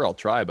like, sure, I'll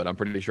try, but I'm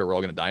pretty sure we're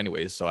all going to die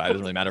anyways. So it doesn't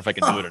really matter if I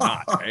can do it or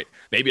not, right?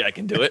 Maybe I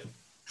can do it.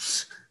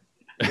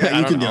 Yeah,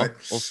 you can do it.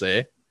 We'll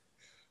see.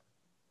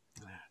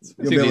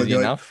 You'll be able to Easy do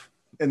enough.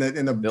 it.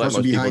 And the Most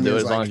person people behind do you it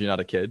is as long like, as you're not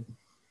a kid.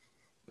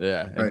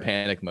 Yeah, in Right.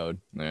 panic mode.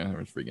 Yeah,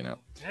 everyone's freaking out.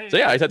 Hey, So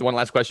yeah, I just had one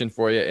last question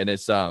for you, and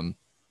it's and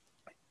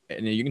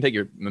you can take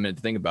a minute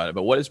to think about it.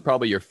 But what is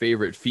probably your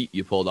favorite feat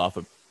you pulled off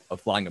of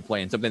flying a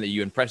plane? Something that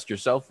you impressed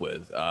yourself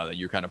with that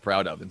you're kind of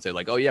proud of, and say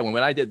like, oh yeah,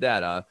 when I did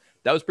that,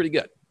 that was pretty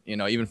good.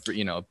 Even for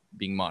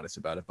being modest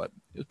about it, but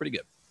it was pretty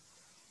good.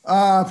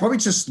 probably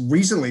just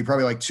recently,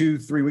 probably like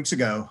 2-3 weeks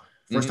ago.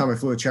 First Mm-hmm. time I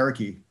flew a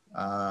Cherokee.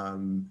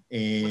 And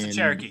what's a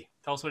Cherokee?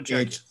 Tell us what a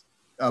Cherokee It's is.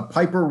 a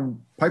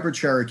Piper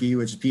Cherokee,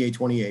 which is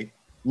PA-28,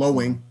 low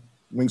wing,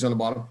 wings on the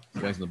bottom.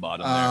 Guys in the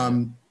bottom.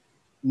 There.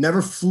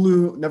 Never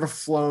flew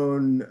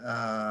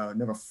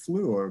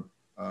or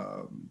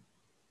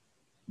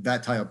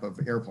that type of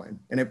airplane,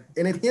 and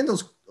it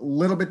handles a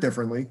little bit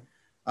differently.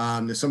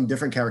 There's some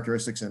different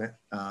characteristics in it.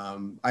 I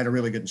had a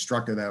really good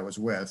instructor that I was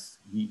with.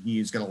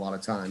 He's got a lot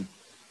of time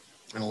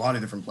and a lot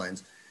of different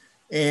planes,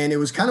 and it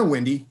was kind of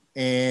windy,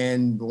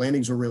 and the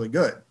landings were really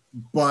good.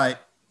 But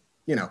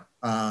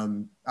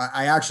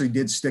I actually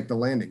did stick the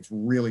landings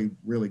really,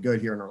 really good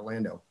here in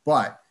Orlando.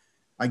 But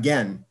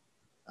again,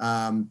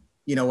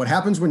 what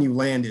happens when you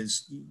land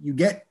is you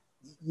get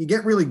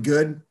really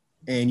good,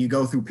 and you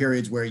go through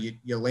periods where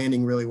you're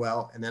landing really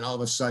well, and then all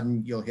of a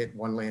sudden you'll hit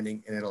one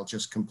landing and it'll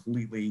just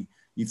completely,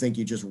 you think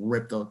you just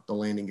ripped the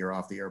landing gear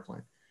off the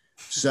airplane.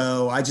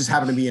 So I just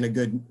happened to be in a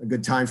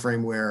good time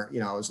frame where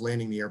I was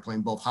landing the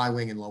airplane both high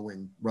wing and low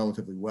wing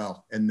relatively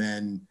well, and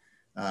then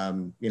a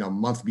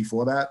month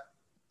before that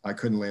I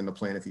couldn't land the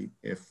plane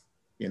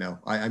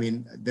I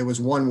mean there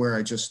was one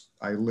where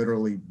I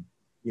literally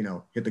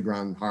hit the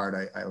ground hard.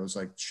 I was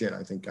like, shit,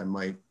 I think I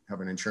might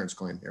have an insurance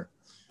claim here.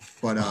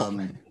 But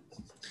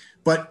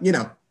but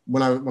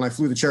when I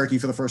flew the Cherokee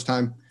for the first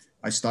time,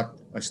 I stuck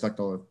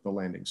the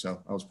landing, so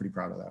I was pretty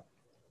proud of that.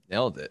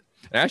 Nailed it.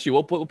 And actually,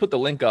 we'll put the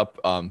link up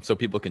so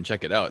people can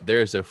check it out.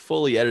 There's a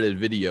fully edited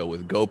video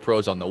with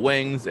GoPros on the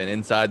wings and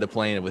inside the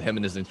plane with him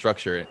and his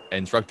instructor.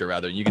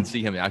 You can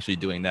see him actually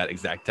doing that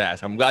exact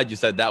task. I'm glad you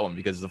said that one,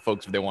 because the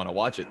folks, if they want to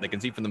watch it, they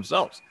can see for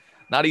themselves.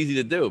 Not easy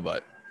to do,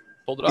 but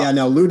pulled it off. Yeah,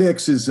 no,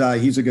 Ludix is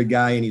he's a good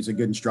guy, and he's a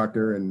good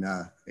instructor, and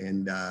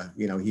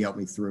he helped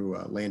me through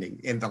landing.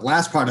 And the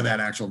last part of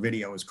that actual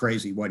video is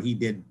crazy what he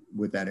did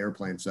with that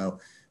airplane. So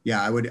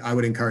yeah, I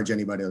would encourage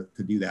anybody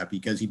to do that,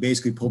 because he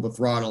basically pulled the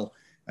throttle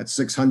at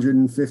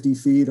 650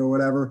 feet or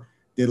whatever,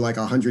 did like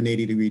a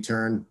 180-degree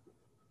turn,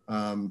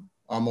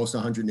 almost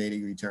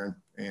 180-degree turn,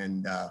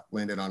 and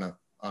landed on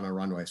a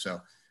runway.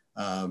 So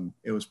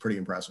it was pretty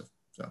impressive.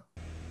 So.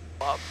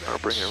 I'll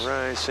bring it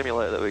around,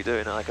 simulate that we're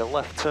doing like a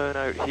left turn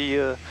out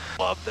here.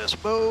 Love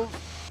this move.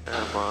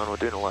 And man, we're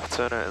doing a left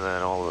turn out, and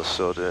then all of a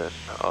sudden,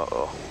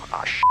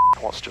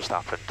 what's just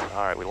happened?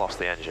 All right, we lost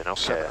the engine.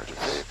 Okay,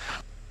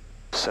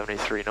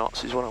 73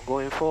 knots is what I'm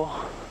going for.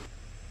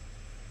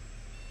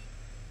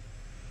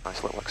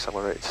 Nice little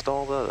accelerated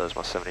stall there. There's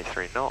my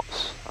 73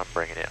 knots. I'm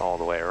bringing it all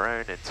the way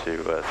around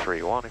into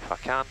 3-1 if I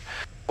can.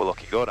 We're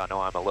looking good. I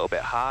know I'm a little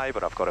bit high,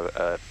 but I've got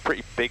a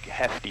pretty big,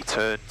 hefty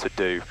turn to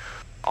do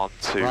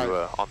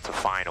onto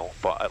final,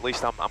 but at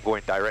least I'm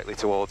going directly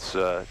towards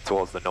the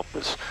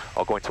numbers,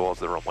 or going towards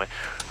the runway.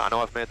 I know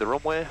I've made the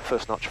runway,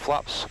 first notch of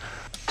flaps,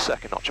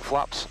 second notch of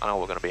flaps. I know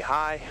we're going to be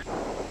high.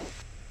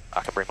 I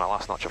can bring my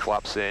last notch of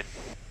flaps in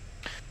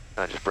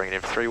and just bring it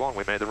in for 3-1.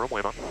 We made the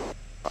runway, man.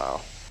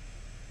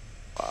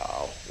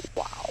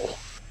 Wow.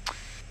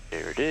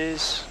 Here it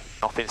is.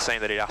 Nothing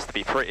saying that it has to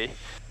be pretty.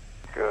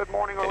 Good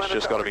morning, Orlando. It's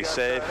just got to be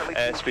safe.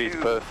 Airspeed's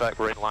perfect.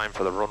 We're in line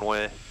for the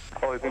runway.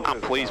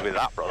 I'm pleased with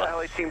that, brother.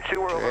 LA Team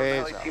 2, we're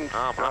over. LA Team,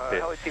 I'm happy.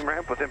 LA Team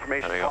ramp with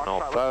information. I got no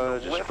power,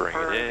 just bring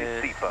it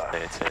in.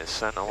 It's in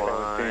center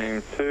line.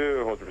 Team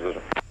 2, hold your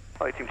position.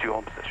 LA Team 2,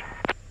 hold position.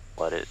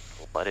 Let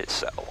it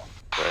settle.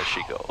 There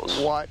she goes.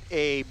 What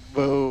a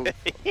move.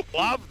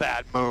 Love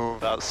that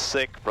move. That's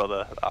sick,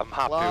 brother. I'm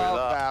happy with that.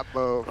 Love that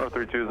move.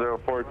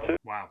 432042.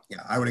 Wow. Yeah,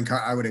 I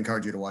would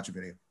encourage you to watch a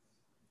video.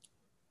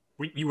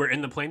 You were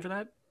in the plane for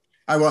that?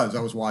 I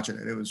was watching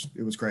it.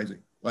 It was crazy.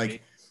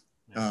 Like,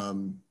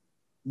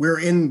 we're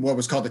in what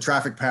was called the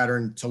traffic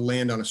pattern to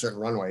land on a certain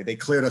runway. They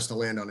cleared us to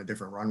land on a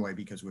different runway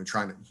because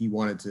he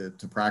wanted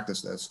to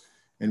practice this.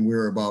 And we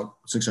were about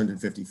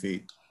 650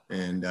 feet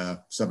and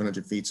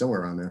 700 feet,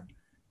 somewhere around there.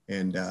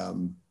 And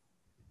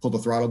pulled the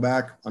throttle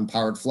back,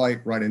 unpowered flight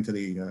right into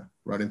the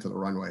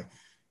runway.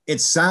 It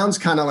sounds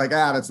kind of like,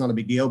 that's not a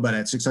big deal, but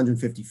at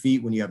 650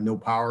 feet, when you have no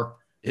power,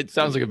 It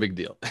sounds like a big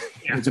deal.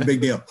 it's a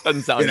big deal.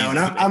 Doesn't sound and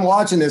I'm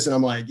watching this and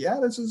I'm like, yeah,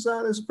 this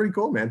is pretty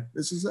cool, man.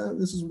 This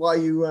is why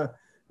you're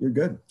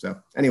good. So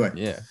anyway,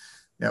 yeah,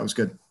 it was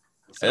good.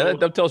 And that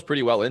dovetails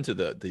pretty well into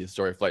the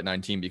story of Flight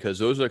 19, because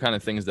those are the kind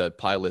of things that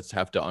pilots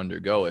have to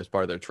undergo as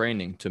part of their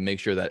training to make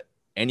sure that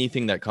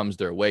anything that comes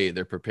their way,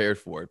 they're prepared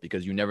for it,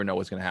 because you never know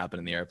what's going to happen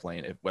in the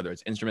airplane, whether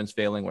it's instruments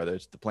failing, whether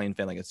it's the plane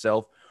failing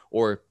itself,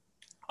 or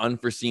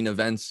unforeseen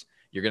events.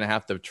 You're going to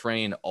have to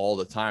train all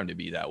the time to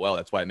be that well.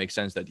 That's why it makes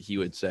sense that he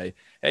would say,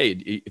 hey,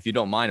 if you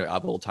don't mind, I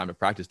have a little time to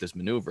practice this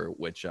maneuver,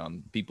 which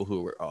people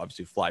who are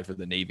obviously fly for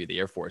the Navy, the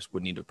Air Force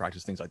would need to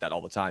practice things like that all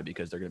the time,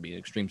 because they're going to be in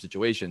extreme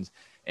situations.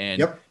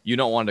 And you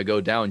don't want to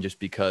go down just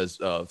because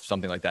of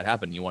something like that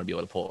happening. You want to be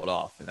able to pull it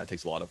off. And that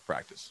takes a lot of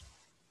practice.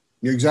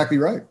 You're exactly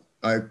right.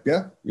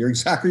 You're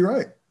exactly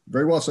right.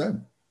 Very well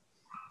said.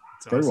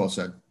 That's Very awesome. well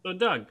said. So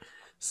Doug,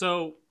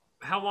 so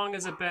how long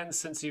has it been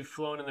since you've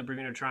flown in the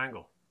Bermuda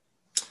Triangle?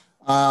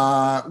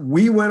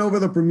 We went over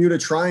the Bermuda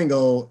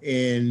Triangle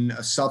in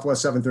a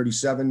Southwest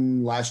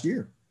 737 last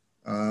year.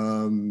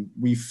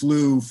 We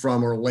flew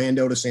from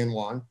Orlando to San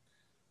Juan.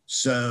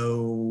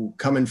 So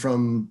coming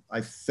from,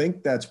 I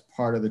think that's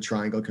part of the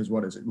triangle, because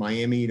what is it?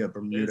 Miami to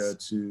Bermuda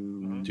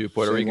to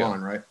Puerto San Rico.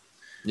 Juan, right?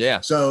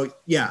 Yeah. So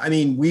yeah, I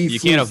mean, you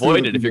can't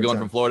avoid it if you're going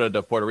from Florida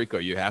to Puerto Rico.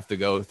 You have to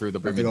go through the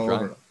Bermuda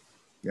Triangle.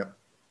 Yep.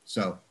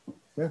 So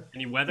yeah.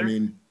 Any weather? I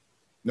mean,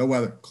 no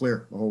weather,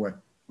 clear the whole way.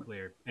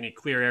 Clear. Any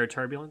clear air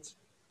turbulence?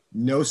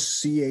 No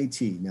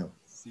CAT, no.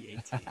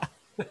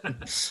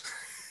 CAT.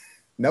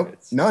 Nope,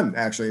 none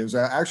actually. It was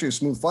actually a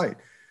smooth flight.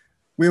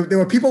 There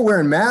were people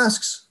wearing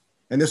masks,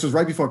 and this was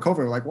right before COVID.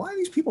 We're like, why are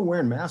these people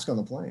wearing masks on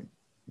the plane?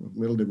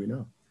 Little did we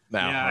know. No,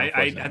 yeah,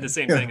 I had the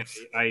same thing.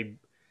 I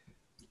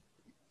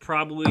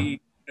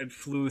probably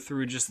flew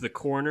through just the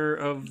corner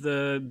of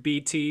the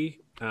BT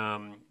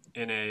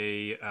in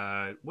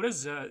a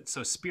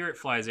so Spirit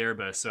flies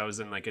Airbus. So I was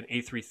in like an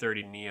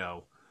A330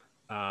 Neo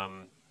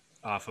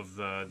off of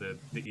the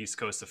east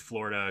coast of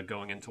Florida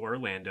going into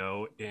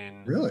Orlando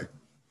in Really?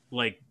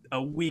 like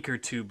a week or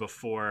two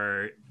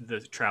before the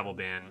travel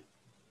ban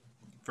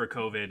for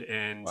COVID.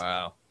 And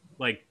wow,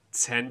 like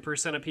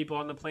 10% of people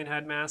on the plane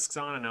had masks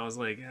on, and I was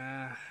like,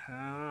 I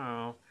don't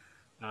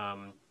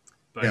know.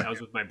 But I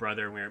was with my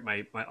brother, and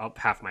we were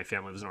half of my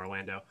family was in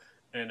Orlando,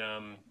 and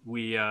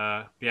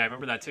I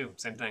remember that too.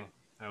 Same thing.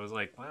 I was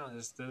like, wow,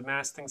 the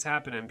mask thing's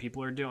happening.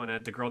 People are doing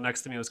it. The girl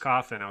next to me was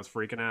coughing. I was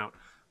freaking out.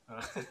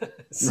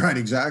 Right,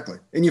 exactly.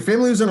 And your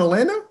family was in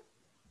Orlando?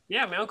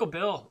 Yeah, my Uncle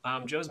Bill,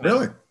 Joe's man.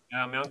 Really?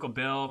 My Uncle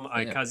Bill,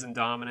 my cousin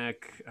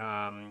Dominic,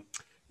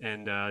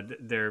 and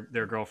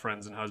their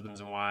girlfriends and husbands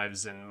and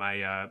wives, and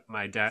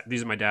my dad.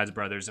 These are my dad's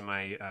brothers, and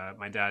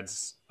my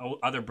dad's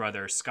other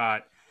brother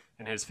Scott,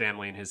 and his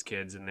family and his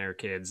kids and their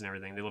kids and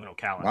everything. They live in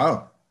Ocala.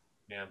 Wow.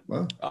 Yeah.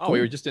 Wow. Oh, Cool. we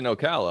were just in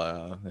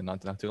Ocala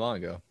not too long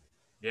ago.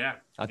 Yeah.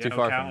 Not too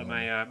far Ocala. from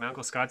My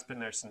Uncle Scott's been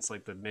there since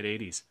like the mid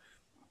 '80s.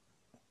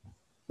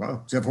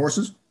 Wow. Does he have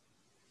horses?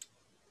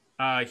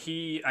 I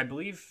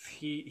believe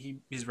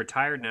he's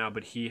retired now,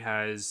 but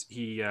he's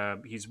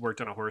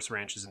worked on a horse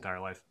ranch his entire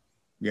life.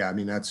 Yeah, I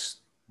mean that's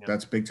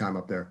big time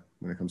up there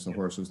when it comes to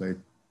horses.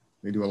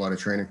 They do a lot of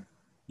training.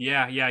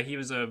 Yeah, he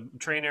was a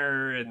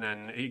trainer, and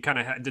then he kind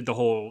of did the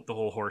whole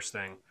horse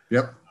thing.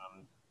 Yep.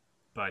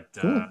 But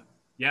Cool.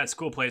 yeah, it's a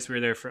cool place. We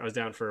were there I was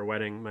down for a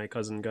wedding. My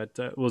cousin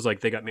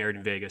they got married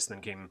in Vegas, and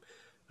then came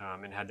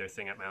and had their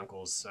thing at my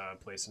uncle's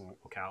place in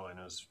Ocala, and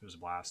it was a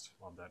blast.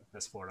 Loved that.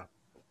 Miss Florida.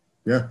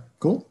 Yeah.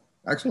 Cool.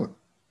 Excellent.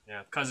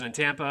 Yeah, cousin in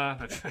Tampa.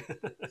 I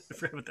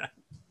forgot about that.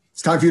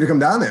 It's time for you to come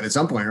down there at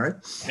some point, right?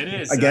 It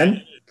is.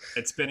 Again?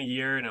 It's been a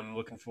year, and I'm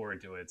looking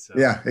forward to it. So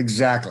Yeah,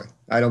 exactly.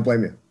 I don't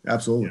blame you.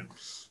 Absolutely.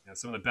 yeah,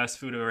 some of the best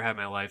food I've ever had in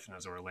my life, and it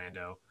was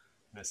Orlando.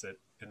 Miss it.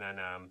 And then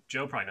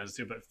Joe probably knows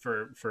too, but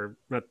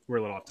we're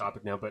a little off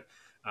topic now, but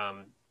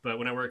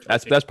when I worked,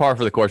 That's par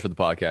for the course for the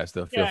podcast,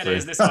 though. Feel yeah, free. it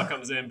is. This all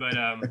comes in, but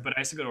I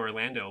used to go to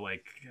Orlando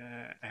like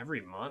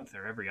every month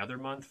or every other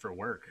month for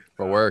work.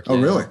 For work. Oh,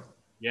 yeah. really?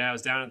 Yeah, I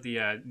was down at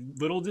the.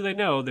 Little do they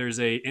know, there's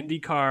a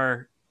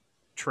IndyCar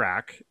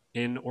track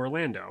in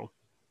Orlando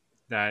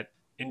that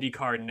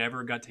IndyCar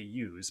never got to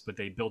use, but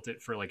they built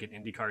it for like an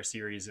IndyCar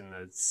series in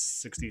the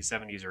 60s,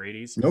 70s, or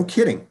 80s. No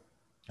kidding.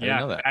 I didn't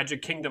know Yeah, that.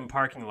 Magic Kingdom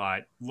parking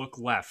lot. Look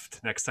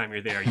left next time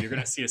you're there. You're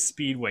gonna see a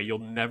speedway you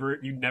never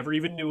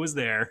even knew was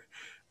there,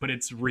 but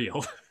it's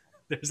real.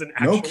 There's an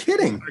actual No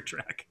kidding. car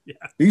track. Yeah,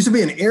 There used to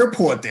be an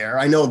airport there.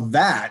 I know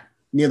that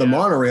near the Yeah.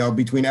 monorail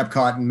between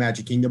Epcot and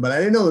Magic Kingdom, but I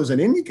didn't know there was an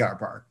IndyCar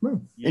park.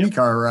 Yep.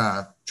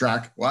 IndyCar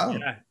track. Wow.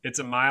 yeah. It's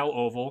a mile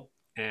oval,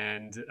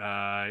 and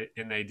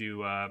they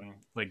do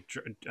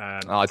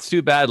Oh, it's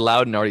too bad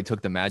Loudon already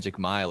took the Magic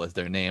Mile as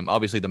their name.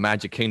 Obviously, the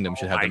Magic Kingdom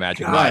should have my the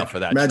Magic God. Mile for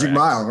that. Magic track.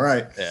 Mile,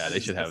 right? Yeah, they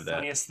should the have that.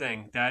 funniest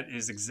thing. That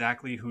is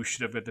exactly who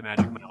should have got the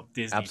Magic Mile.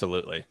 Disney.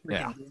 Absolutely.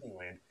 Yeah. Freaking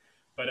Disneyland.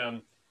 But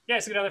yeah,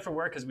 so we got down there for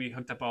work because we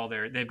hooked up all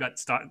they've got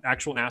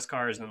actual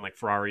NASCARs and then like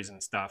Ferraris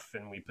and stuff,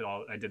 and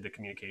I did the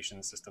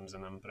communication systems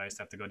in them, but I used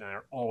to have to go down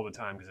there all the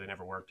time because they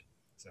never worked.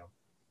 So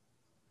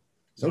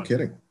No fun.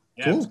 kidding.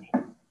 Yeah, it was Cool.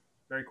 cool.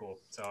 Very cool.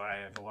 So I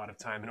have a lot of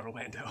time in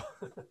Orlando.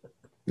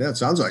 Yeah, it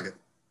sounds like it.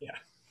 Yeah.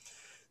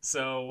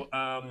 So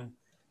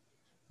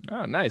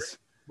Oh, nice.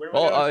 Where we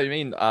Well, going? I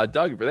mean,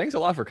 Doug, thanks a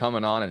lot for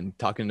coming on and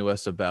talking to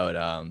us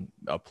about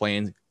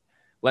planes,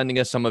 lending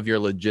us some of your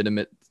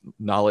legitimate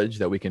knowledge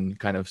that we can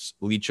kind of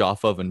leech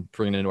off of and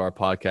bring it into our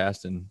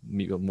podcast and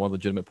meet a more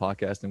legitimate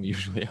podcast than we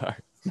usually are.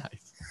 It's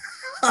nice.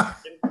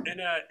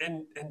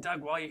 And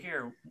Doug, while you're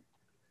here,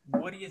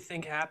 what do you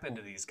think happened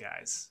to these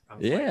guys? On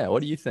Yeah. flight?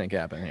 What do you think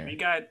happened We here?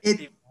 got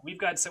It- we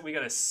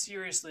got a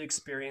seriously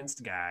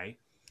experienced guy.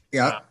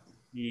 Yeah.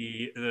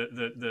 The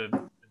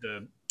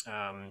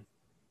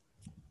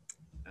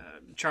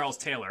Charles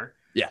Taylor,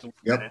 Yeah. the Yep.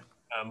 lieutenant,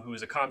 who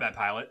was a combat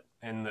pilot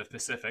in the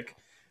Pacific,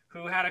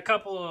 who had a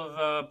couple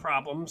of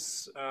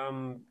problems,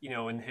 in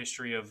the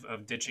history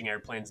of ditching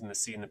airplanes in the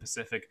sea in the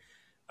Pacific.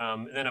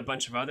 And then a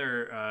bunch of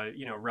other,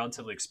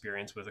 relatively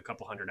experienced with a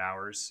couple hundred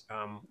hours.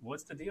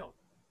 What's the deal?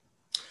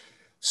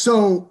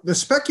 So the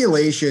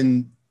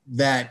speculation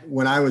that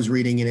when I was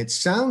reading, and it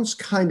sounds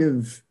kind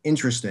of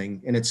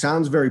interesting and it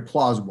sounds very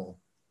plausible,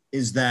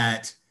 is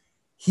that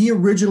he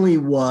originally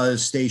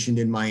was stationed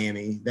in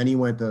Miami. Then he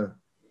went to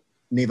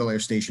Naval Air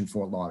Station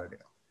Fort Lauderdale.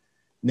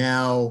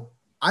 Now,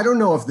 I don't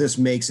know if this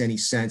makes any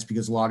sense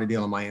because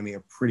Lauderdale and Miami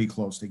are pretty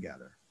close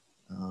together.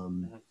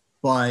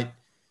 But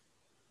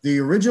the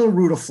original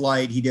route of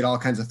flight, he did all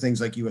kinds of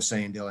things like you were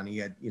saying, Dylan. He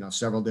had,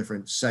 several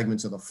different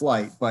segments of the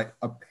flight. But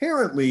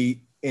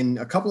apparently, in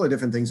a couple of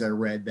different things I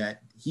read,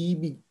 that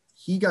he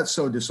got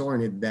so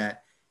disoriented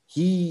that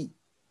he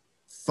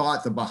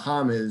thought the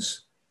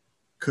Bahamas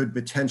could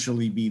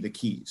potentially be the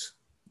Keys,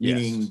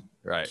 meaning Yes,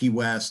 right. Key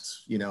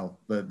West,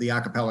 the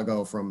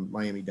archipelago from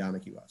Miami down to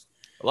Key West.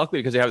 Luckily,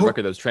 because they have a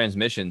record of those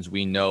transmissions,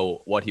 we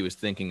know what he was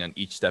thinking on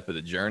each step of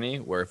the journey.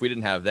 Where if we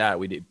didn't have that,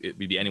 it'd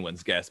be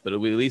anyone's guess. But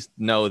we at least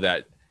know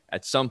that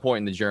at some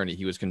point in the journey,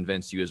 he was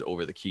convinced he was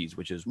over the Keys,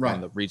 which is one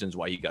of the reasons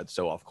why he got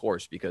so off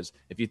course. Because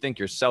if you think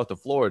you're south of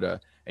Florida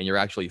and you're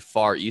actually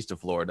far east of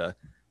Florida,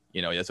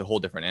 that's a whole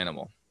different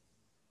animal.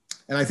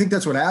 And I think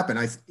that's what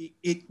happened.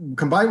 It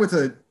combined with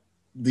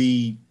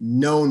the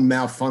known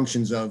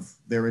malfunctions of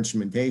their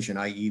instrumentation,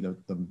 i.e.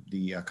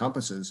 the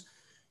compasses.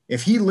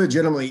 If he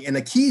legitimately, and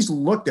the Keys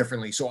look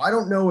differently, so I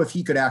don't know if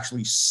he could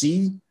actually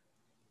see,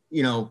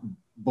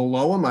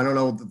 below him. I don't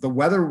know. The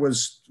weather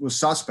was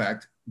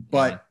suspect,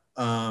 but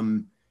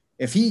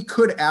if he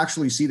could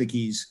actually see the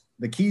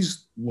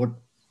Keys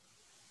look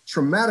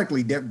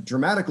dramatically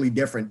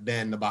different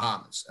than the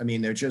Bahamas. I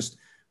mean, they're just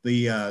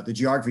the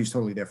geography is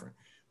totally different.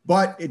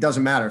 But it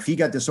doesn't matter if he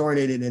got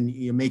disoriented and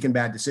you're making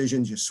bad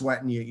decisions, you're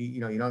sweating, you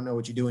don't know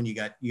what you're doing. You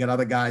got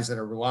other guys that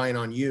are relying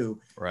on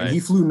you. Right. And he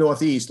flew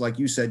northeast, like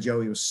you said,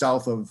 Joe. He was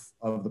south of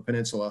the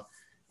peninsula,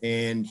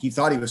 and he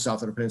thought he was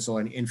south of the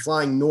peninsula. And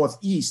flying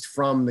northeast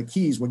from the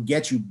Keys would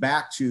get you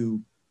back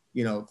to,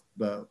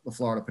 the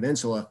Florida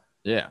Peninsula.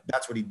 Yeah,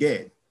 that's what he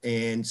did.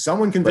 And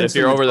someone convinced But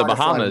if you're him over to the try to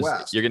fly Bahamas,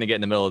 west, you're going to get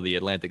in the middle of the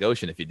Atlantic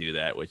Ocean if you do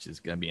that, which is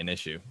going to be an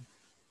issue.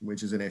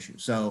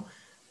 So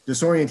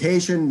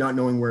disorientation, not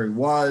knowing where he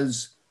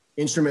was,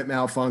 instrument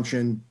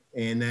malfunction,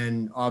 and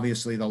then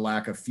obviously the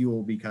lack of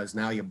fuel, because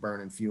now you're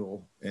burning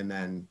fuel, and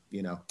then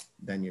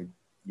then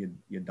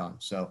you're done.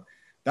 So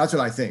that's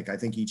what I think. I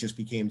think he just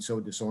became so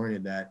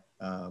disoriented that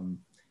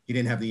he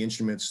didn't have the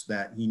instruments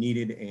that he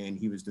needed, and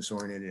he was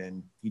disoriented,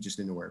 and he just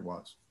didn't know where it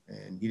was,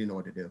 and he didn't know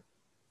what to do.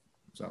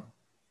 So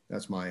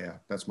that's my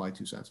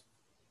 2 cents.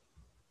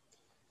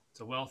 It's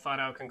a well thought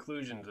out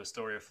conclusion to the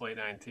story of Flight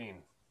 19.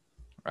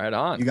 Right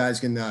on. You guys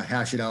can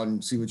hash it out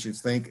and see what you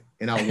think,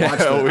 and I'll watch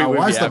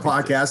the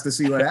podcast to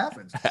see what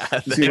happens,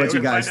 to see what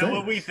you guys think.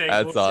 What we think.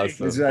 That's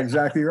awesome. That's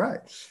exactly right.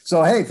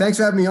 So, hey, thanks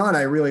for having me on.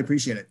 I really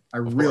appreciate it. I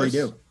really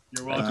course. do.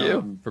 You're welcome. Thank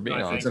you for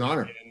being on. It's an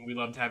honor. And we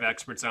love to have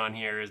experts on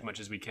here as much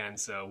as we can.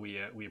 So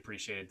we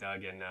appreciate it,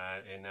 Doug, and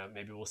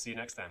maybe we'll see you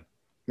next time.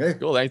 Hey,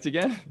 Cool. Thanks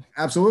again.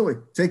 absolutely.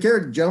 Take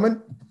care,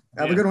 gentlemen.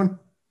 Have a good one.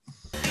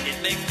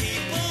 It makes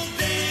people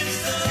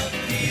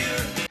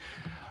disappear.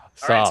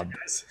 So, All right,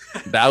 guys.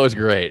 that was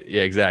great.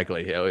 Yeah,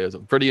 exactly. It was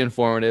pretty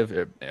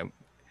informative. Like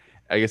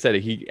I said,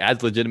 he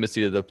adds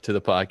legitimacy to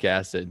the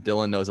podcast.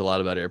 Dylan knows a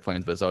lot about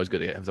airplanes, but it's always good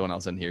to have someone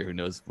else in here who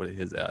knows what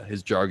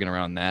his jargon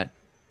around that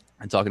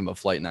and talking about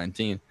Flight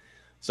 19.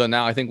 So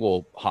now I think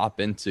we'll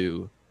hop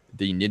into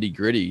the nitty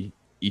gritty,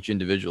 each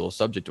individual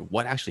subject of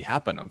what actually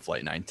happened on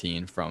Flight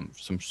 19, from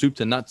some soup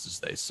to nuts, as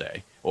they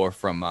say, or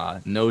from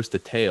nose to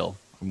tail,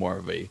 more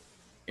of a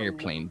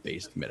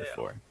airplane-based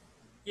metaphor.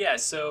 Yeah.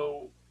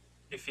 So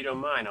if you don't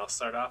mind, I'll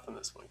start off on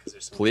this one because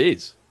there's some.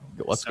 Please,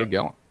 let's get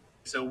going.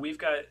 So we've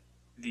got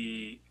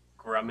the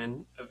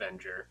Grumman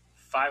Avenger,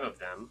 5 of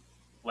them,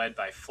 led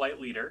by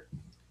flight leader,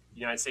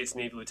 United States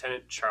Navy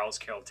Lieutenant Charles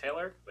Carroll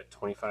Taylor, with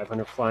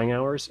 2,500 flying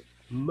hours,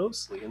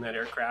 mostly in that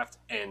aircraft,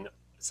 and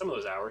some of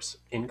those hours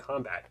in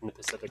combat in the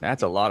Pacific.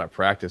 That's a lot of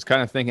practice.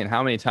 Kind of thinking,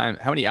 how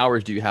many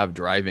hours do you have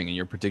driving in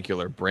your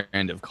particular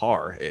brand of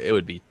car? It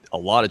would be a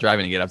lot of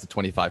driving to get up to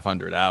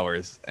 2,500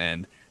 hours.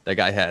 And that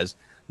guy has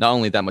not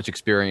only that much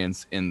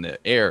experience in the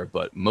air,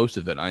 but most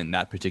of it on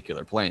that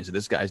particular plane. So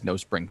this guy's no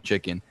spring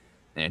chicken,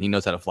 and he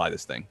knows how to fly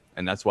this thing.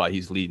 And that's why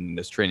he's leading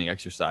this training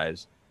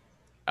exercise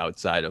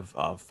outside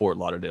of Fort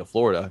Lauderdale,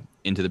 Florida,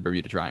 into the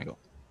Bermuda Triangle.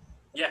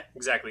 Yeah,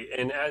 exactly.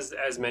 And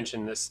as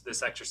mentioned,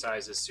 this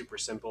exercise is super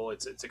simple.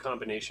 It's a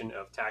combination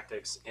of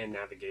tactics and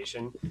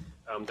navigation.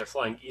 They're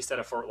flying east out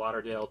of Fort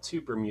Lauderdale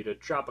to Bermuda,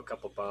 drop a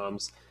couple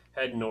bombs,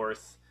 head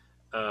north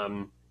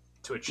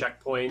to a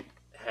checkpoint,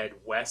 head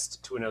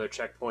west to another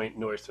checkpoint,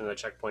 north to another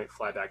checkpoint,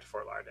 fly back to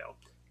Fort Lauderdale.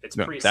 It's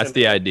No, pretty that's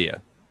simple. the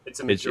idea. It's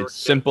a It's majority.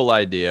 simple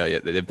idea. Yeah,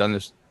 they've done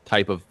this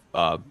type of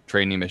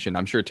training mission.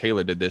 I'm sure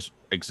Taylor did this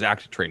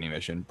exact training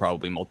mission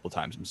probably multiple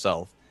times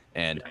himself.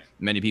 And Yeah.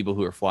 many people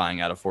who are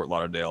flying out of Fort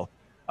Lauderdale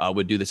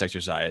would do this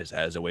exercise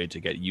as a way to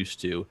get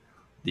used to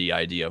the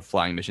idea of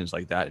flying missions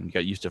like that and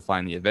get used to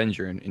flying the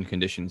Avenger in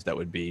conditions that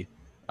would be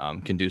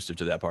conducive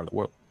to that part of the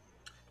world.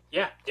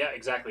 Yeah,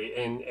 exactly.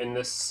 And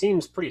this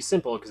seems pretty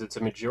simple because it's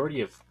a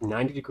majority of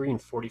 90-degree and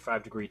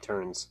 45-degree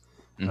turns.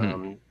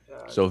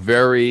 So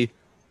very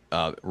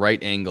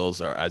right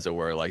angles, or as it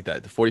were, like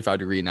that. The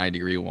 45-degree,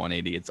 90-degree,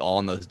 180. It's all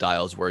on those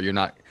dials where you're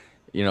not,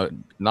 not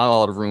a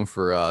lot of room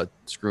for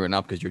screwing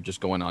up because you're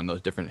just going on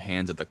those different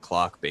hands of the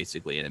clock,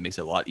 basically, and it makes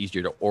it a lot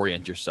easier to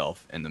orient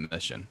yourself in the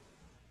mission.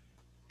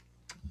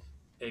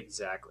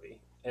 Exactly.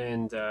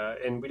 And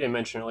we didn't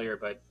mention earlier,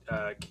 but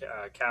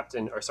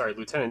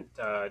Lieutenant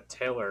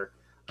Taylor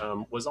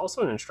was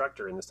also an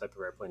instructor in this type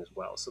of airplane as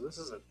well. So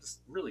this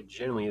really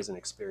genuinely is an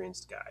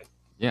experienced guy.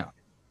 Yeah.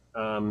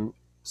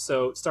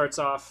 So it starts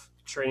off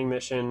training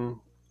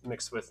mission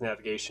mixed with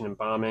navigation and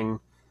bombing,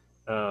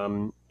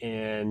 and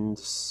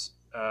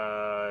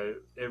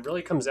it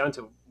really comes down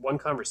to one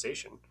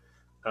conversation.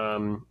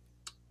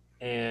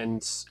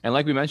 And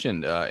like we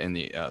mentioned in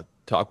the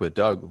talk with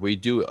Doug, we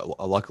do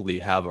luckily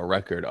have a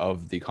record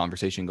of the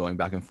conversation going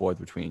back and forth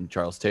between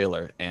Charles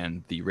Taylor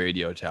and the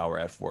radio tower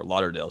at Fort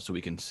Lauderdale, so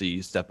we can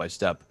see step by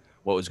step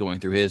what was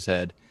going through his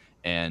head.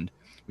 And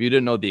we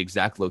didn't know the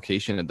exact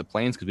location of the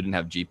planes because we didn't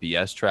have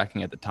GPS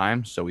tracking at the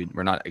time, so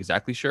we're not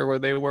exactly sure where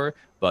they were.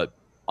 But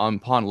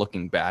upon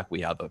looking back, we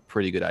have a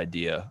pretty good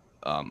idea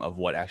of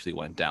what actually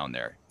went down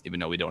there, even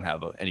though we don't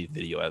have any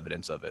video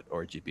evidence of it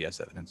or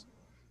GPS evidence.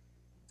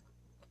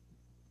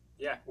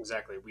 yeah,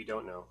 exactly. We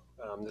don't know.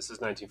 This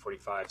is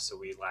 1945, so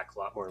we lack a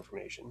lot more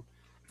information.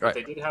 Right. But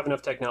they did have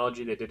enough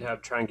technology. They did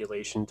have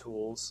triangulation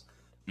tools,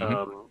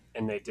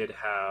 and they did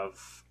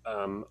have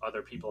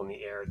other people in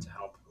the air to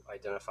help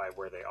identify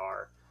where they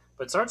are.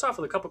 But it starts off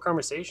with a couple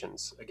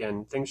conversations.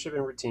 Again, things should have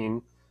been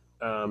routine,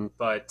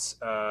 but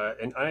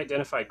an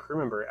unidentified crew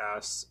member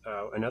asks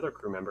another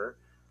crew member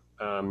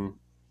and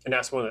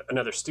asked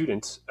another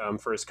student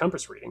for his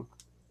compass reading,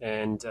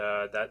 and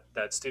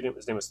that student,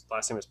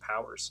 last name was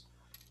Powers.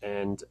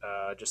 And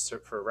just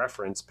for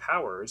reference,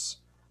 Powers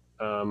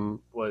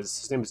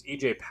his name was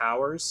E.J.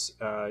 Powers,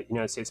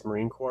 United States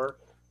Marine Corps,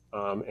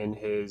 and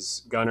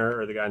his gunner,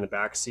 or the guy in the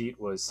back seat,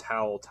 was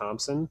Howell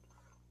Thompson.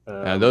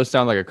 Those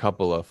sound like a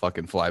couple of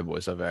fucking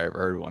flyboys if I ever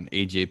heard one.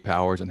 A.J.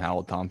 Powers and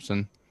Howell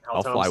Thompson.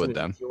 I'll fly with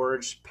them.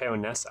 George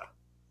Peonessa.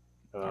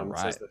 Right.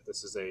 Says that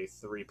this is a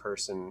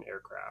 3-person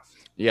aircraft.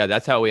 Yeah,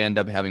 that's how we end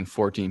up having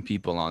 14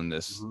 people on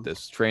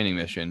this training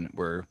mission,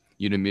 where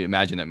you'd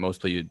imagine that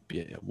mostly you'd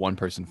be one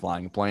person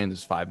flying a plane.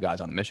 There's 5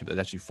 guys on the mission, but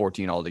there's actually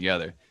 14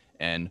 altogether.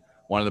 And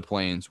one of the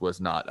planes was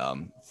not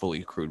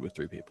fully crewed with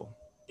 3 people.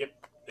 Yep,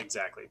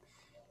 exactly.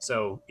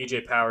 So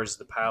E.J. Powers is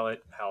the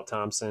pilot. Hal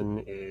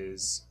Thompson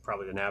is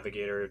probably the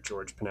navigator.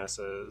 George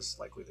Panessa is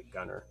likely the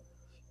gunner,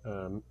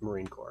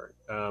 Marine Corps.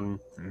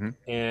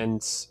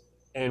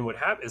 And what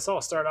happened? It's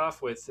all start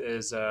off with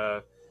is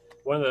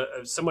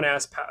someone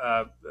asked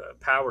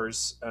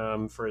Powers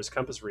for his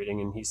compass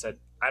reading, and he said,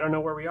 "I don't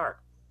know where we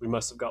are. We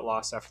must have got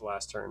lost after the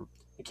last turn."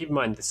 And keep in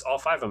mind, all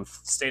 5 of them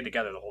stayed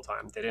together the whole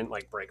time. They didn't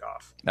break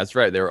off. That's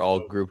right. They were all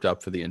grouped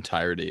up for the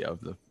entirety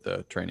of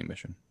the training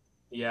mission.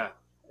 Yeah.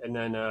 And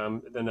then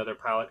another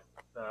pilot,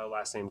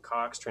 last name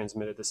Cox,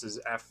 transmitted, "This is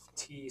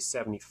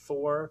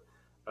FT-74,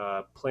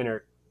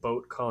 planar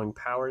boat calling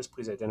Powers.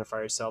 Please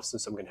identify yourself so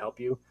someone can help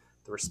you."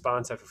 The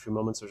response after a few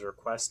moments was a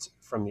request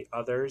from the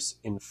others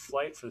in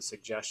flight for the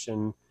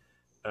suggestion.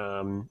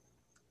 And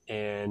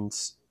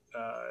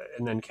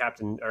then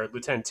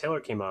Lieutenant Taylor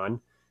came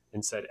on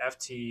and said,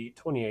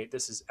 "FT-28,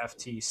 this is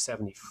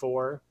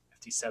FT-74.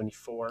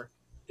 FT-74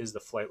 is the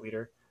flight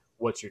leader.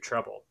 What's your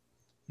trouble?"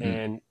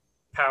 And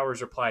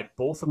Powers replied,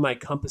 "Both of my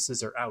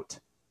compasses are out."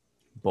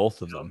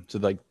 Both of them. So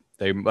like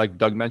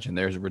Doug mentioned,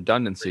 there's a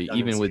redundancy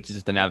even with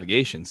just the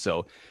navigation.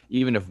 So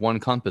even if one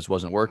compass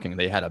wasn't working,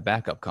 they had a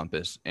backup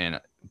compass, and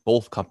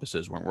both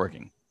compasses weren't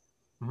working.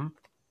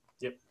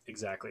 Yep,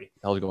 exactly.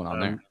 What the hell's going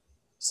on there?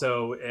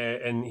 So,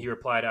 and he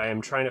replied, "I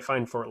am trying to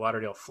find Fort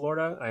Lauderdale,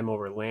 Florida. I'm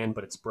over land,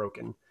 but it's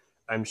broken.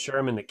 I'm sure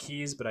I'm in the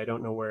Keys, but I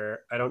don't know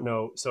where. I don't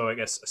know." So I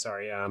guess,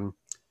 sorry.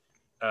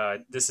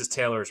 This is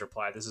Taylor's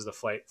reply. This is the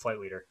flight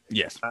leader.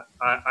 Yes.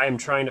 I am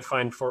trying to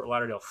find Fort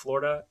Lauderdale,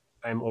 Florida.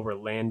 I'm over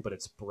land, but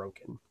it's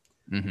broken.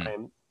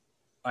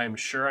 I am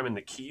sure I'm in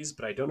the Keys,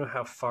 but I don't know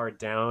how far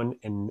down,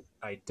 and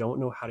I don't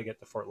know how to get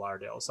to Fort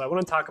Lauderdale. So I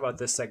want to talk about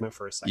this segment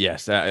for a second.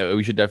 Yes,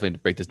 we should definitely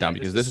break this down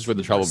because this is where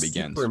the trouble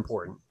begins. Super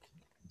important.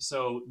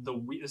 So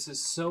this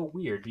is so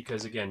weird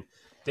because, again,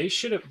 They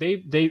should have.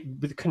 They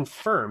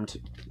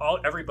confirmed.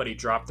 Everybody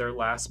dropped their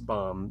last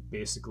bomb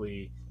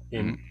basically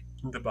in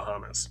the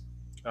Bahamas,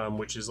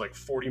 which is like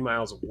 40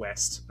 miles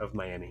west of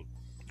Miami.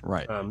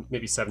 Right.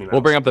 Maybe 70 miles.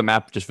 We'll bring up the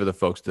map just for the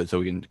folks so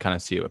we can kind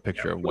of see a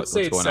picture of what's let's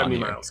say it's going on 70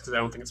 here. miles because I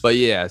don't think it's. But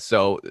yeah,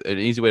 so an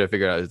easy way to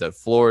figure it out is that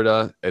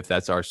Florida, if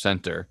that's our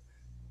center,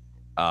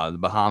 the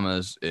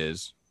Bahamas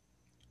is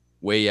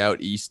way out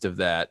east of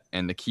that,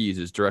 and the Keys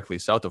is directly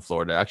south of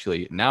Florida.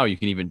 Actually, now you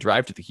can even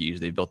drive to the Keys.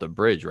 They built a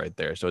bridge right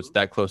there, so it's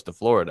that close to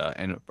Florida.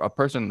 And a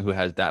person who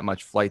has that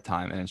much flight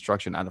time and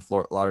instruction out of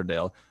Fort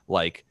Lauderdale,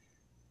 like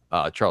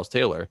Charles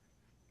Taylor,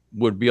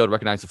 would be able to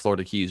recognize the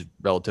Florida Keys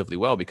relatively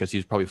well because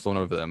he's probably flown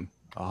over them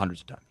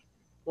hundreds of times.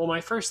 Well,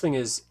 my first thing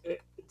is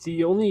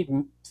the only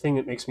thing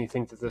that makes me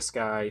think that this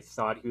guy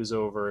thought he was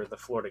over the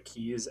Florida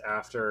Keys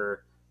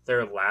after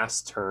their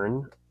last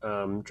turn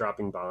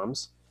dropping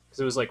bombs. Because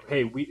it was like,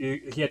 hey,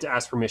 he had to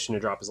ask permission to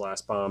drop his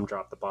last bomb,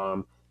 drop the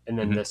bomb, and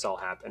then this all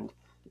happened.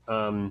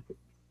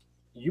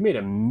 You made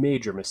a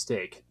major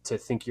mistake to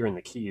think you're in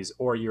the Keys,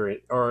 or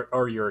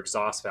your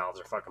exhaust valves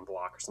are fucking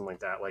blocked or something like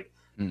that.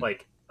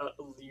 Like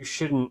you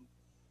shouldn't.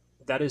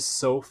 That is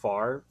so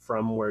far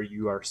from where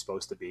you are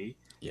supposed to be.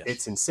 Yes.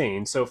 It's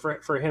insane. So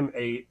for him,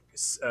 a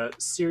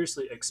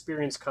seriously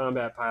experienced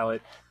combat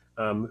pilot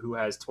who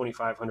has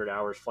 2,500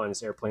 hours flying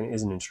this airplane,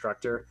 is an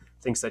instructor,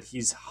 thinks that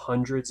he's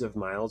hundreds of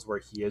miles where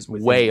he is,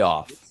 within way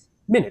off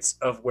minutes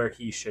of where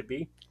he should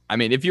be. I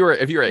mean, if you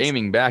were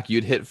aiming back,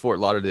 you'd hit Fort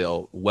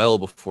Lauderdale well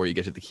before you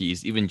get to the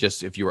Keys, even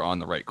just if you were on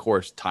the right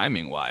course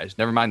timing wise.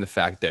 Never mind the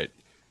fact that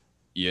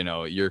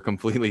you're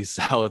completely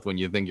south when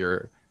you think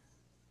you're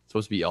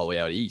supposed to be all the way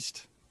out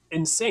east.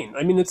 Insane.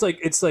 I mean, it's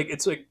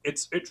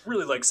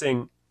really like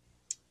saying,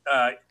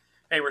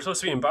 "Hey, we're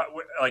supposed to be in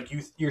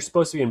you're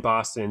supposed to be in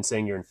Boston and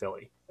saying you're in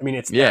Philly." I mean,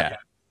 it's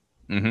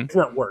it's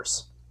not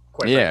worse.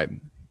 Quite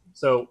frankly.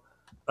 So,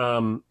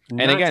 and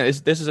again,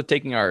 this is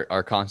taking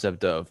our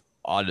concept of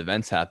odd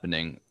events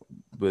happening.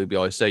 We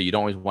always say you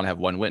don't always want to have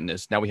one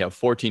witness. Now we have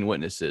 14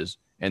 witnesses,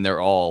 and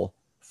they're all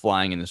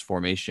flying in this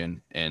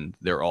formation, and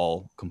they're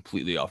all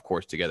completely off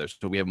course together.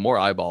 So we have more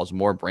eyeballs,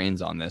 more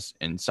brains on this,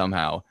 and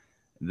somehow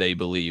they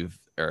believe,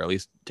 or at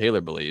least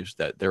Taylor believes,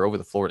 that they're over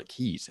the Florida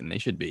Keys, and they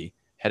should be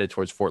headed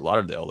towards Fort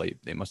Lauderdale.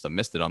 They must have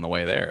missed it on the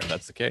way there, if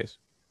that's the case.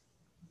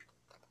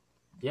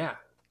 Yeah.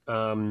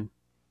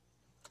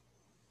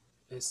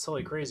 It's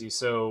totally crazy.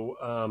 So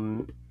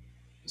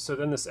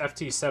then this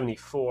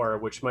FT-74,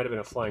 which might have been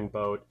a flying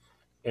boat,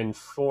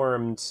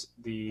 informed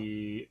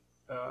the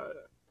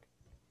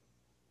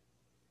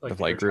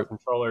flight group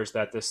controllers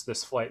that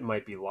this flight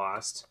might be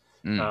lost,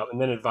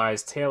 and then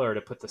advised Taylor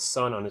to put the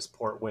sun on his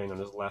port wing on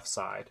his left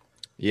side.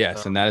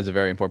 Yes, and that is a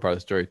very important part of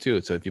the story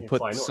too. So if you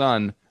put the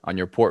sun on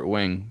your port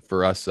wing,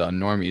 for us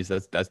normies,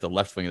 that's the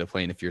left wing of the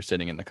plane if you're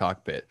sitting in the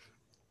cockpit.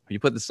 If you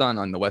put the sun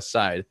on the west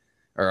side,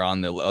 or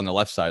on the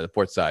left side, the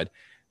port side,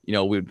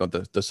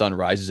 the sun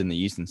rises in the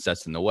east and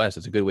sets in the west.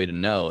 It's a good way to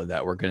know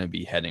that we're going to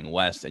be heading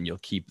west, and you'll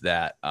keep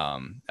that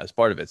as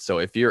part of it. So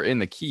if you're in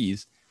the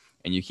Keys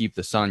and you keep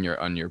the sun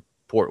on your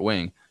port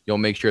wing, you'll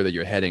make sure that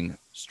you're heading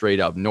straight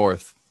up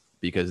north,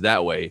 because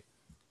that way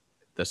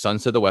the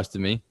sun's to the west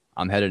of me,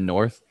 I'm headed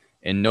north.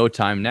 In no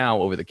time now,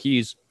 over the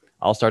Keys,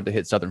 I'll start to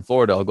hit southern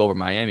Florida. I'll go over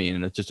Miami,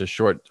 and it's just a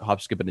short hop,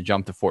 skip, and a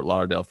jump to Fort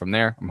Lauderdale. From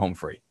there, I'm home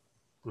free.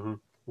 Mm-hmm.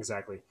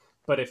 Exactly.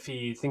 But if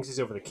he thinks he's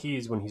over the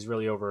Keys when he's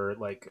really over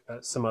like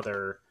some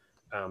other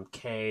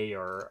K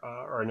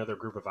or another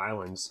group of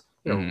islands,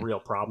 real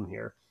problem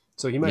here.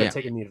 So he might have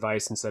taken the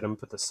advice and said, "I'm gonna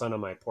put the sun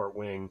on my port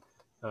wing,"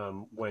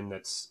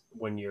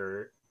 when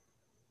you're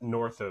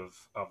north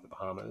of the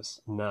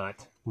Bahamas,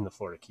 not in the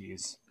Florida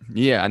Keys.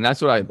 Yeah, and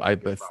that's what I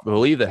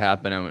believe that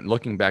happened. And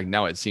looking back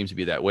now, it seems to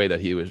be that way, that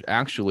he was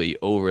actually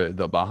over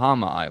the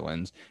Bahama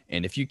Islands.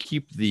 And if you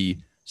keep the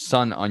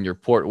sun on your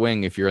port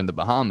wing, if you're in the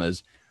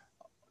Bahamas,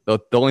 the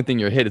only thing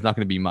you're hit is not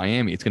going to be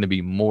Miami. It's going to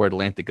be more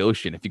Atlantic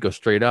Ocean. If you go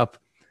straight up,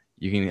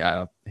 you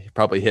can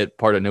probably hit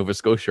part of Nova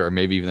Scotia, or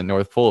maybe even the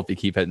North Pole if you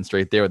keep heading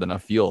straight there with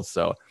enough fuel.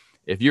 So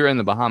if you're in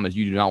the Bahamas,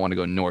 you do not want to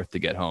go north to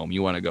get home.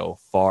 You want to go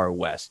far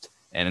west.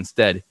 And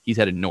instead, he's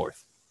headed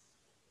north.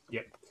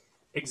 Yep,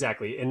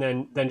 exactly. And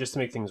then just to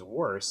make things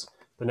worse,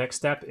 the next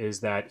step is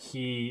that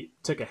he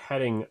took a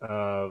heading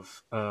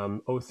of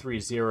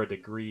 030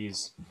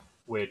 degrees,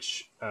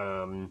 which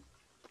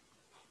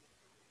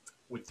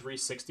would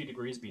 360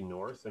 degrees be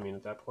north? I mean,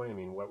 at that point,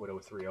 what would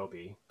 030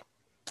 be?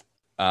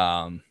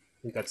 I'm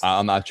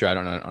not sure. I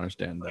don't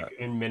understand that.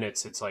 In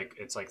minutes, it's like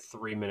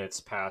 3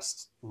 minutes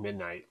past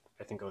midnight.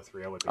 I think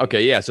 030 would be.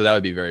 Okay, yeah, so that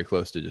would be very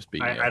close to just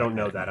being. I don't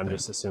know that. I'm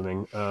just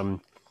assuming.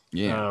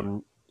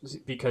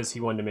 Because he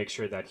wanted to make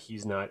sure that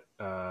he's not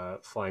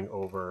flying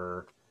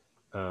over,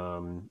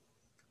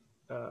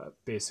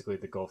 basically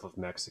the Gulf of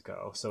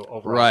Mexico. So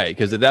overall, right,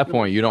 because at that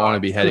point you don't want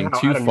to be heading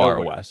too far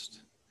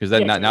west, because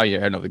then now you're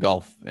heading over the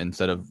Gulf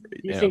instead of.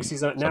 He thinks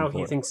he's on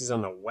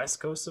the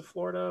west coast of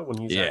Florida when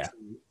he's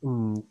actually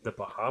in the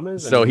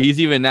Bahamas. So he's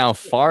even now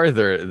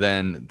farther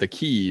than the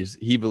Keys.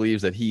 He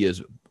believes that he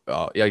is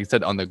like I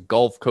said, on the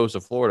Gulf Coast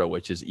of Florida,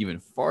 which is even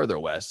farther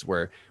west,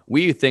 where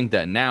we think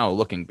that now,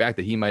 looking back,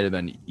 that he might have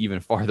been even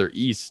farther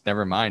east,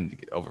 never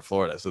mind over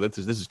Florida. So this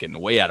is getting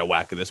way out of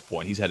whack at this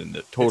point. He's heading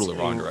the totally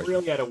wrong direction.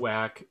 Really out of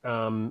whack.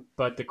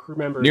 But the crew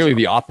members... Nearly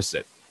the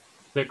opposite.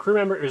 The crew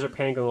members are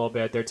panicking a little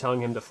bit. They're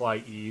telling him to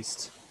fly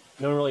east.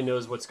 No one really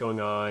knows what's going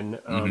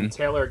on.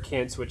 Taylor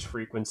can't switch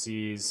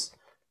frequencies.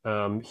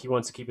 He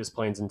wants to keep his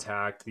planes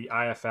intact. The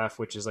IFF,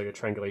 which is like a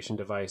triangulation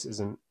device,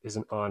 isn't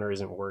on or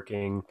isn't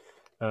working.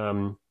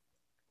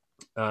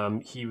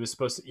 He was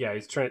supposed to,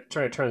 he's trying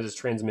to turn his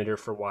transmitter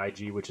for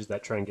YG, which is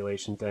that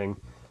triangulation thing.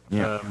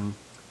 Yeah.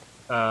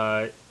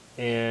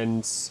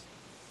 And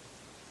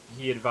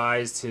he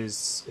advised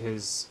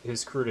his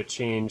crew to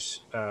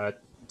change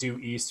due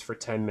east for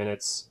 10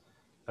 minutes.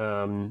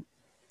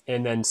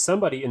 And then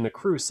somebody in the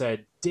crew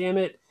said, "Damn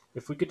it,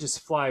 if we could just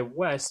fly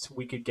west,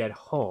 we could get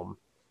home.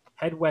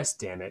 Head west,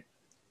 damn it."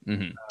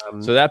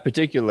 So that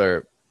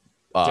particular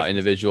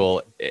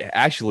individual,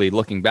 actually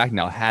looking back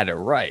now, had it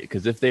right,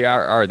 because if they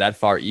are that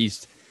far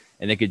east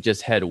and they could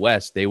just head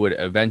west, they would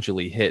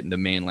eventually hit the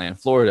mainland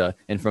Florida,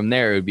 and from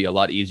there it would be a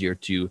lot easier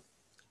to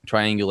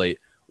triangulate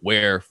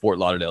where Fort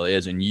Lauderdale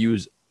is and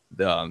use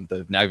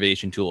the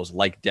navigation tools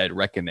like Dead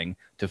Reckoning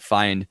to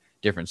find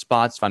different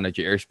spots, find out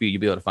your airspeed.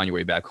 You'll be able to find your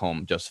way back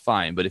home just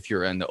fine. But if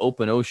you're in the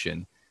open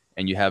ocean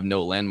and you have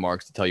no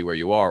landmarks to tell you where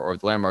you are, or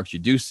if the landmarks you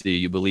do see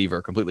you believe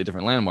are completely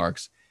different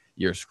landmarks,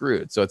 you're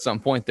screwed. So at some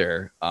point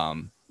there,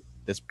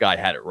 this guy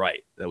had it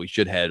right that we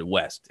should head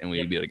west and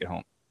we'd be able to get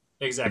home.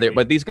 Exactly.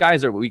 But these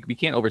guys we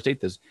can't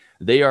overstate this.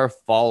 They are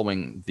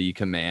following the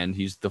command.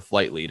 He's the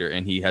flight leader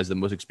and he has the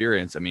most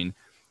experience. I mean,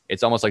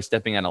 it's almost like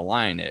stepping on a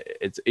line.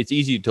 It's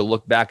easy to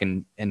look back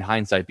and in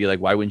hindsight be like,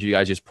 why wouldn't you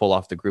guys just pull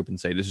off the group and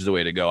say, this is the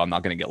way to go? I'm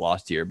not going to get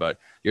lost here. But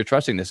you're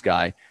trusting this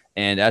guy.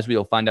 And as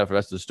we'll find out for the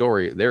rest of the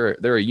story,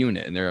 they're a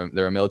unit and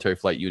they're a military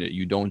flight unit.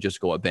 You don't just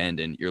go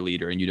abandon your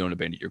leader and you don't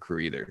abandon your crew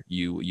either.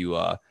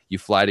 You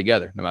fly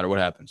together no matter what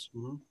happens.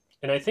 Mm-hmm.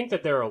 And I think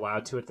that they're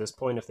allowed to at this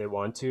point if they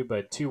want to,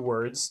 but 2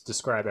 words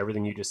describe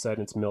everything you just said.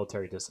 And it's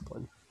military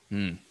discipline.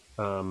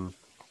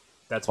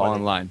 That's fall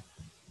in line.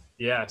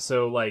 Yeah.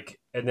 So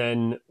and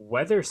then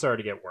weather started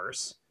to get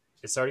worse.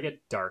 It started to get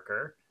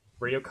darker.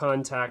 Radio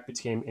contact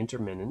became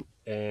intermittent,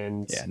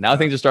 and now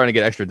things are starting to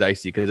get extra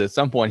dicey because at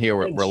some point here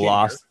we're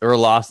lost. We're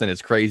lost, and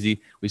it's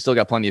crazy. We still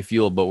got plenty of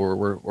fuel, but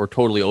we're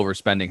totally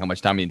overspending how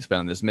much time we need to spend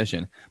on this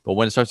mission. But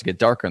when it starts to get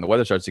darker and the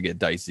weather starts to get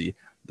dicey,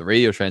 the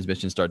radio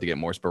transmissions start to get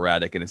more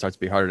sporadic, and it starts to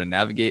be harder to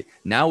navigate.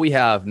 Now we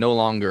have no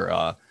longer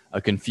a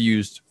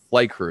confused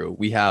flight crew.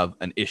 We have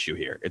an issue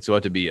here. It's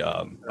going to be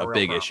a big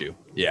problem. Issue.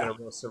 Yeah, a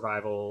real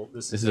survival.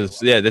 This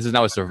is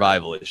now a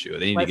survival issue.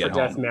 They need to get home.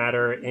 Life or death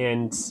matter,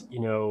 and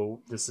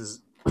this is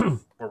we're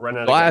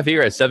running out. So I have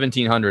here at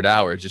 1,700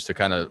 hours just to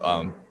kind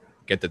of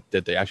get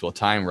the actual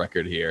time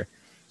record here.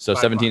 So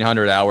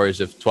 1,700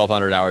 hours. If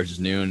 1,200 hours is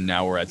noon,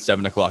 now we're at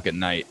 7 o'clock at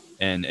night,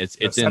 and it's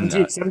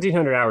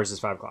 1,700 hours is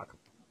 5 o'clock.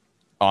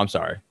 Oh, I'm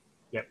sorry.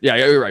 Yep. Yeah,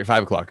 you're right.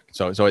 5 o'clock.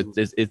 So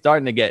it's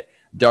starting to get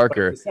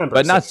darker,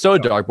 but not so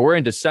dark. But we're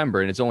in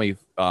December, and it's only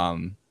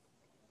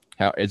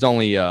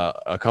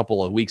a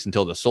couple of weeks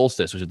until the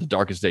solstice, which is the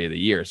darkest day of the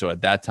year. So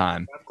at that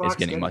time, it's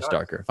getting much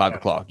darker. 5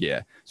 o'clock,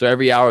 yeah. So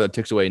every hour that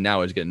ticks away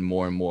now is getting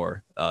more and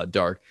more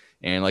dark.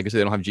 And like I said,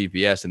 they don't have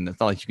GPS, and it's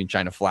not like you can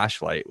shine a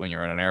flashlight when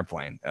you're on an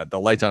airplane. The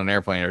lights on an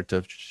airplane are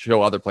to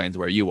show other planes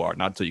where you are,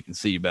 not so you can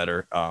see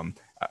better on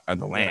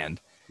the land.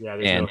 Yeah,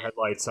 there's no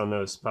headlights on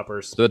those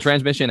puppers. So the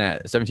transmission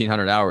at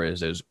 1,700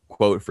 hours is,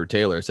 quote for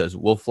Taylor, it says,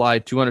 "We'll fly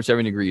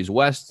 270 degrees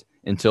west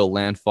until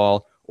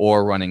landfall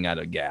or running out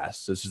of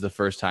gas." This is the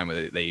first time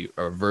they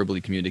are verbally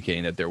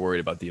communicating that they're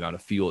worried about the amount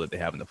of fuel that they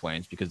have in the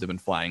planes because they've been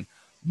flying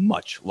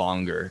much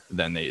longer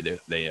than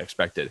they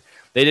expected.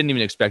 They didn't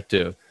even expect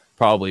to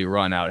probably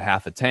run out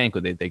half a tank.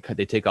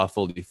 They take off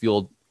fully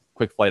fueled.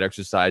 Quick flight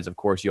exercise. Of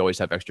course, you always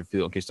have extra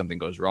fuel in case something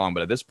goes wrong.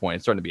 But at this point,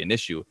 it's starting to be an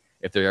issue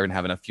if they're going to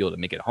have enough fuel to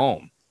make it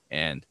home.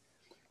 And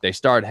they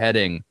start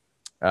heading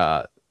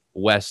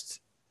west,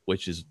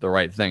 which is the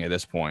right thing at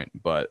this point,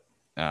 but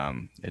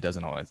it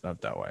doesn't always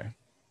up that way.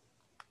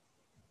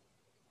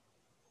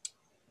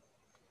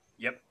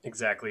 Yep,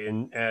 exactly.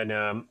 And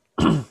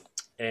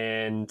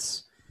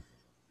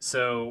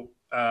so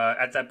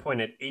at that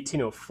point at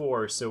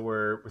 1804, so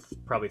we're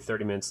probably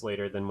 30 minutes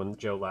later than when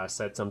Joe last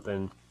said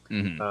something.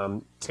 Mm-hmm.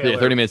 Taylor,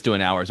 30 minutes to an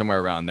hour,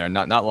 somewhere around there.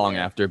 Not long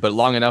after, but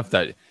long enough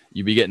that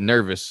you'd be getting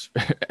nervous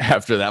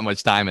after that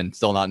much time and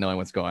still not knowing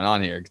what's going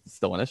on here. It's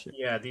still an issue.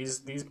 Yeah, these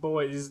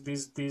boys,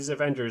 these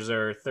Avengers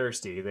are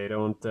thirsty. They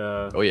don't.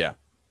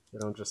 They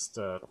don't just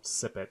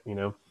sip it,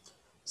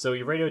 So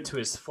he radioed to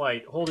his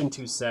flight, holding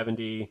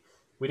 270.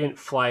 We didn't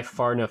fly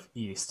far enough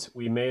east.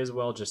 We may as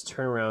well just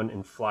turn around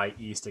and fly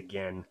east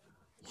again.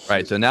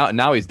 Right. So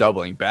now he's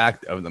doubling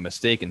back of the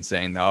mistake and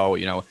saying, "No,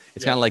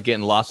 it's kind of like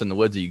getting lost in the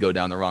woods. You go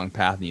down the wrong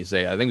path and you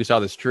say, I think we saw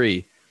this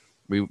tree.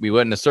 We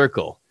went in a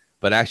circle,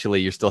 but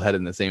actually you're still headed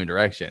in the same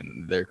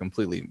direction." They're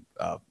completely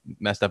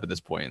messed up at this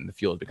point, and the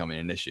fuel is becoming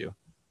an issue.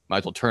 Might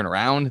as well turn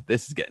around.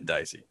 This is getting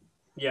dicey.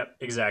 Yep,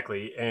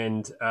 exactly.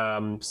 And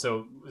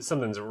so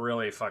something's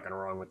really fucking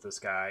wrong with this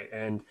guy.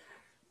 And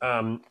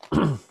um,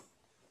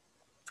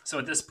 so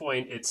at this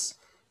point, it's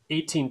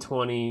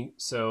 1820.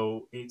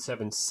 So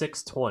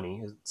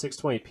 87620,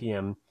 6:20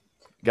 p.m.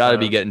 Got to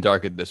be Um, getting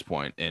dark at this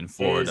point in it is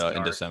Florida in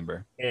dark,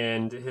 December.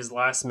 and his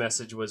last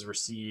message was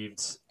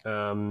received.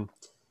 And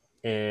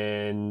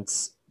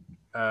his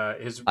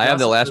I have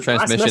the last his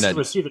transmission message at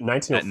was received at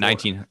at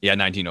 1904.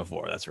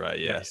 1904. That's right.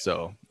 Yeah. Yeah.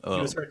 So He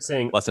was start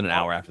saying less than an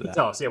hour after You that.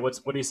 Tell us, yeah.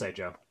 What do you say,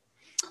 Joe?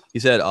 He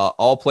said,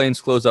 all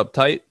planes close up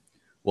tight.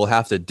 We'll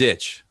have to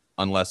ditch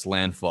unless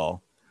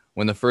landfall.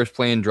 When the first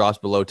plane drops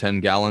below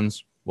 10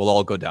 gallons, we'll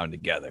all go down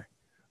together,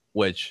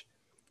 which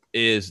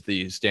is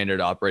the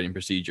standard operating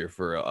procedure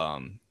for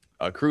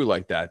a crew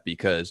like that.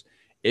 Because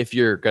if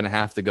you're going to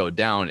have to go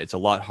down, it's a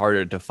lot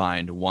harder to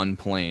find one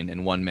plane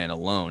and one man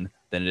alone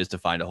than it is to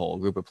find a whole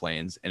group of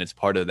planes. And it's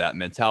part of that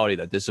mentality,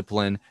 that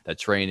discipline, that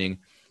training.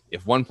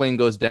 If one plane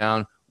goes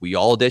down, we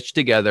all ditch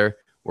together.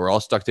 We're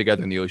all stuck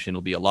together in the ocean.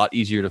 It'll be a lot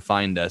easier to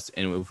find us.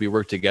 And if we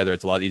work together,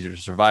 it's a lot easier to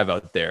survive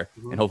out there.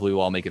 And hopefully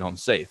we'll all make it home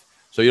safe.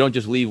 So you don't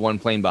just leave one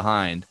plane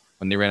behind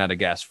when they ran out of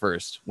gas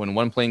first. When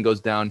one plane goes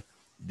down,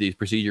 the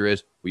procedure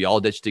is we all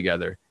ditch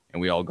together and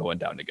we all go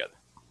down together.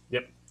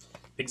 Yep,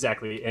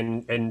 exactly.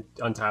 And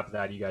on top of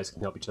that, you guys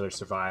can help each other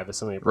survive. As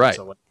somebody Right.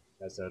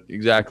 as a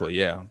Exactly.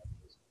 Yeah.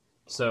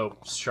 so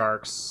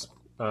sharks,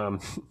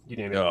 you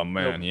name it. Oh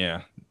man.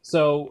 Yeah.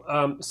 So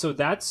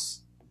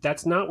that's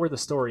not where the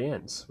story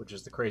ends, which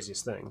is the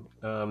craziest thing.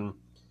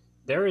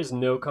 There is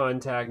no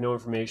contact, no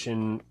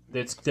information.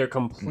 They're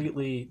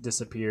completely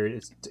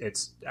disappeared.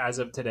 It's as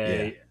of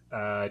today,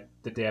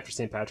 the day after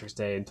St. Patrick's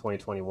Day in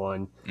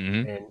 2021,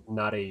 and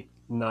not a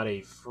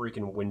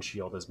freaking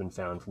windshield has been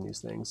found from these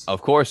things.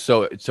 Of course.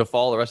 So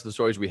follow the rest of the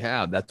stories we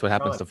have. That's what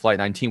happens to Flight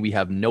 19. We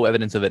have no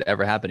evidence of it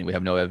ever happening. We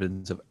have no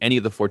evidence of any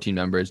of the 14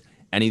 members,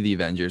 any of the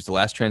Avengers. The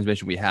last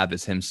transmission we have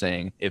is him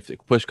saying, if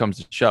push comes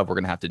to shove, we're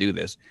going to have to do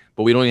this.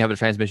 But we don't even have a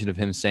transmission of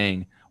him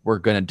saying, we're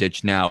going to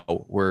ditch now.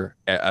 We're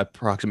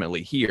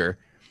approximately here.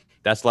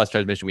 That's the last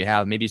transmission we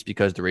have. Maybe it's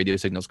because the radio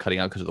signal's cutting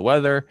out because of the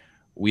weather.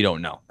 We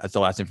don't know. That's the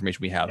last information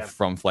we have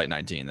from Flight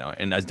 19, though.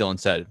 And as Dylan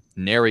said,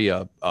 nary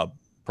a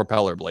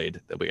propeller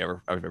blade that we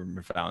ever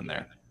found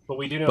there. But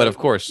we do know. But of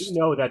course, we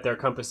know that their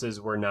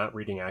compasses were not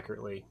reading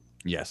accurately.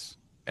 Yes,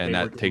 and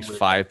They were that takes doing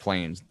 5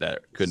 planes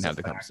that couldn't This have is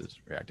the a fact. compasses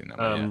reacting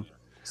them.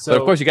 So, but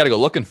of course, you got to go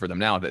looking for them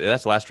now.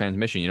 That's the last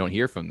transmission. You don't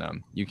hear from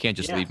them. You can't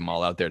just Yeah. leave them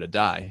all out there to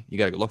die. You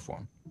got to go look for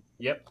them.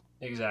 Yep,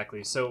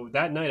 exactly. So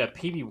that night, a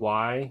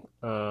PBY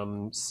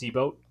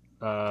seaboat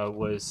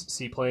was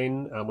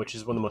seaplane, which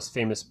is one of the most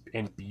famous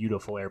and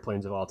beautiful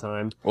airplanes of all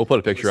time. We'll put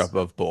a picture up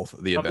of both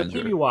the Of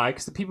Avenger. the PBY,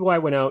 because the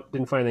PBY went out,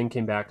 didn't find anything,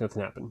 came back,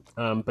 nothing happened.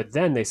 But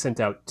then they sent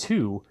out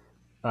 2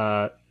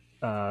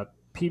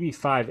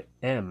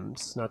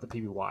 PB5Ms, not the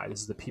PBY.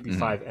 This is the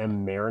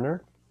PB5M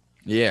Mariner.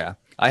 Yeah,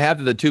 I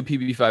have the 2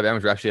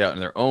 PB5Ms were actually out on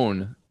their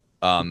own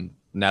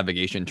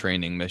navigation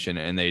training mission,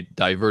 and they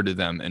diverted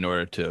them in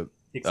order to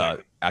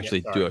Exactly.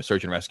 actually Yep, do a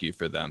search and rescue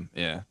for them.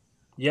 Yeah.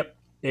 Yep,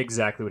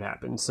 exactly what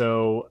happened.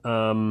 So,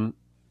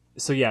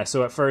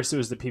 so at first it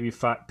was the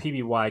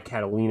PBY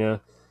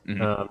Catalina,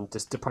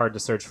 just departed to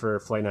search for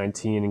Flight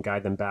 19 and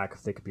guide them back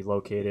if they could be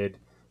located.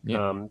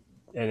 Yeah.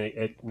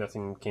 And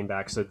nothing came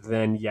back. So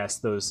then, yes,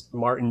 those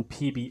Martin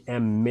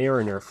PBM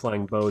Mariner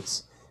flying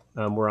boats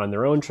were on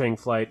their own training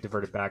flight,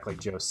 diverted back, like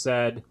Joe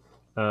said,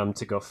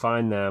 to go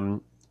find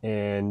them.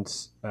 And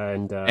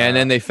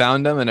then they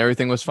found them and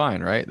everything was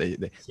fine, right? They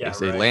right.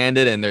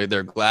 landed and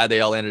they're glad they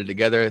all landed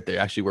together. They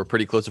actually were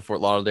pretty close to Fort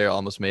Lauderdale,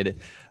 almost made it.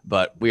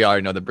 But we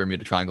already know the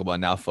Bermuda Triangle by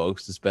now,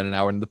 folks. It's been an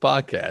hour into the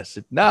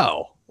podcast.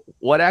 No,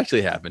 what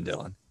actually happened,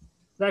 Dylan?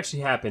 It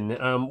actually happened.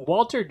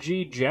 Walter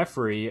G.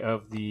 Jeffrey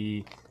of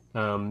the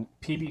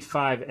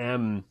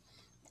PB5M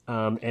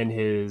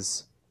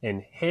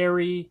and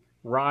Harry,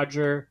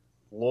 Roger,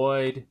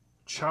 Lloyd,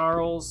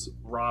 Charles,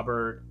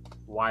 Robert,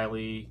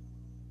 Wiley,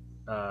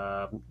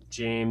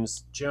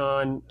 James,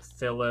 John,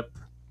 Philip,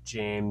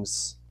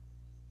 James,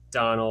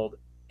 Donald,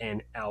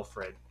 and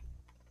Alfred.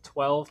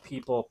 12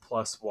 people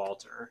plus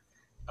Walter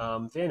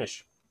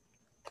vanish.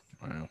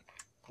 Wow.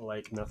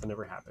 Like nothing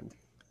ever happened.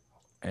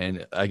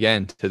 And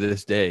again, to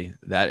this day,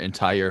 that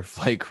entire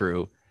flight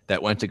crew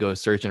that went to go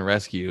search and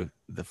rescue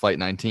the Flight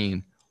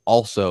 19,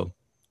 also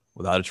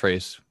without a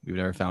trace. We've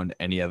never found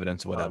any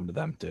evidence of what happened to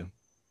them too.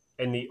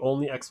 And the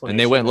only explanation... And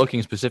they went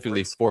looking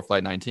specifically for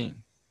Flight 19.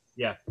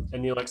 Yeah,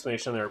 and the only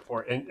explanation on the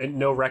report, and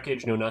no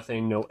wreckage, no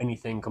nothing, no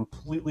anything,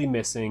 completely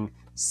missing,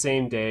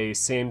 same day,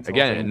 same...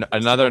 Again,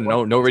 another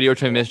no radio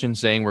transmission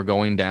saying we're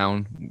going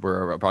down,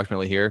 we're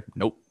approximately here.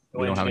 Nope,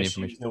 we don't have any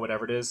information. No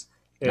whatever it is.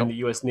 And the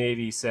U.S.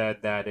 Navy said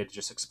that it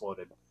just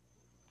exploded.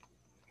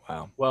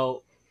 Wow.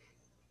 Well,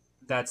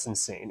 that's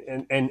insane.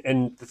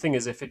 And the thing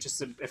is, if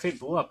it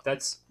blew up,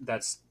 that's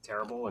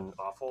terrible and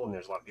awful, and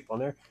there's a lot of people in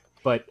there.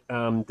 But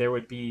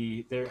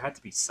there had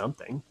to be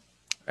something.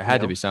 It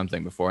had to be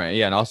something beforehand.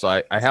 Yeah, and also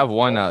I have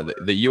one.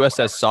 The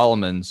USS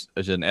Solomons,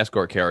 as an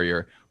escort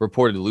carrier,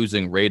 reported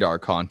losing radar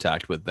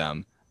contact with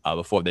them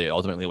before they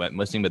ultimately went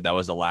missing. But that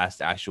was the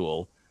last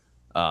actual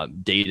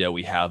data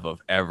we have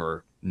of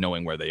ever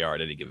knowing where they are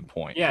at any given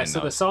point. Yeah, And so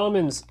that the was,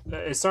 Solomons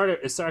it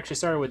actually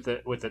started with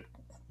the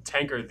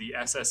tanker, the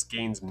SS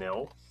Gaines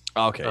Mill.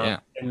 okay, yeah.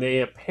 And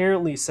they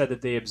apparently said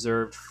that they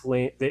observed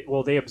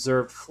they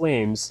observed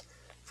flames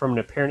from an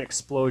apparent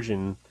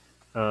explosion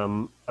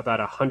about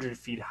 100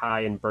 feet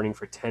high and burning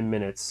for 10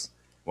 minutes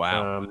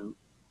Wow.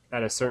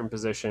 at a certain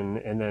position.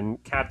 And then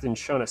Captain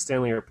Shona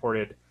Stanley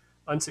reported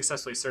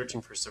unsuccessfully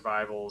searching for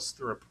survivals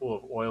through a pool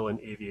of oil and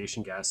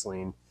aviation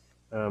gasoline.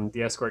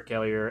 The escort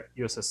carrier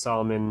USS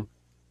Solomon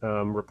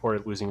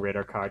reported losing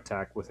radar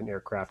contact with an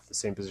aircraft at the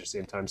same position at the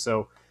same time.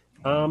 So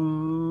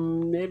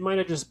it might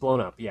have just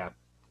blown up. Yeah.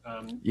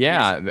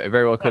 Yeah, it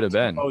very well could have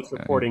been. Boats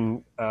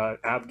reporting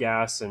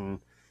avgas and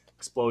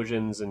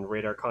explosions and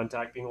radar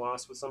contact being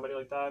lost with somebody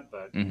like that,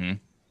 but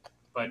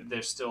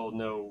there's still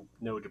no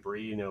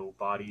debris, no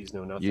bodies,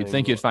 no nothing. You'd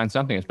think you'd find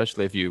something,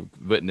 especially if you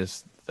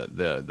witnessed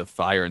the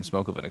fire and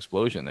smoke of an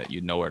explosion, that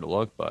you'd know where to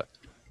look. But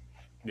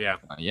yeah.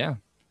 Yeah.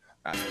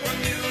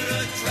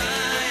 Bermuda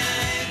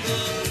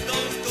Triangle,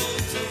 don't go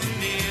too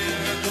near,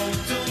 go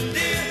too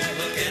near.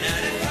 Looking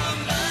at it from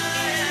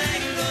my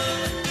angle,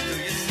 do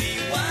you see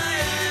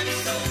why I'm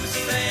so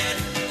sad?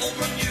 Oh,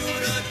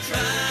 Bermuda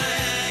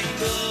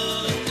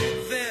Triangle,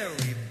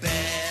 very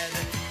bad.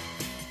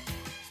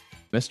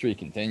 Mystery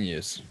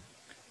continues.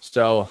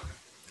 So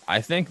I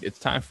think it's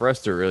time for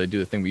us to really do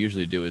the thing we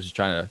usually do, is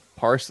trying to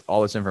parse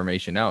all this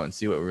information out and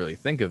see what we really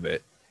think of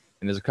it.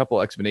 And there's a couple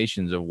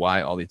explanations of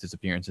why all these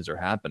disappearances are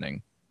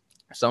happening.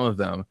 Some of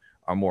them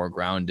are more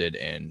grounded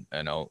in,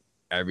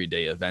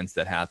 everyday events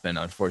that happen,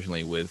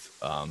 unfortunately, with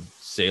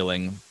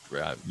sailing,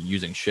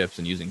 using ships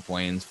and using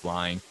planes,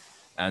 flying.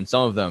 And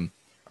some of them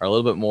are a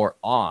little bit more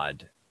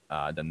odd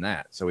than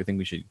that. So we think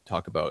we should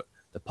talk about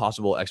the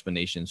possible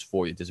explanations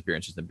for the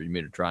disappearances in the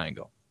Bermuda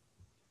Triangle.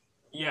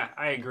 Yeah,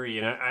 I agree.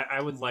 And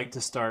I would like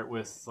to start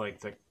with like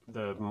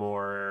the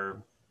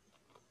more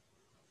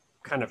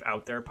kind of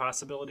out there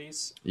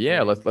possibilities.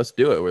 Yeah, let's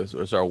do it.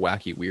 It's our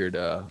wacky, weird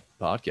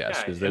podcast, Yeah,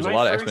 because there's a and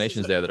lot my of first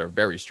explanations is there that are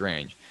very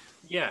strange.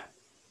 Yeah.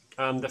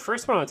 The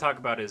first one I want to talk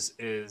about is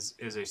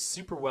a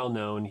super well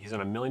known. He's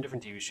on a million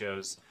different TV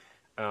shows.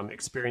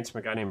 Experience from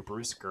a guy named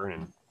Bruce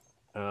Gernon,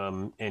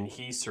 and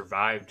he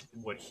survived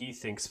what he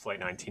thinks Flight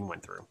 19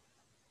 went through.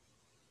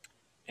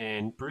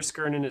 And Bruce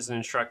Gernon is an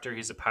instructor.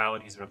 He's a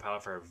pilot. He's been a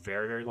pilot for a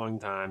very, very long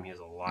time. He has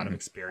a lot of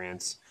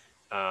experience,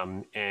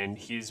 and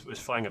was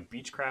flying a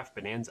Beechcraft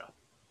Bonanza.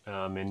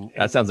 And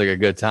That sounds like a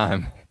good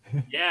time.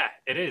 yeah,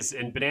 it is.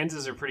 And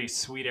Bonanzas are pretty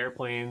sweet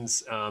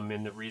airplanes.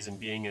 And the reason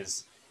being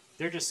is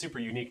they're just super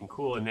unique and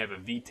cool, and they have a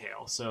V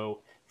tail. So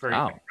for a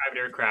private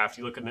aircraft,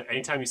 you look at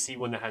anytime you see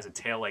one that has a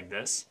tail like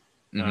this,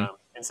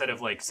 instead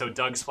of so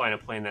Doug's flying a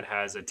plane that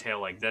has a tail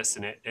like this,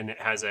 and it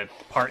has a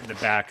part in the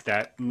back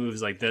that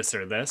moves like this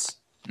or this,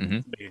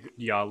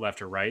 yaw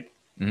left or right.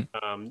 The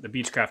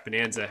Beechcraft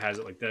Bonanza has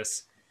it like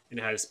this, and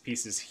it has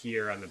pieces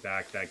here on the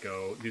back that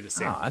do the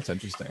same. Oh, that's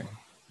interesting.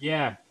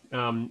 Yeah,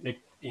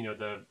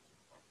 the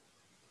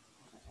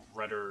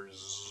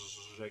rudders,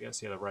 I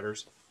guess. Yeah, the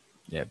rudders.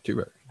 Yeah, two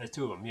rudders. There's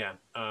two of them. Yeah.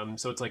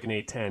 So it's like an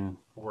A10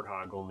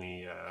 Warthog,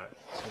 only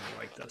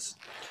like this.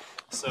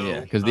 So Yeah,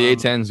 because the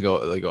A10s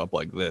go up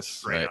like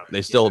this, right?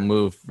 They still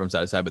move from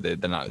side to side, but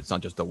they're not. It's not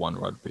just the one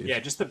rudder piece. Yeah,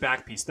 just the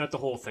back piece, not the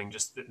whole thing.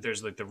 Just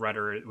there's like the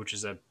rudder, which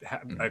is a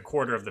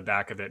quarter of the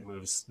back of it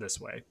moves this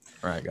way.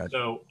 Right, gotcha.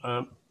 So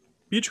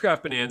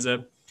Beechcraft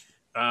Bonanza.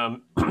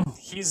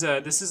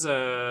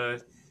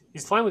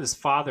 He's flying with his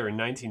father in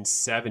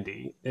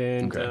 1970,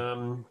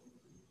 and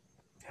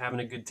having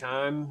a good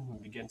time,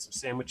 maybe getting some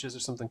sandwiches or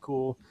something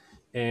cool.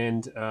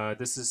 And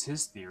this is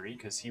his theory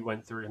because he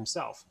went through it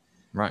himself.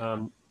 Right.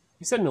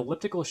 He said an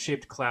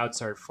elliptical-shaped cloud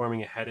started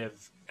forming ahead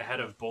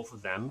of both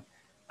of them,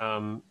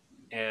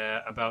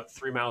 about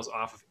 3 miles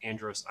off of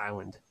Andros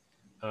Island.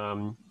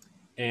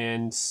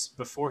 And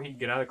before he could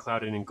get out of the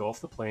cloud, it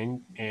engulfed the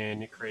plane,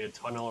 and it created a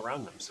tunnel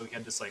around them. So he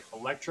had this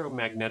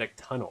electromagnetic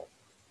tunnel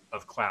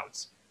of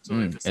clouds. So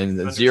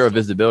and zero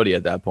visibility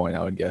at that point,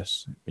 I would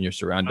guess, when you're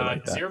surrounded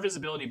like that. Zero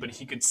visibility, but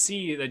he could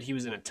see that he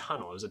was in a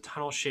tunnel. It was a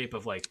tunnel shape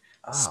of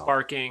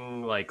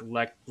sparking,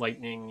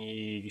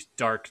 lightning-y,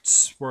 dark,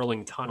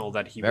 swirling tunnel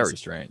that he was. Very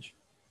strange.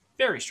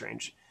 Very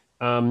strange.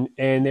 And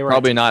they were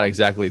probably not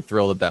exactly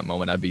thrilled at that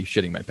moment. I'd be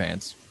shitting my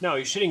pants. No,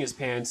 he's shitting his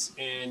pants,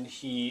 and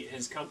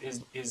his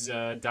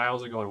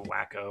dials are going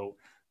wacko.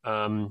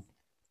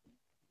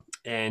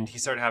 And he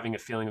started having a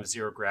feeling of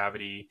zero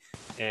gravity,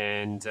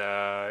 and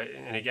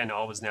again,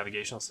 all of his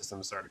navigational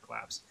systems started to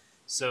collapse.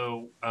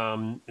 So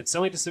it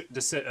suddenly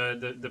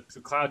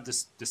the cloud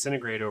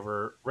disintegrated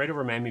right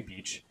over Miami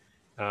Beach,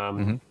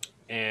 and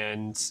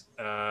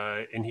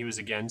he was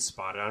again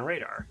spotted on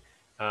radar.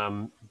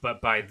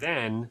 But by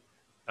then,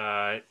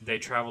 they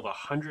traveled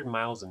 100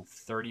 miles in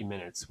 30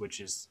 minutes, which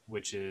is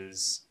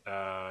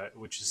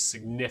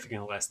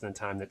significantly less than the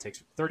time that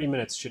takes. 30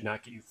 minutes should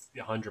not get you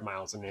 100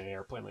 miles in an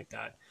airplane like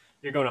that.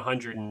 You're going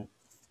 100 and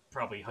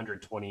probably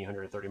 120,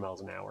 130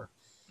 miles an hour.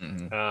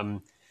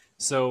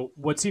 So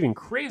what's even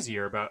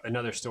crazier about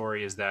another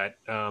story is that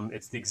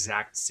it's the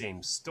exact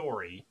same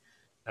story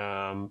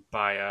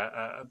by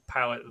a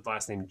pilot with the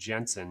last name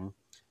Jensen.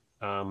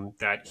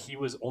 That he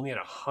was only at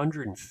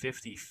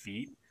 150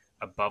 feet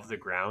above the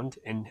ground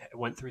and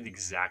went through the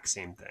exact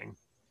same thing.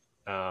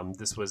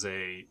 This was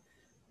the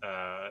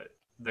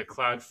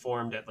cloud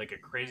formed at like a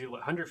crazy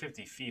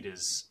 150 feet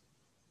is,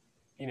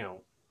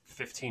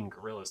 15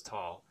 gorillas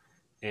tall,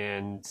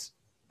 and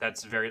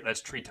that's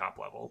treetop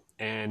level.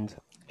 And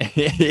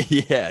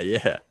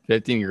Yeah.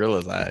 15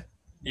 gorillas.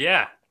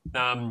 yeah,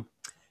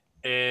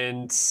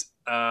 and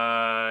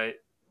uh,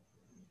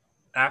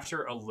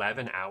 after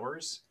 11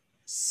 hours,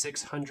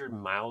 600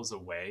 miles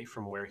away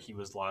from where he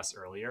was lost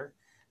earlier,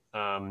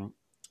 um,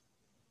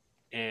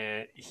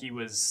 and he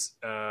was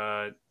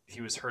heard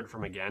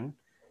from again,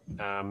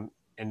 and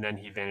then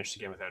he vanished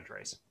again without a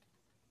trace.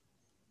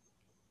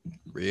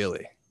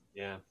 Really?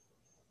 Yeah.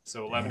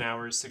 So 11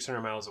 hours,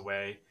 600 miles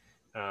away,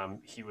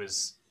 he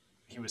was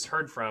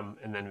heard from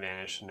and then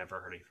vanished and never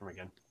heard from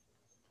again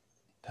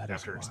That is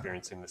after wild.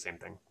 experiencing the same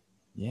thing.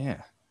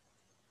 Yeah.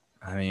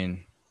 I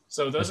mean,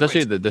 So those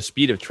especially are the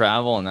speed of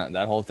travel and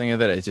that whole thing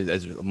of it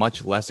is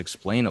much less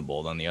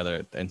explainable than the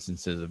other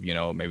instances of,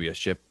 maybe a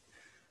ship.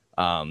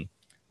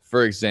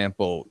 For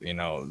example,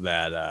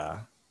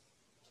 that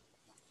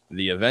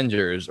the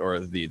Avengers or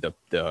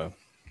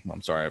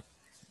I'm sorry,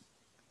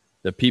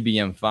 the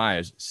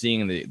PBM-5s,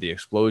 seeing the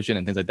explosion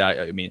and things like that.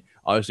 I mean,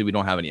 obviously we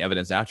don't have any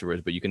evidence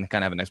afterwards, but you can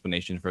kind of have an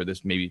explanation for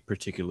this. Maybe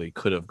particularly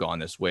could have gone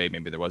this way.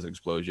 Maybe there was an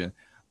explosion,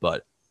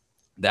 but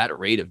that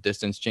rate of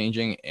distance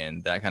changing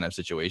and that kind of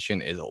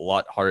situation is a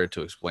lot harder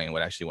to explain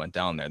what actually went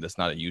down there. That's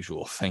not a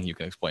usual thing you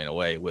can explain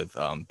away with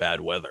bad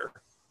weather.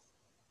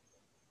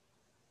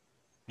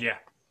 Yeah.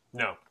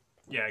 No.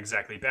 Yeah,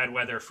 exactly. Bad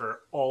weather for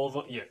all of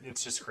them. Yeah,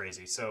 it's just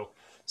crazy. So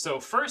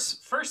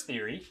first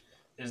theory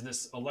is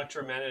this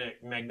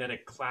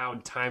electromagnetic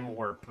cloud time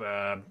warp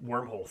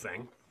wormhole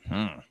thing.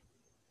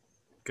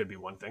 Could be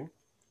one thing.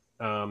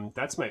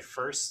 That's my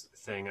first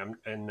thing.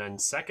 And then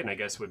second, I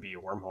guess, would be a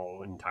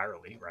wormhole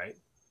entirely, right?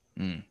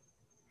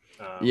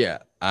 Yeah,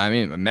 I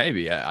mean,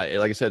 maybe.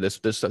 Like I said,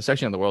 this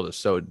section of the world is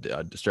so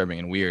disturbing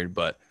and weird.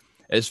 But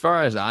as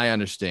far as I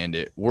understand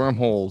it,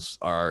 wormholes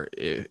are.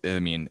 I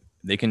mean,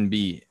 they can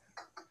be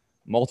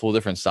multiple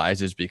different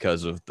sizes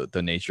because of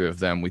the nature of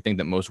them. We think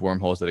that most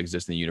wormholes that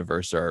exist in the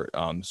universe are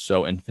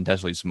so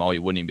infinitesimally small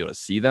you wouldn't even be able to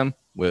see them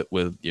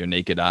with your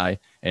naked eye,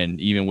 and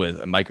even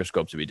with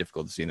microscopes it'd be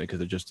difficult to see them because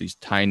they're just these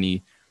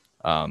tiny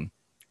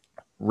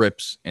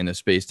rips in the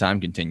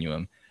space-time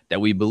continuum that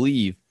we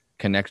believe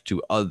connect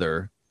to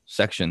other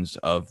sections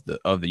of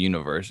the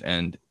universe.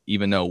 And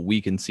even though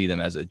we can see them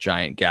as a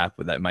giant gap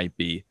that might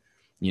be,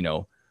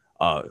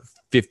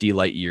 50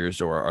 light years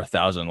or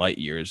 1,000 light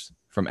years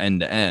from end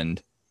to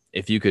end,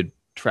 if you could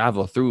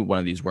travel through one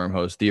of these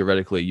wormholes,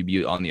 theoretically you'd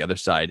be on the other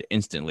side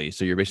instantly.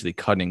 So you're basically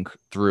cutting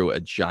through a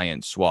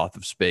giant swath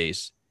of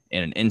space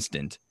in an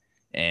instant.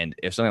 And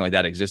if something like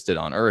that existed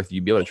on Earth,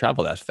 you'd be able to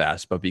travel that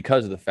fast. But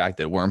because of the fact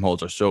that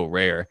wormholes are so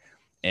rare,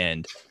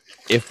 and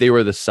if they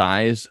were the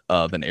size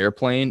of an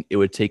airplane, it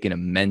would take an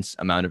immense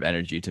amount of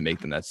energy to make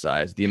them that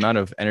size. The amount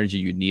of energy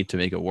you need to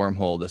make a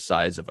wormhole the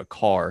size of a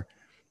car,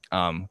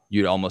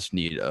 you'd almost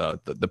need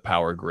the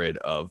power grid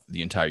of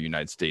the entire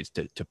United States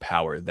to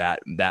power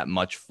that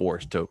much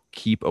force to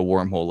keep a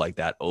wormhole like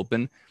that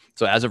open.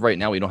 So as of right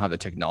now, we don't have the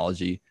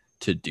technology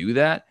to do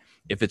that.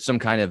 If it's some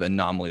kind of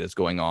anomaly that's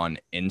going on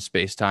in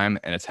space-time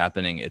and it's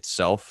happening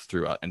itself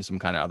through and some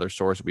kind of other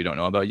source we don't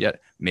know about yet,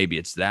 maybe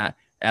it's that.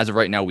 As of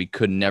right now, we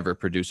could never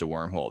produce a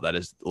wormhole that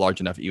is large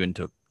enough even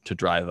to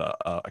drive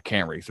a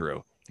Camry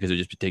through, because it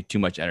would just take too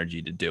much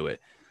energy to do it.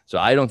 So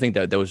I don't think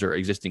that those are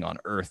existing on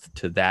Earth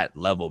to that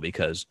level,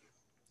 because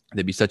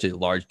there'd be such a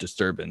large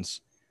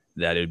disturbance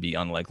that it'd be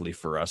unlikely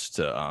for us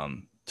to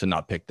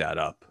not pick that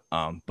up.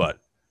 But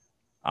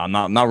I'm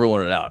not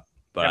ruling it out.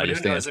 But I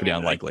just think it's pretty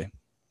unlikely.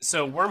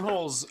 So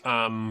wormholes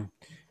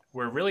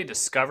were really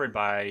discovered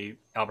by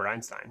Albert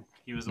Einstein.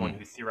 He was the one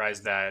who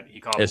theorized that.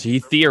 He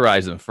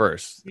theorized them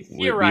first. He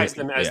theorized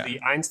them as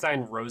the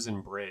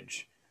Einstein-Rosen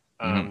bridge,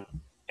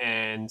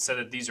 and said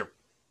that these are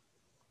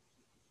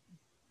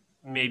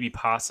maybe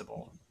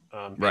possible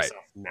based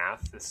off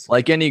math.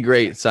 Like any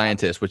great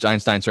scientist, which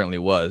Einstein certainly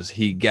was,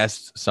 he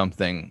guessed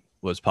something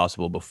was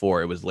possible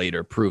before it was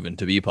later proven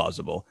to be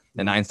possible.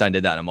 And Einstein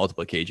did that on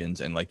multiple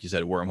occasions. And like you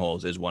said,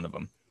 wormholes is one of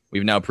them.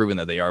 We've now proven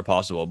that they are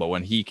possible. But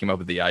when he came up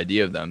with the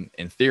idea of them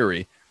in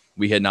theory,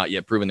 we had not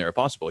yet proven they were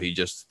possible. He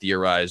just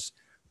theorized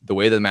the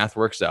way the math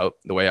works out,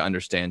 the way I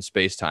understand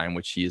space-time,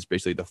 which he is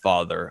basically the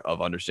father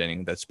of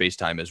understanding that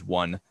space-time is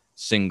one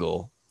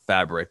single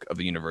fabric of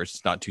the universe.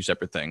 It's not two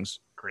separate things.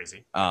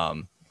 Crazy.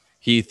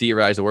 He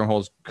theorized that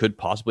wormholes could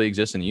possibly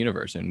exist in the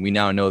universe, and we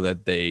now know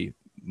that they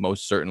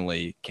most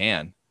certainly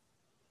can.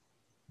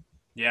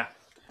 Yeah.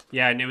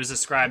 Yeah, and it was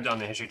described on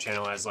the History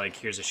Channel as like,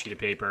 here's a sheet of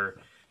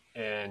paper,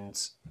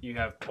 and you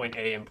have point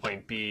A and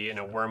point B, and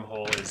a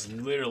wormhole is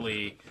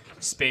literally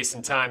space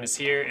and time is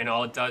here, and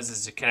all it does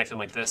is to connect them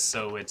like this,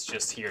 so it's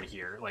just here to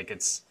here. Like,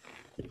 it's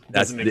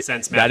Doesn't make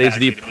sense. That is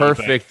the mathematically to me, but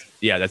perfect.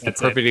 Yeah, that's the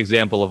that's perfect it.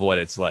 example of what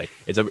it's like.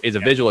 It's a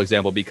visual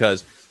example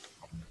because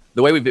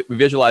the way we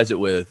visualize it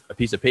with a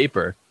piece of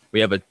paper, we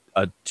have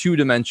a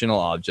two-dimensional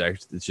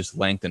object that's just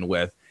length and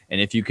width,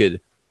 and if you could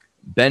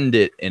bend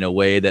it in a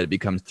way that it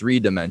becomes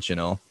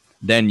three-dimensional,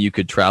 then you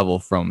could travel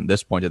from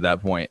this point to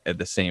that point at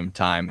the same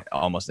time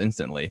almost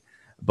instantly.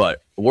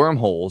 But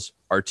wormholes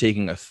are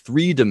taking a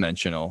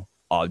three-dimensional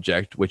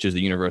object, which is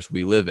the universe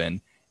we live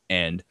in,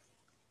 and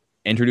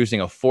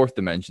introducing a fourth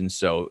dimension.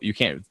 So you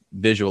can't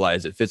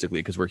visualize it physically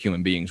because we're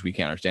human beings. We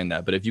can't understand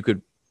that. But if you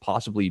could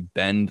possibly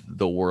bend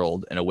the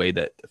world in a way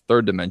that the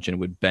third dimension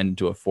would bend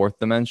to a fourth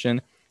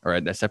dimension or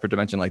a separate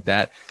dimension like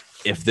that,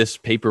 if this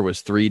paper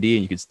was 3D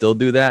and you could still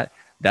do that,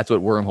 that's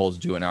what wormholes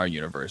do in our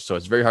universe. So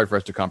it's very hard for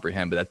us to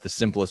comprehend, but that's the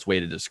simplest way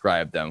to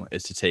describe them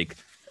is to take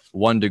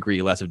 1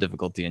 degree less of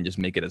difficulty and just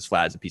make it as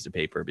flat as a piece of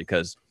paper,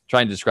 because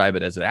trying to describe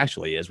it as it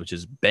actually is, which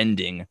is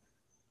bending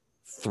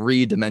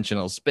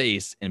three-dimensional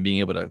space and being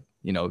able to,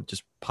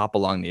 just pop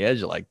along the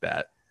edge like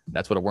that.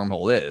 That's what a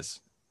wormhole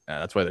is.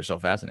 That's why they're so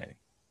fascinating.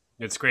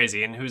 It's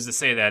crazy. And who's to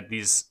say that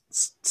these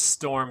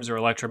storms or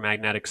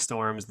electromagnetic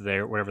storms,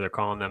 whatever they're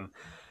calling them,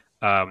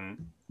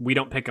 we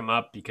don't pick them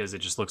up because it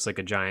just looks like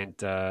a giant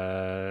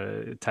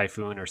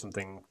typhoon or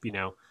something,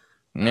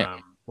 Yeah.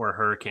 or a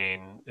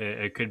hurricane.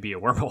 It could be a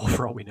wormhole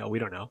for all we know. We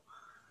don't know.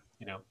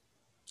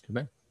 Could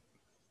be.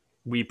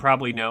 We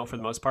probably know for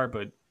the most part,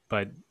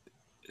 but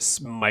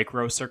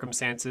micro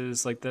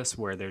circumstances like this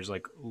where there's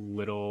like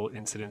little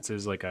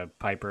incidences like a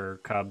Piper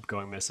cub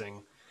going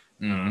missing.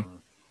 I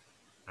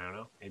don't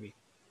know, maybe.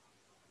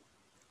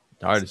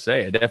 It's hard to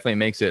say. It definitely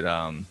makes it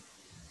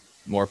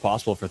more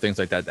possible for things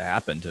like that to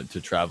happen,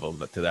 to travel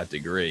to that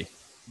degree.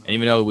 And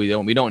even though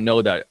we don't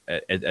know that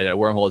a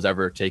wormhole has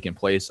ever taken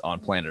place on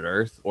planet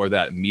Earth, or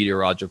that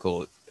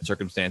meteorological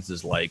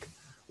circumstances like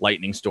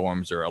lightning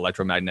storms or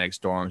electromagnetic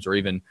storms or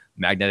even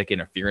magnetic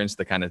interference,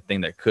 the kind of thing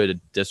that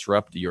could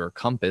disrupt your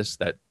compass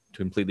that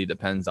completely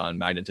depends on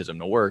magnetism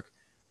to work,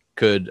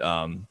 could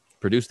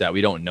produce that.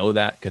 We don't know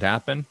that could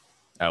happen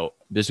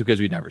just because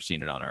we've never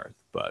seen it on Earth.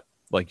 But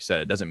like you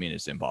said, it doesn't mean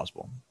it's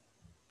impossible.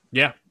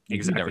 Yeah, We've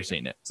exactly. never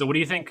seen it. So what do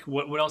you think?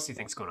 What else do you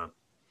think's going on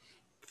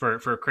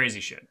for crazy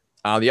shit?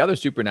 The other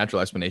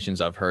supernatural explanations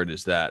I've heard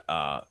is that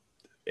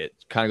it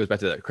kind of goes back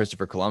to that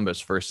Christopher Columbus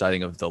first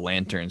sighting of the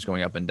lanterns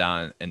going up and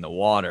down in the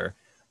water.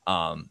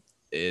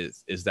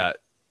 Is that,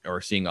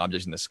 or seeing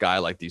objects in the sky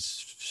like these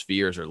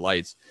spheres or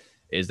lights,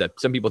 is that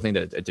some people think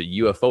that it's a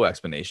UFO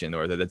explanation,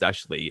 or that it's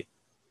actually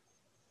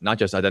not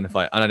just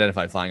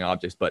unidentified flying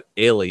objects, but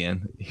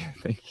alien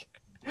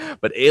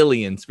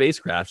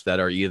spacecrafts that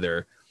are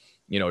either,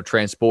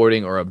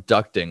 transporting or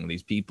abducting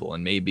these people.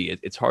 And maybe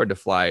it's hard to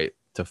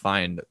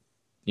find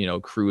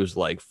crews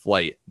like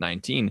Flight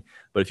 19.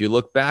 But if you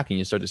look back and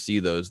you start to see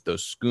those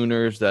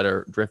schooners that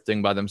are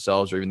drifting by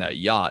themselves, or even that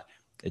yacht,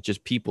 it's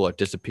just people are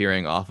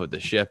disappearing off of the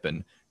ship,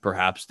 and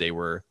perhaps they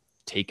were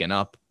taken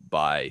up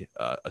by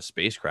a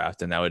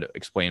spacecraft, and that would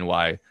explain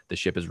why the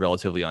ship is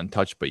relatively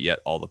untouched, but yet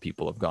all the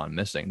people have gone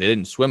missing. They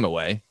didn't swim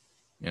away,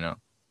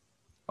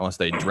 unless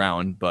they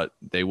drowned, but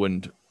they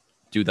wouldn't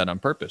do that on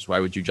purpose. Why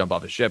would you jump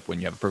off a ship when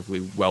you have a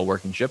perfectly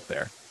well-working ship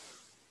there?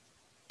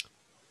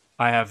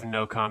 I have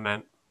no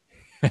comment.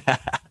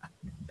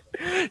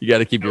 You got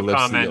to keep your No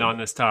lips comment sealed on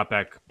this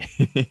topic.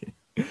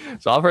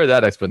 So I've heard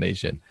that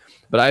explanation,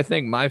 but I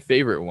think my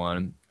favorite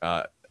one,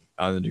 on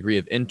the degree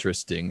of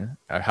interesting,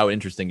 how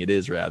interesting it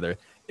is rather,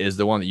 is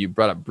the one that you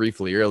brought up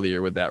briefly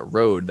earlier with that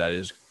road that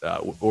is,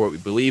 or what we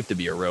believe to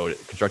be a road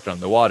constructed on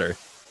the water.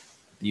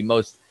 The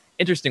most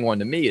interesting one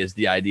to me is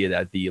the idea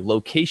that the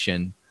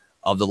location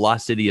of the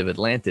lost city of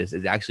Atlantis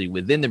is actually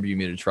within the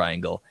Bermuda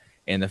Triangle,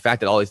 and the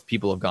fact that all these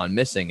people have gone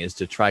missing is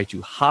to try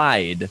to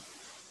hide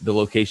the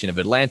location of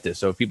Atlantis.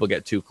 So if people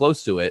get too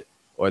close to it,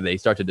 or they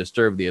start to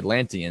disturb the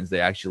Atlanteans,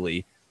 they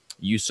actually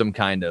use some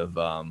kind of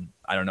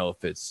I don't know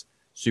if it's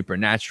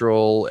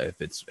supernatural, if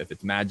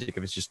it's magic,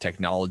 if it's just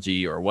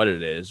technology or what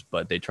it is,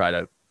 but they try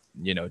to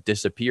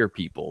disappear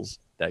peoples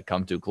that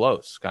come too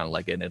close, kind of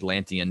like an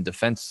Atlantean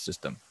defense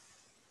system.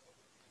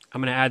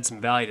 I'm going to add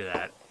some value to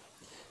that.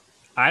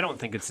 I don't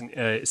think it's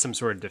some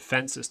sort of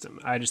defense system.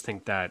 I just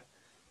think that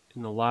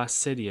in the lost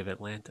city of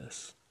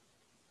Atlantis,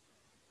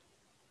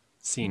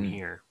 seen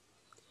here,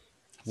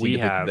 we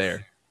have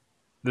there.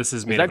 This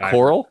is Is made that of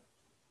coral?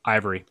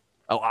 ivory.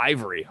 Oh,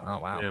 ivory. Oh,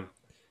 wow.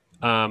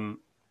 Yeah.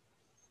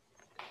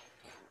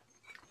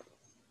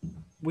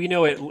 We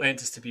know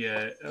Atlantis to be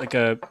a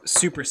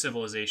super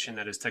civilization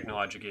that is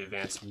technologically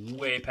advanced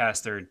way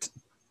past their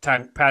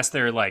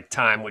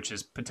time, which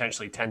is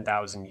potentially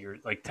 10,000 years,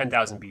 like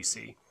 10,000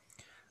 BC.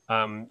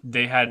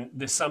 They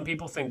had some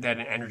people think they had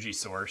an energy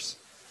source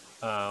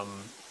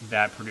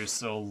that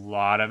produced a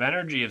lot of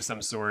energy of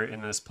some sort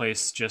in this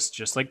place,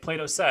 just like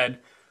Plato said,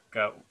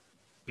 got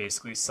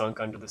basically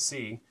sunk under the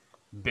sea.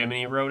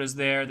 Bimini Road is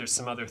there. There's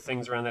some other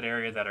things around that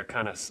area that are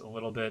kind of a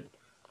little bit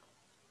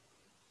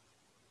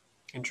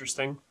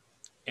interesting,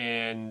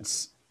 and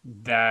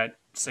that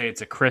say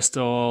it's a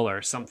crystal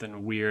or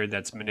something weird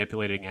that's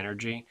manipulating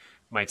energy.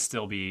 might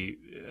still be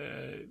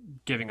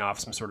giving off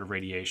some sort of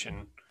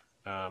radiation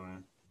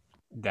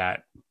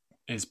that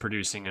is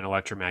producing an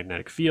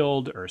electromagnetic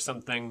field or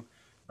something,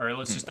 or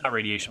let's just not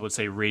radiation, let's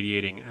say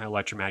radiating an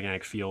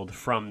electromagnetic field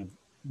from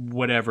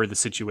whatever the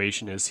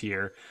situation is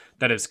here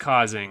that is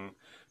causing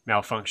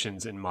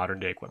malfunctions in modern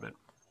day equipment.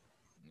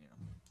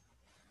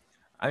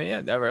 I mean,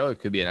 yeah, that really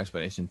could be an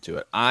explanation to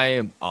it. I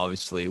am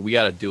obviously, we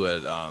got to do a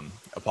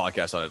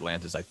podcast on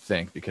Atlantis, I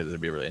think, because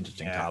it'd be a really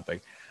interesting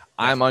topic.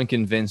 I'm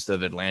unconvinced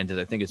of Atlantis.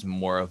 I think it's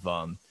more of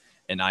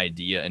an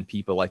idea, and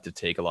people like to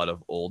take a lot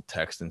of old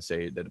text and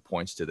say that it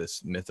points to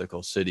this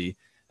mythical city.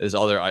 There's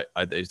other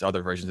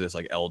versions of this,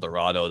 like El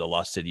Dorado, the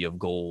lost city of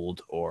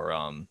gold, or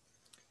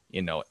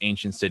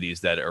ancient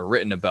cities that are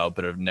written about,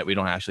 but we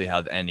don't actually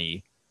have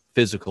any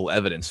physical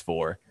evidence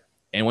for.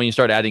 And when you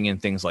start adding in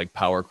things like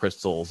power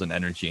crystals and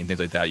energy and things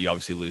like that, you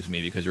obviously lose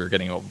me, because you're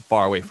getting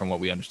far away from what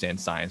we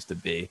understand science to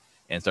be,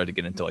 and start to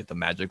get into like the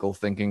magical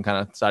thinking kind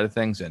of side of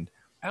things. And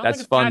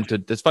that's fun to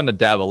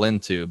dabble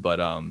into. But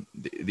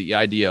the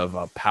idea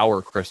of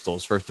power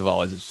crystals, first of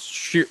all, is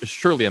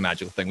surely a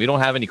magical thing. We don't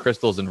have any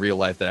crystals in real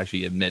life that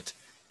actually emit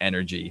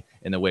energy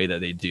in the way that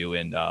they do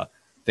in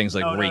things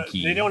like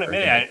Reiki. They don't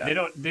emit.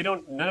 They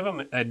don't. None of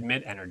them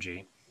emit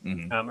energy.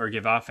 Mm-hmm. Or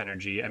give off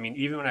energy. I mean,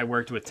 even when I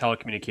worked with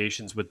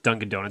telecommunications with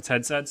Dunkin' Donuts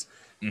headsets,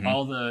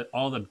 all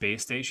the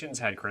base stations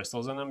had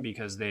crystals in them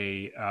because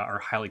they are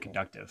highly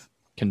conductive.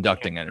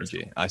 Conducting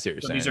energy. I see what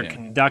you're saying. These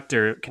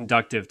are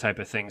conductive type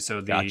of things. So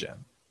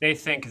they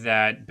think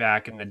that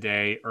back in the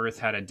day, Earth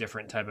had a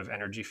different type of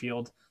energy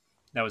field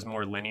that was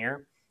more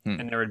linear.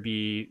 And there would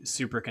be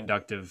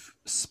superconductive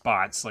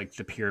spots like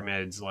the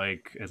pyramids,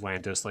 like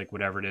Atlantis, like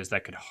whatever it is,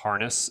 that could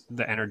harness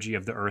the energy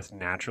of the Earth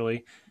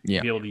naturally. Be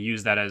able to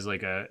use that as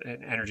like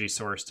an energy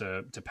source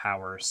to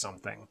power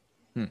something.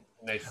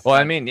 Well,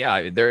 I mean,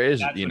 yeah, there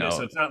is, so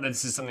it's not that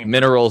this is something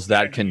minerals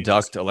that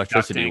conduct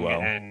electricity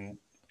well,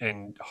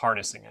 and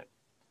harnessing it.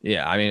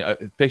 Yeah, I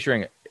mean,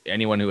 picturing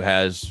anyone who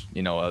has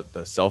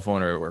a cell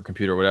phone or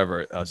computer or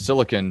whatever,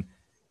 silicon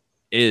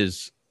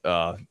is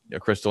a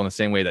crystal in the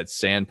same way that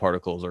sand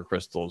particles are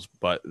crystals,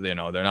 but they're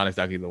not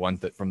exactly the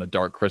ones that from the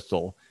dark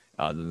crystal,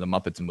 the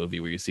Muppets movie,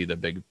 where you see the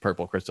big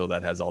purple crystal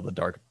that has all the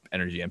dark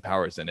energy and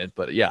powers in it.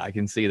 But yeah, I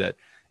can see that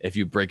if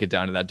you break it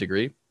down to that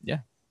degree, it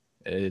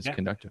is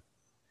conductive.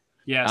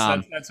 Yeah,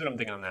 so that's what I'm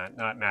thinking on that,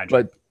 not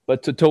magic.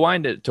 But to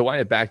wind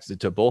it back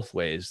to both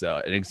ways,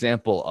 an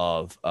example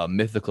of a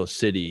mythical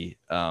city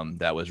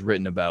that was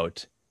written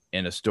about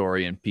in a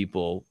story and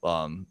people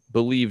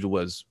believed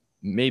was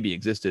maybe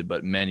existed,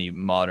 but many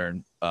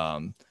modern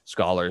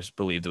scholars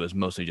believed it was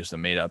mostly just a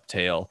made-up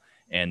tale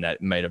and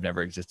that might have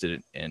never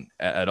existed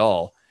at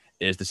all,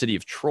 is the city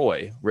of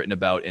Troy, written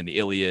about in the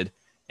Iliad.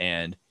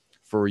 And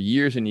for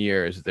years and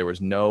years, there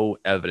was no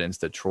evidence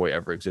that Troy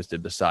ever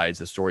existed besides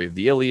the story of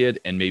the Iliad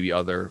and maybe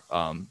other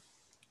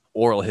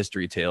oral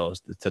history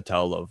tales to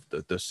tell of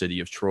the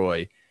city of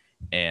Troy,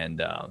 and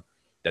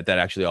that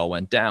actually all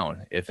went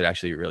down, if it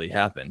actually really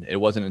happened. It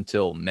wasn't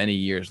until many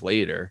years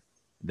later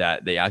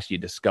that they actually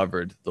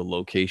discovered the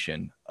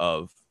location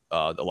of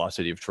the lost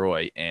city of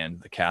Troy and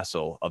the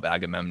castle of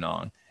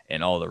Agamemnon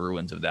and all the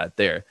ruins of that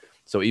there.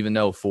 So even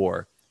though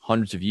for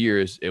hundreds of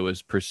years it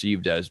was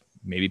perceived as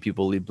maybe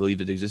people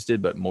believed it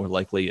existed, but more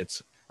likely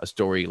it's a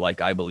story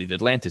like I believe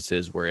Atlantis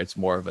is, where it's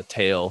more of a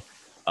tale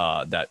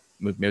that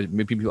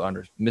maybe people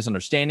are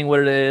misunderstanding what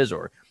it is,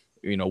 or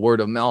word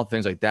of mouth,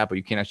 things like that, but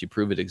you can't actually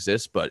prove it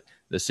exists. But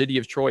the city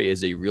of Troy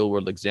is a real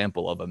world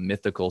example of a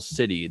mythical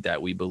city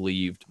that we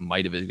believed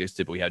might have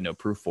existed, but we had no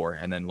proof for.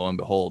 And then lo and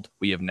behold,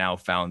 we have now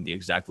found the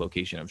exact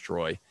location of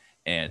Troy.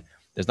 And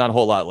there's not a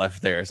whole lot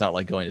left there. It's not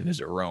like going to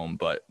visit Rome,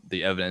 but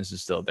the evidence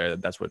is still there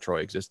that that's where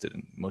Troy existed.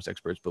 And most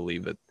experts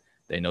believe that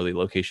they know the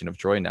location of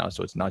Troy now.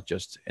 So it's not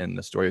just in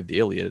the story of the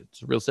Iliad.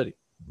 It's a real city,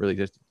 really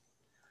existed.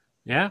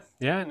 Yeah.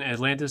 And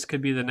Atlantis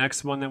could be the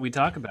next one that we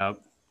talk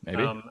about.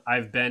 Maybe.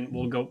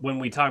 We'll go, when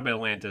we talk about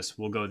Atlantis,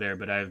 we'll go there,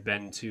 but I've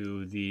been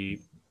to the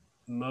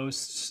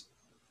most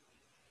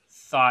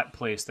thought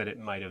place that it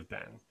might have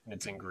been, and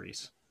it's in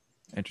Greece.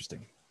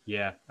 Interesting.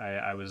 Yeah.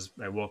 I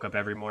woke up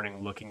every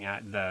morning looking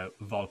at the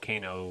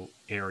volcano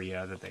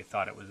area that they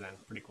thought it was in.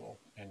 Pretty cool.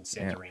 And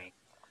Santorini.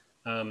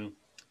 Yeah.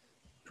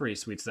 Pretty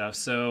sweet stuff.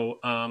 So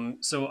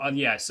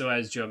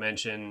as Joe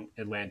mentioned,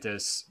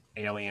 Atlantis,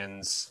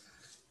 aliens,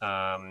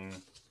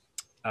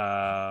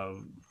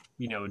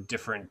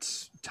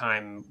 different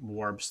time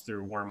warps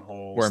through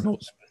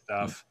wormholes.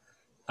 Stuff.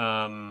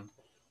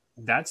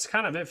 That's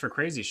kind of it for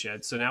crazy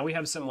shit. So now we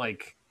have some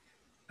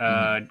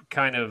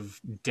kind of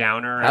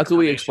downer. How can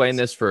we explain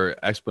this for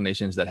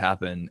explanations that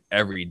happen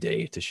every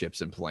day to ships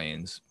and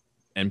planes,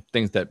 and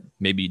things that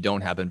maybe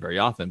don't happen very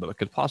often, but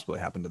could possibly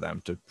happen to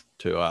them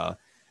to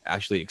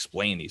actually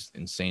explain these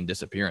insane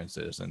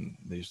disappearances and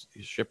these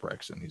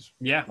shipwrecks and these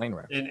plane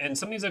wrecks? And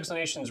some of these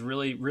explanations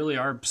really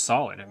are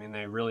solid. I mean,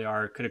 they really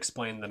could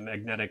explain the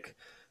magnetic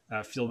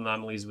field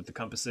anomalies with the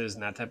compasses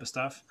and that type of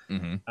stuff.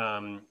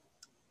 Mm-hmm.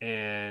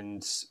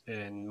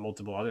 And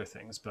multiple other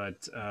things,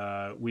 but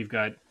we've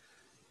got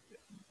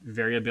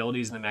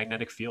variabilities in the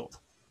magnetic field.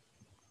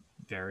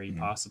 very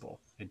possible.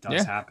 It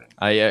does happen.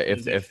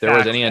 If there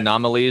was any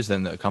anomalies,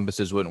 then the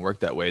compasses wouldn't work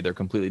that way. They're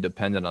completely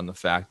dependent on the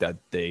fact that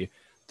the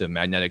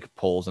magnetic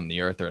poles in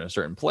the Earth are in a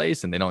certain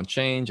place and they don't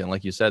change. And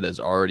like you said, there's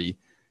already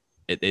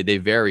they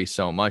vary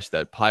so much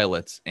that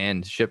pilots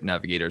and ship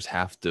navigators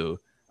have to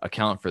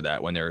account for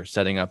that when they're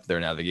setting up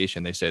their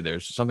navigation. They say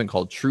there's something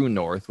called true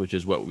north, which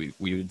is what we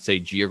would say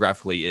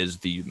geographically is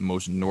the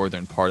most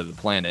northern part of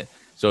the planet.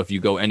 So if you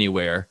go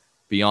anywhere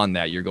beyond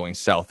that, you're going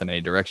south in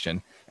any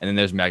direction. And then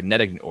there's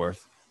magnetic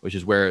north, which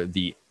is where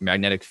the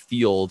magnetic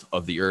field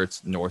of the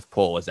Earth's North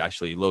Pole is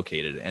actually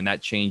located. And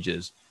that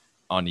changes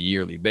on a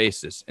yearly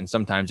basis. And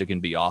sometimes it can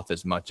be off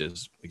as much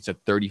as, like I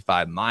said,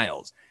 35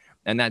 miles.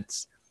 And that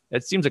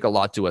seems like a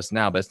lot to us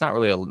now, but it's not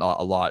really a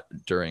lot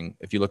during,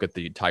 if you look at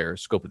the entire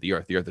scope of the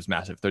Earth is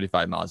massive.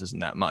 35 miles isn't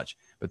that much,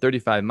 but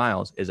 35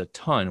 miles is a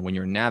ton when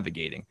you're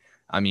navigating.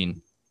 I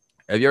mean,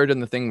 have you ever done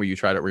the thing where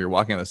you're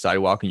walking on the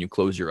sidewalk and you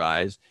close your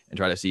eyes and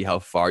try to see how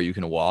far you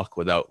can walk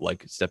without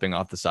like stepping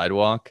off the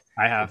sidewalk?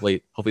 I have.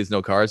 Hopefully there's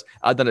no cars.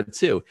 I've done it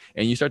too.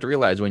 And you start to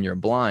realize when you're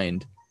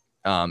blind,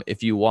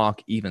 if you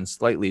walk even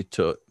slightly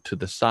to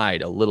the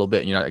side a little bit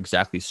and you're not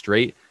exactly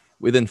straight,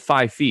 within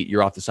 5 feet,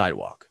 you're off the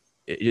sidewalk.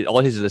 All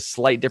it is a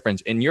slight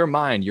difference. In your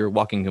mind, you're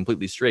walking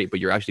completely straight,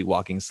 but you're actually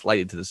walking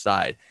slightly to the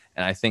side.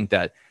 And I think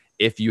that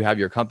if you have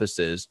your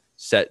compasses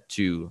set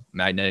to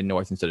magnetic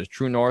north instead of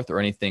true north or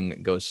anything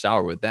that goes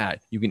sour with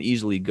that, you can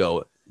easily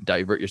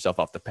divert yourself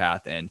off the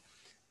path. And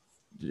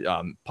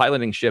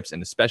piloting ships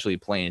and especially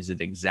planes is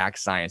the exact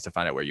science to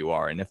find out where you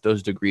are. And if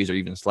those degrees are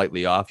even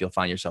slightly off, you'll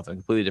find yourself in a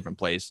completely different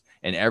place.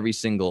 And every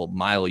single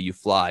mile you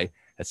fly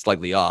that's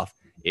slightly off,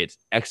 it's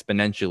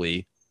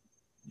exponentially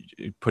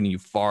putting you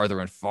farther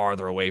and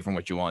farther away from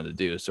what you wanted to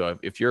do. So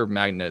if your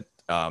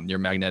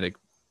magnetic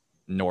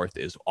north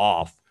is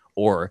off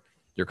or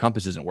your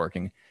compass isn't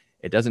working,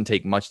 it doesn't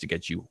take much to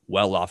get you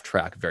well off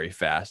track very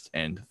fast.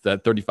 And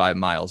that 35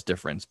 miles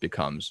difference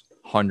becomes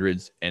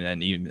hundreds and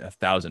then even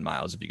 1,000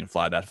 miles if you can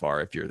fly that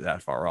far, if you're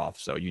that far off.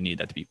 So you need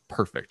that to be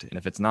perfect. And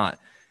if it's not,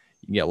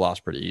 you can get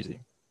lost pretty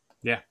easy.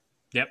 Yeah.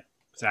 Yep.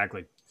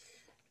 Exactly.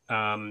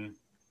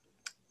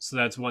 So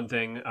that's one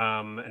thing.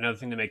 Another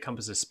thing to make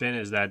compasses spin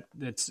is that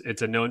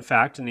it's a known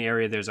fact in the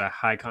area. There's a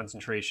high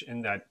concentration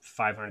in that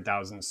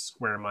 500,000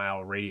 square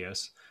mile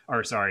radius,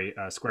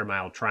 square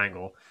mile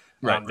triangle.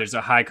 Right. There's a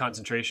high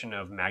concentration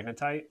of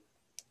magnetite,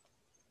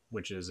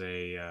 which is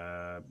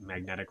a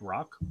magnetic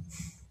rock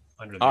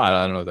under the. I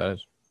don't know what that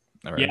is.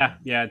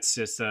 Yeah. It's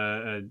just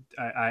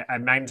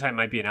magnetite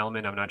might be an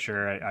element. I'm not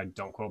sure. I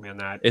don't quote me on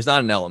that. It's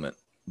not an element.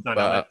 Not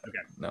an element.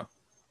 Okay.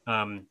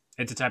 No.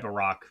 It's a type of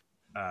rock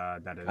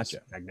that is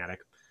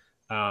magnetic.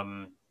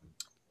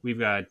 We've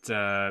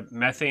got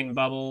methane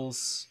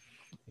bubbles,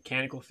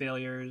 mechanical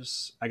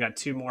failures. I got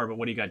two more, but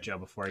what do you got, Joe,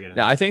 before I get into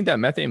Now, I think that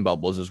methane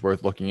bubbles is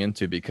worth looking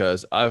into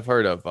because I've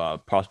heard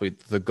of possibly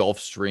the Gulf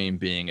Stream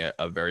being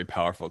a very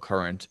powerful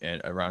current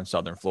around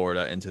southern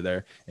Florida into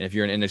there. And if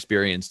you're an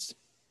inexperienced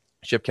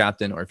ship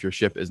captain or if your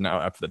ship is now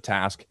up for the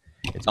task,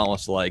 it's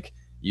almost like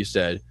you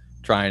said,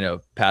 trying to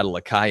paddle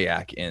a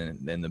kayak in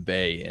the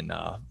bay in,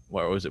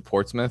 what was it,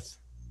 Portsmouth?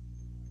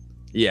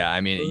 Yeah,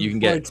 I mean, you can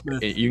get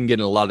in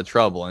a lot of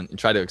trouble and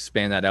try to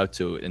expand that out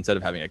to, instead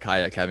of having a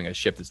kayak, having a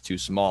ship that's too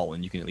small,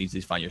 and you can easily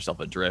find yourself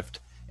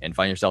adrift and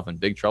find yourself in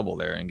big trouble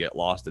there and get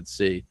lost at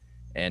sea.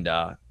 And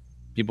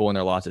people, when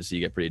they're lost at sea,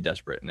 get pretty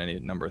desperate, and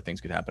any number of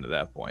things could happen at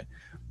that point.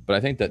 But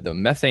I think that the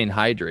methane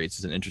hydrates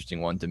is an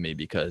interesting one to me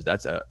because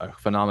that's a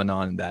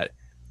phenomenon that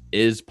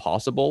is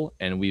possible,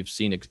 and we've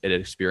seen it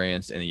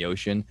experienced in the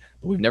ocean,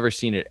 but we've never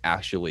seen it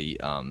actually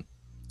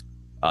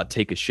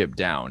take a ship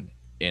down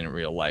in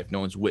real life. No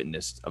one's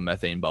witnessed a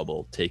methane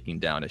bubble taking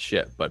down a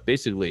ship, but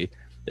basically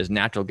there's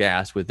natural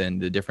gas within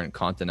the different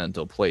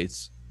continental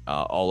plates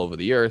all over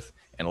the Earth,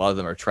 and a lot of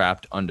them are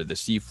trapped under the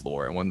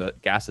seafloor. And when the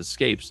gas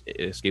escapes,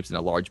 it escapes in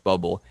a large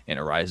bubble and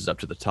it rises up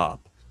to the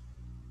top.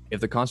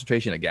 If the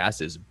concentration of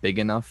gas is big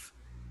enough,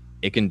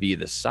 it can be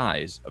the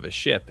size of a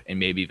ship and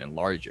maybe even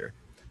larger.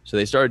 So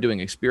they started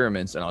doing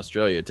experiments in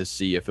Australia to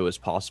see if it was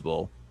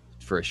possible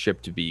for a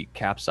ship to be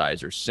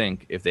capsized or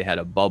sink if they had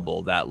a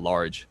bubble that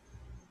large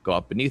go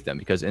up beneath them,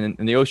 because in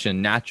the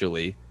ocean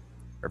naturally,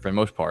 or for the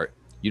most part,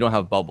 you don't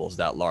have bubbles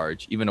that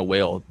large. Even a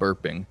whale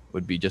burping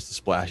would be just a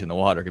splash in the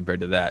water compared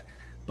to that.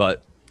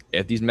 But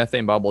if these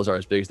methane bubbles are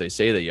as big as they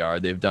say they are,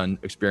 they've done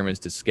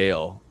experiments to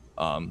scale.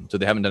 So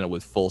they haven't done it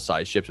with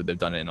full-size ships, but they've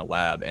done it in a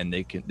lab, and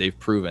they've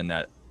proven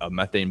that a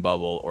methane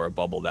bubble or a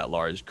bubble that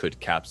large could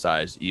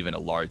capsize even a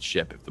large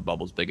ship if the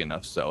bubble's big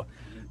enough. So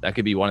that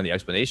could be one of the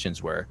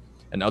explanations where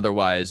an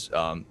otherwise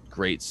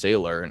great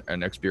sailor,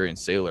 an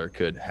experienced sailor,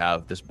 could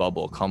have this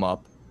bubble come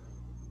up,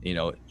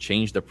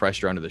 change the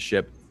pressure under the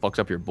ship, fucks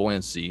up your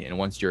buoyancy, and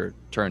once you're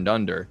turned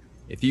under,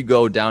 if you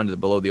go down to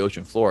below the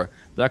ocean floor,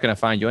 they're not going to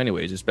find you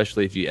anyways,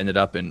 especially if you ended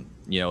up in,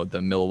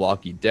 the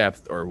Milwaukee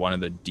depth or one of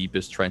the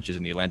deepest trenches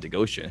in the Atlantic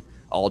Ocean.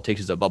 All it takes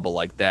is a bubble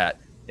like that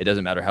it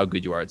doesn't matter how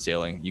good you are at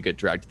sailing, you get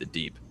dragged to the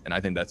deep. And I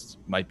think that's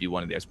might be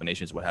one of the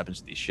explanations of what happens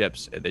to these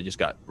ships. They just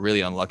got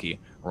really unlucky,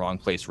 wrong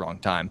place, wrong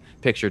time.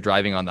 Picture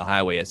driving on the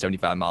highway at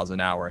 75 miles an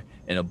hour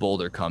and a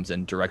boulder comes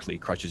and directly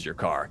crushes your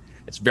car.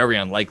 It's very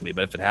unlikely,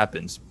 but if it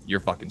happens, you're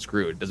fucking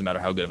screwed. It doesn't matter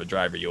how good of a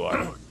driver you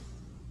are.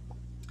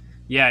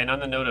 Yeah, and on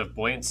the note of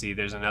buoyancy,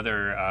 there's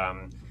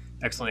another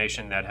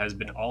explanation that has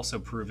been also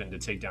proven to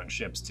take down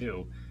ships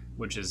too,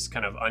 which is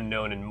kind of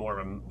unknown and more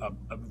of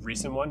a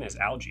recent one, is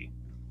algae.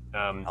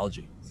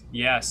 Algae.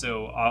 Yeah,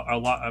 so a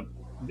lot of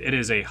it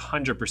is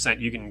 100%.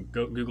 You can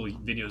go Google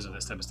videos of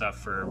this type of stuff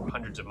for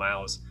hundreds of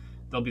miles.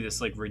 There'll be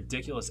this like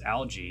ridiculous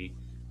algae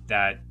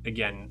that,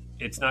 again,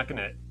 it's not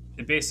gonna.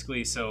 It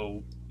basically,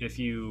 so if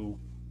you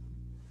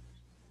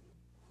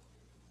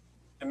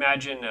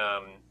imagine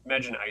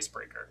an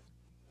icebreaker,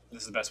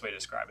 this is the best way to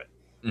describe it.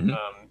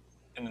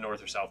 In the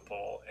North or South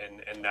Pole,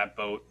 and that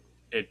boat,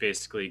 it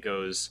basically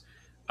goes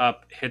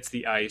up, hits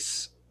the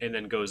ice, and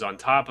then goes on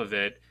top of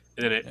it,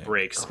 and then it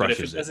breaks. But if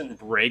it doesn't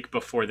break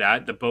before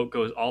that, the boat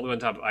goes all the way on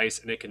top of ice,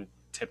 and it can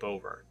tip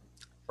over.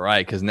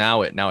 Right, because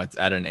now it's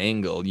at an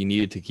angle. You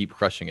need to keep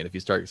crushing it. If you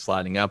start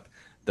sliding up,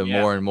 the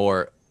more and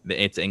more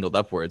it's angled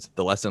upwards,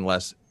 the less and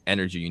less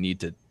energy you need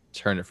to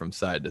turn it from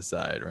side to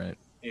side, right?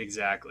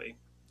 Exactly.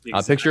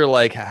 Picture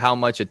like how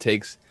much it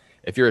takes.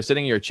 If you're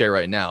sitting in your chair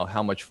right now,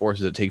 how much force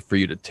does it take for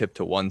you to tip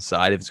to one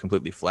side if it's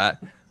completely flat?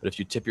 But if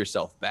you tip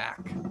yourself back,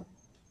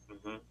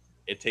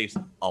 it takes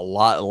a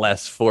lot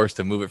less force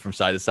to move it from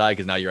side to side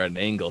because now you're at an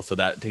angle. So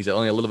that takes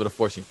only a little bit of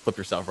force. You flip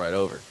yourself right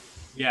over.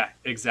 Yeah,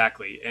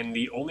 exactly. And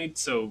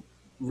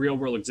real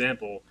world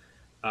example,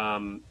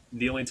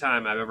 the only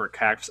time I've ever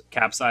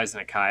capsized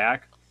in a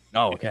kayak.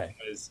 Oh, okay.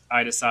 Because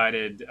I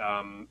decided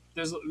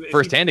there's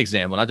first-hand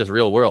example, not just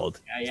real world.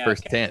 Yeah,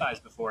 first-hand.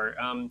 Capsized before.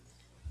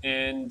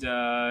 And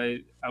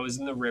I was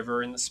in the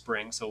river in the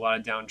spring, so a lot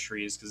of downed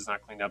trees because it's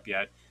not cleaned up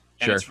yet.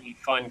 And it's really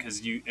fun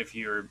because if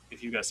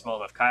you've got a small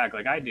enough kayak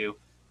like I do,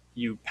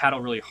 you paddle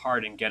really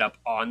hard and get up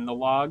on the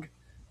log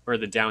or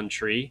the down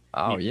tree.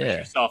 Oh, you push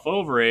yourself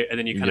over it, and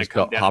then you kind of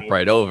come down, hop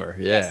right over.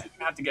 Yeah. Yes, you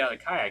don't have to get out of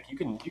the kayak. You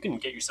can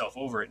get yourself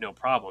over it, no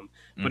problem.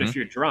 But if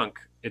you're drunk,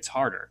 it's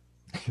harder.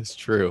 It's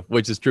true,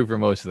 which is true for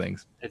most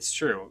things. It's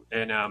true,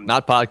 and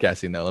not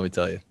podcasting though. Let me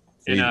tell you.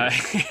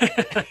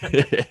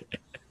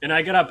 And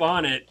I got up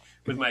on it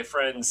with my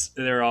friends.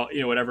 They're all,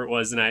 whatever it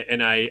was, and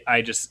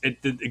I just,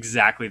 it did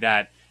exactly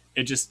that.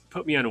 It just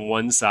put me on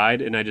one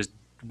side, and I just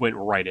went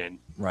right in.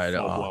 Right.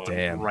 Oh,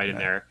 damn. Right in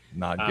there.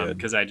 Not good.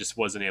 Because I just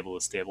wasn't able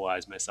to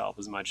stabilize myself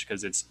as much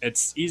because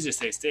it's easy to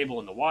stay stable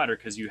in the water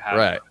because you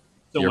have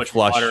so much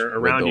water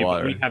around you.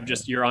 But we have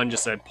you're on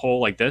just a pole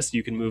like this.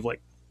 You can move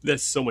like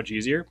this so much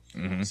easier.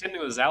 Same thing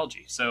with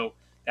algae. So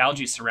the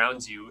algae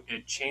surrounds you.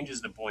 It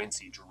changes the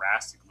buoyancy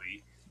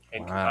drastically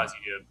and can cause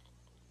you to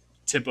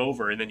tip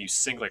over, and then you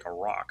sink like a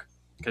rock.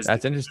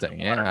 That's interesting.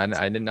 Yeah,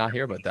 I did not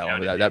hear about that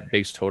one, but that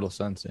makes total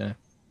sense. Yeah.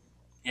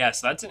 Yeah,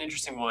 so that's an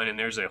interesting one, and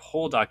there's a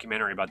whole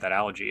documentary about that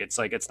algae. It's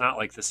not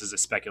like this is a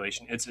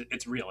speculation.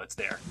 It's real. It's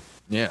there.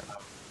 Yeah.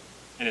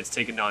 And it's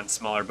taken on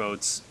smaller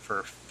boats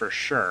for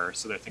sure.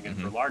 So they're thinking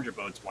for larger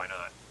boats, why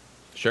not?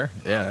 Sure.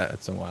 Yeah,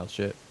 that's some wild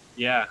shit.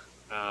 Yeah.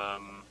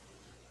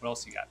 What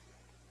else you got?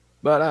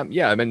 But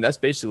yeah, I mean that's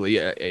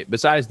basically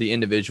besides the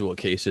individual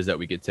cases that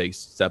we could take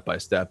step by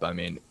step. I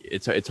mean,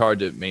 it's hard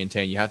to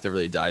maintain. You have to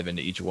really dive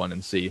into each one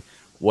and see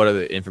what are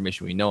the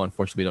information we know.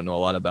 Unfortunately, we don't know a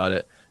lot about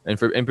it. And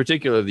in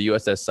particular, the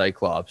USS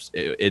Cyclops,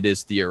 it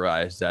is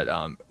theorized that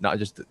not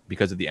just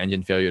because of the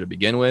engine failure to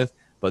begin with,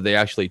 but they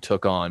actually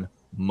took on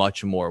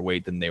much more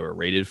weight than they were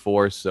rated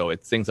for. So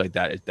it's things like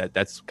that.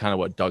 That's kind of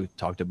what Doug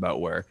talked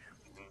about, where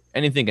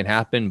anything can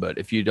happen. But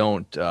if you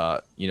don't,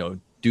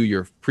 do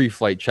your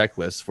pre-flight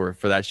checklist for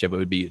that ship, it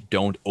would be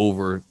don't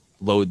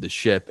overload the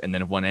ship. And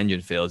then if one engine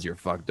fails, you're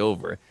fucked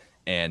over.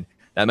 And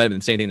that might have been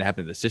the same thing that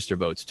happened to the sister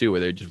boats too, where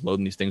they're just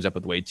loading these things up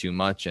with way too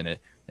much and it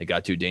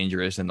got too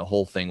dangerous and the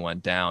whole thing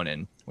went down.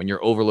 And when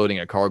you're overloading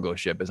a cargo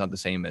ship, it's not the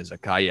same as a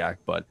kayak,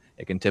 but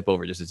it can tip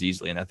over just as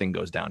easily and that thing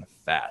goes down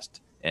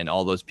fast. And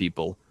all those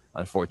people,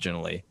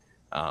 unfortunately,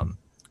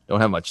 don't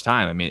have much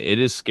time. I mean, it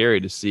is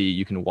scary to see.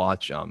 You can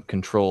watch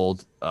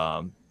controlled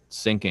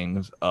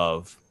sinkings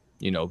of,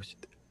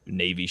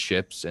 Navy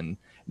ships, and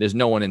there's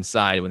no one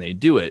inside when they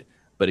do it,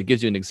 but it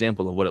gives you an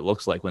example of what it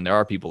looks like when there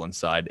are people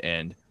inside.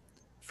 And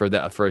for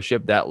a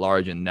ship that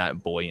large and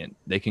that buoyant,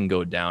 they can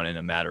go down in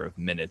a matter of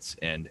minutes.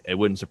 And it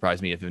wouldn't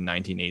surprise me if in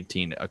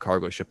 1918 a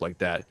cargo ship like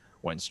that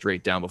went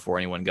straight down before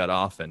anyone got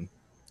off, and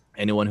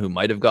anyone who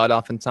might have got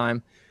off in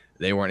time,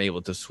 they weren't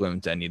able to swim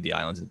to any of the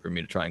islands in the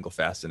Bermuda Triangle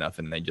fast enough,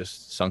 and they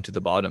just sunk to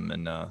the bottom,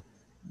 and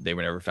they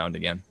were never found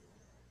again.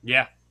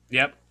 Yeah.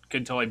 Yep.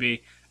 Could totally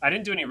be. I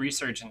didn't do any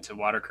research into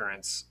water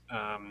currents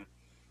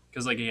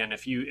because, again,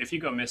 if you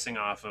go missing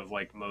off of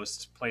like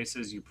most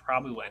places, you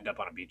probably will end up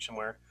on a beach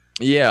somewhere.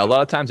 Yeah, a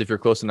lot of times if you're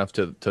close enough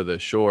to the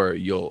shore,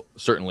 you'll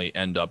certainly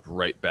end up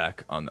right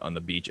back on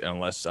the beach,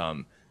 unless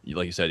like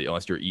you said,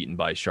 unless you're eaten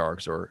by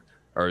sharks or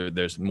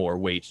there's more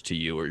weight to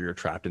you, or you're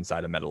trapped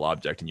inside a metal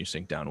object and you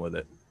sink down with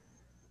it.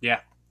 Yeah.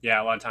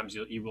 A lot of times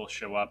you will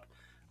show up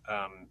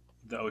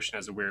the ocean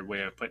has a weird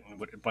way of putting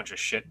a bunch of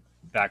shit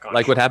back on.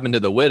 Like shore. what happened to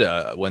the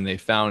Witta when they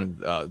found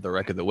the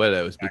wreck of the Witta.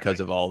 It was because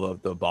of all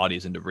of the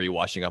bodies and debris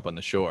washing up on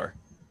the shore.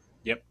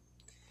 Yep.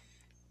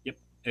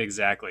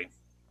 Exactly.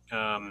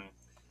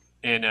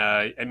 And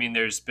I mean,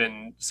 there's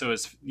been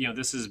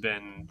this has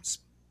been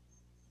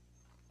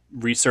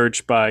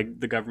researched by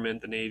the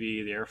government, the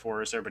Navy, the Air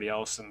Force, everybody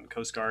else, and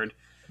Coast Guard.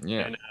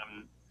 Yeah. And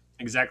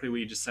exactly what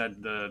you just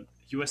said, the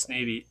U.S.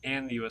 Navy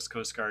and the U.S.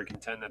 Coast Guard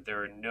contend that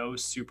there are no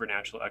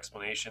supernatural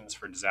explanations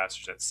for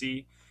disasters at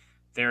sea.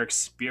 Their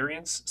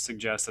experience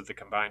suggests that the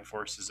combined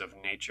forces of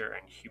nature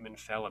and human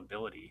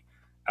fallibility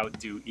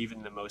outdo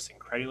even the most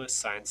incredulous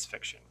science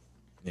fiction.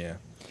 Yeah.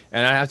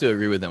 And I have to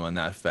agree with them on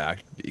that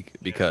fact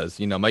because,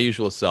 my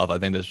usual self, I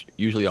think there's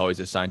usually always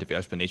a scientific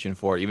explanation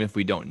for it. Even if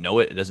we don't know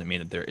it, it doesn't mean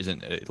that there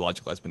isn't a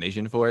logical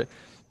explanation for it.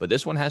 But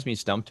this one has me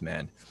stumped,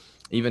 man.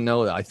 Even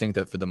though I think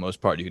that for the most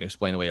part, you can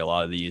explain away a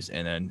lot of these.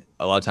 And then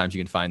a lot of times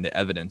you can find the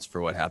evidence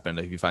for what happened.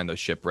 If you find those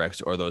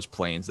shipwrecks or those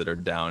planes that are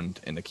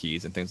downed in the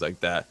Keys and things like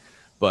that.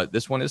 But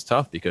this one is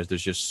tough because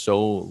there's just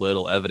so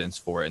little evidence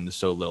for it and there's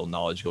so little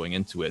knowledge going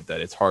into it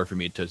that it's hard for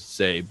me to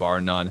say,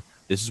 bar none,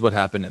 this is what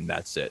happened and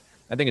that's it.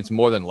 I think it's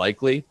more than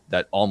likely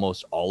that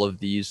almost all of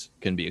these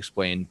can be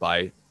explained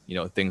by,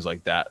 things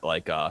like that,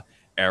 like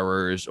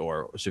errors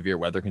or severe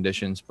weather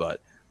conditions.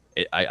 But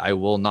I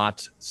will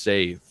not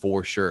say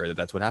for sure that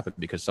that's what happened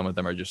because some of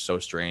them are just so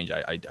strange.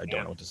 I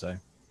don't know what to say.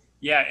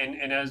 Yeah.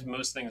 And as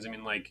most things, I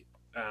mean, like,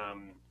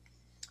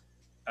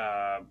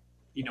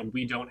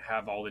 we don't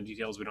have all the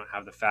details. We don't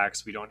have the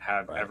facts. We don't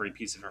have every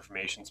piece of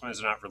information.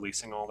 Sometimes they're not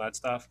releasing all that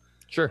stuff.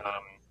 Sure.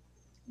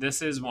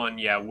 This is one,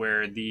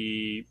 where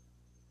the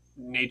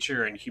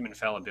nature and human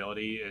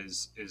fallibility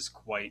is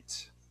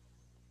quite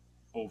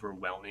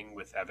overwhelming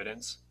with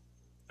evidence.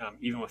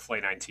 Even with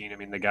Flight 19, I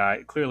mean,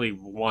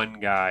 one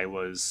guy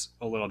was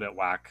a little bit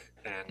whack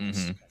and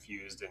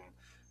confused and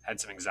had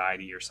some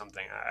anxiety or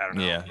something. I don't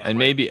know. Yeah,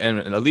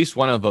 and at least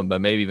one of them, but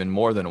maybe even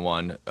more than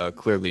one,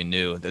 clearly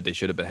knew that they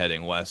should have been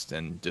heading west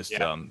and just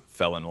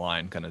fell in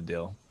line, kind of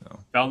deal. So.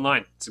 Fell in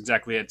line. That's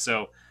exactly it.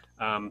 So,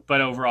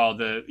 but overall,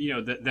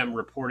 them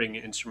reporting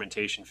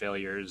instrumentation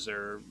failures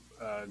or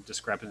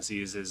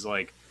discrepancies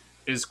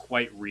is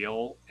quite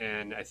real,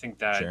 and I think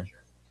that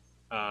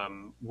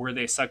were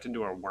they sucked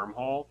into a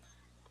wormhole,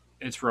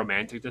 it's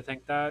romantic to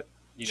think that.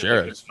 Sure,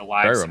 it's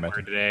alive somewhere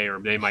today, or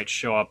they might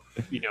show up.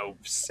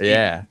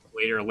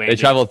 Later. They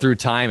travel through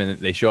time and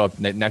they show up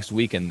next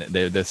week, and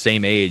they're the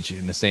same age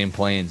in the same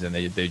planes, and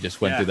they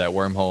just went through that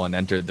wormhole and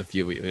entered the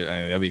few.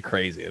 That'd be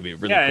crazy. It'd be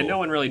really cool. And no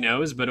one really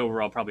knows, but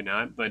overall, probably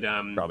not. But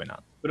probably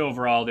not. But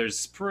overall,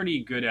 there's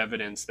pretty good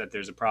evidence that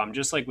there's a problem.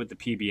 Just like with the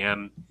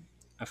PBM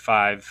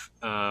 5,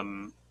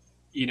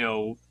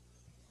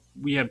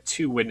 we have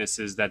 2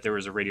 witnesses that there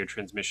was a radio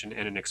transmission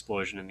and an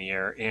explosion in the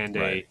air and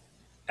a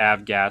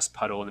avgas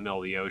puddle in the middle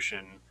of the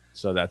ocean.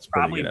 So that's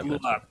probably pretty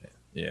good blew up.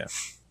 Yeah.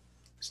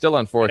 Still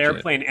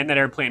unfortunate. That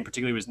airplane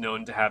particularly was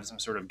known to have some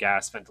sort of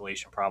gas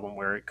ventilation problem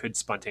where it could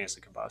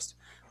spontaneously combust,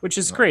 which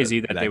is crazy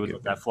that they would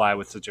let that fly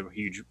with such a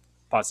huge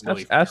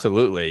possibility.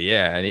 Absolutely,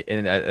 yeah.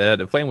 And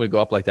a plane would go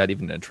up like that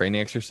even in a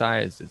training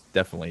exercise. It's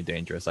definitely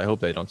dangerous. I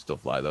hope they don't still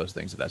fly those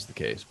things if that's the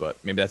case, but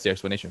maybe that's the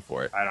explanation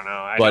for it. I don't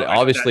know. But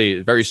obviously,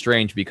 very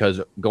strange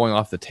because going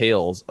off the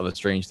tails of a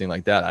strange thing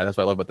like that, that's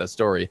what I love about that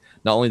story.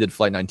 Not only did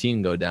Flight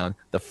 19 go down,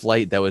 the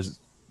flight that was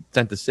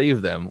sent to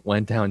save them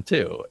went down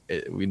too.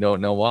 We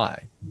don't know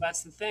why.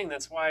 That's the thing.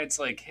 That's why it's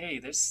like, hey,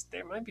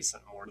 there might be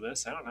something more to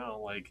this. I don't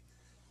know. Like,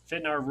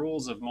 fitting our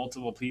rules of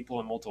multiple people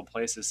in multiple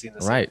places seeing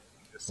the same.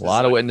 A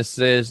lot of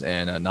witnesses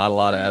and not a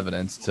lot of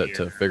evidence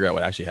to figure out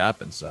what actually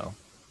happened. So,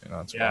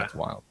 it's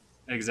wild.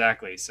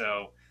 Exactly.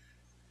 So,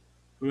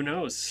 who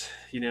knows?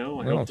 I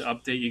hope to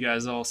update you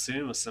guys all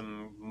soon with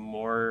some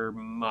more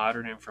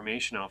modern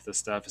information off this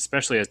stuff,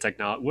 especially as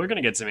technology. We're going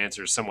to get some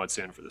answers somewhat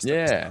soon for this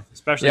stuff.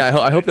 Especially. Yeah,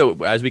 I hope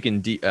that as we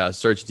can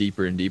search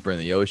deeper and deeper in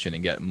the ocean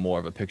and get more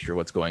of a picture of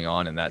what's going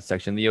on in that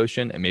section of the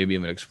ocean, and maybe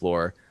even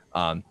explore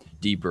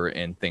deeper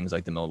in things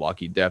like the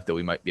Milwaukee Depth, that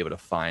we might be able to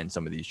find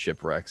some of these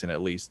shipwrecks and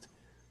at least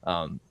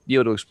be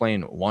able to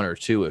explain 1 or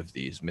 2 of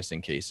these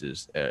missing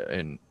cases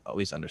and at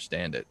least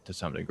understand it to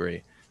some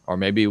degree. Or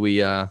maybe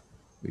we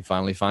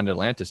finally find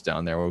Atlantis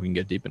down there where we can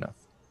get deep enough.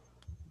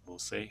 We'll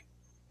see.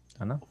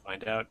 I know. We'll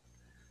find out.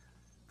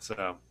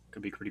 So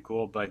could be pretty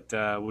cool. But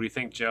what do you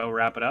think, Joe?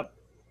 Wrap it up?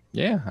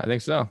 Yeah, I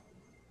think so.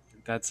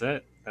 That's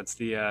it. That's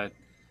the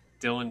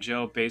Dylan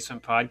Joe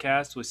Basement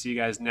Podcast. We'll see you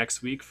guys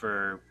next week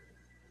for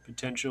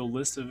potential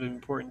list of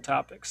important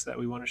topics that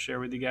we want to share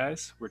with you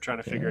guys. We're trying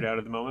to figure it out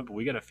at the moment, but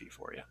we got a few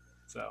for you.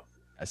 So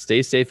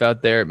stay safe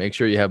out there. Make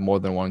sure you have more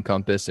than one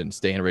compass and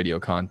stay in radio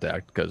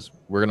contact because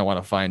we're going to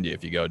want to find you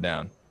if you go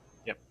down.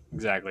 Yep,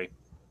 exactly.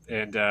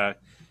 And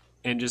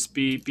just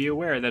be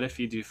aware that if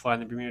you do fly in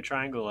the Bermuda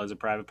Triangle as a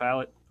private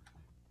pilot,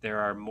 there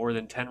are more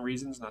than 10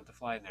 reasons not to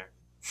fly in there.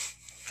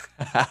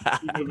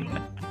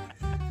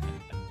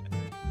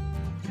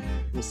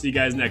 We'll see you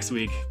guys next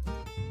week.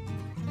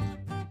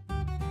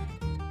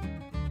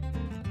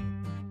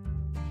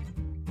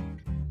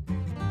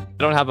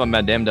 don't have a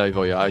Madame de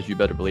Voyage, you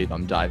better believe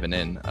I'm diving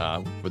in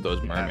with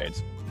those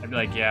mermaids. I'd be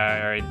like,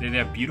 yeah, all right. They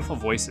have beautiful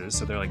voices,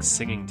 so they're like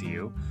singing to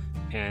you,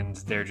 and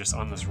they're just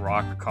on this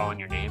rock calling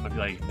your name. I'd be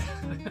like,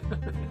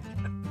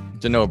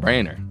 It's a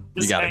no-brainer.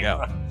 You gotta hang go.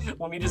 on.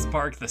 Let me just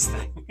park this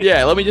thing.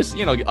 Yeah, let me just,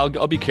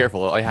 I'll be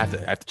careful. I have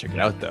to check it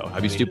out though.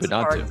 I'd be stupid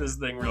not park to. this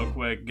thing real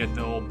quick. Get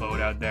the old boat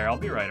out there. I'll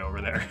be right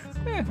over there.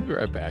 I'll be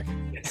right back.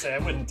 I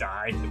wouldn't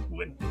die.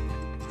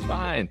 It's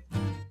fine.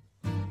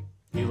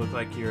 You look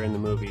like you're in the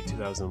movie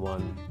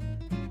 2001.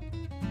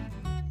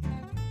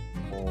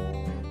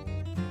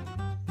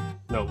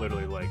 No,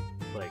 literally like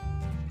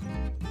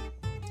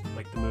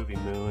the movie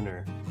Moon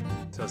or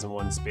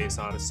 2001 Space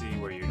Odyssey,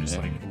 where you're just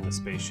like in the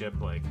spaceship,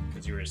 like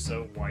because you were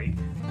so white,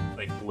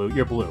 like blue.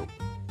 You're blue.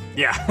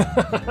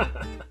 Yeah.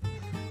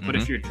 But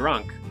if you're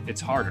drunk,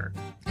 it's harder.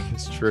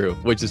 It's true,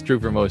 which is true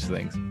for most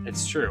things.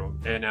 It's true,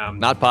 and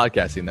Not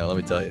podcasting though. Let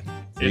me tell you.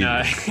 and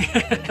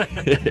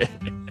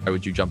Why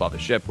would you jump off a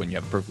ship when you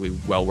have a perfectly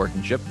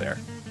well-working ship there?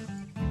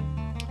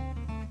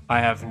 I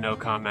have no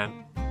comment.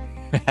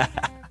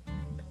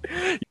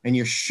 And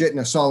you're shitting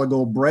a solid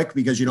gold brick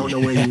because you don't know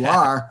where you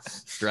are.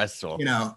 Stressful. You know,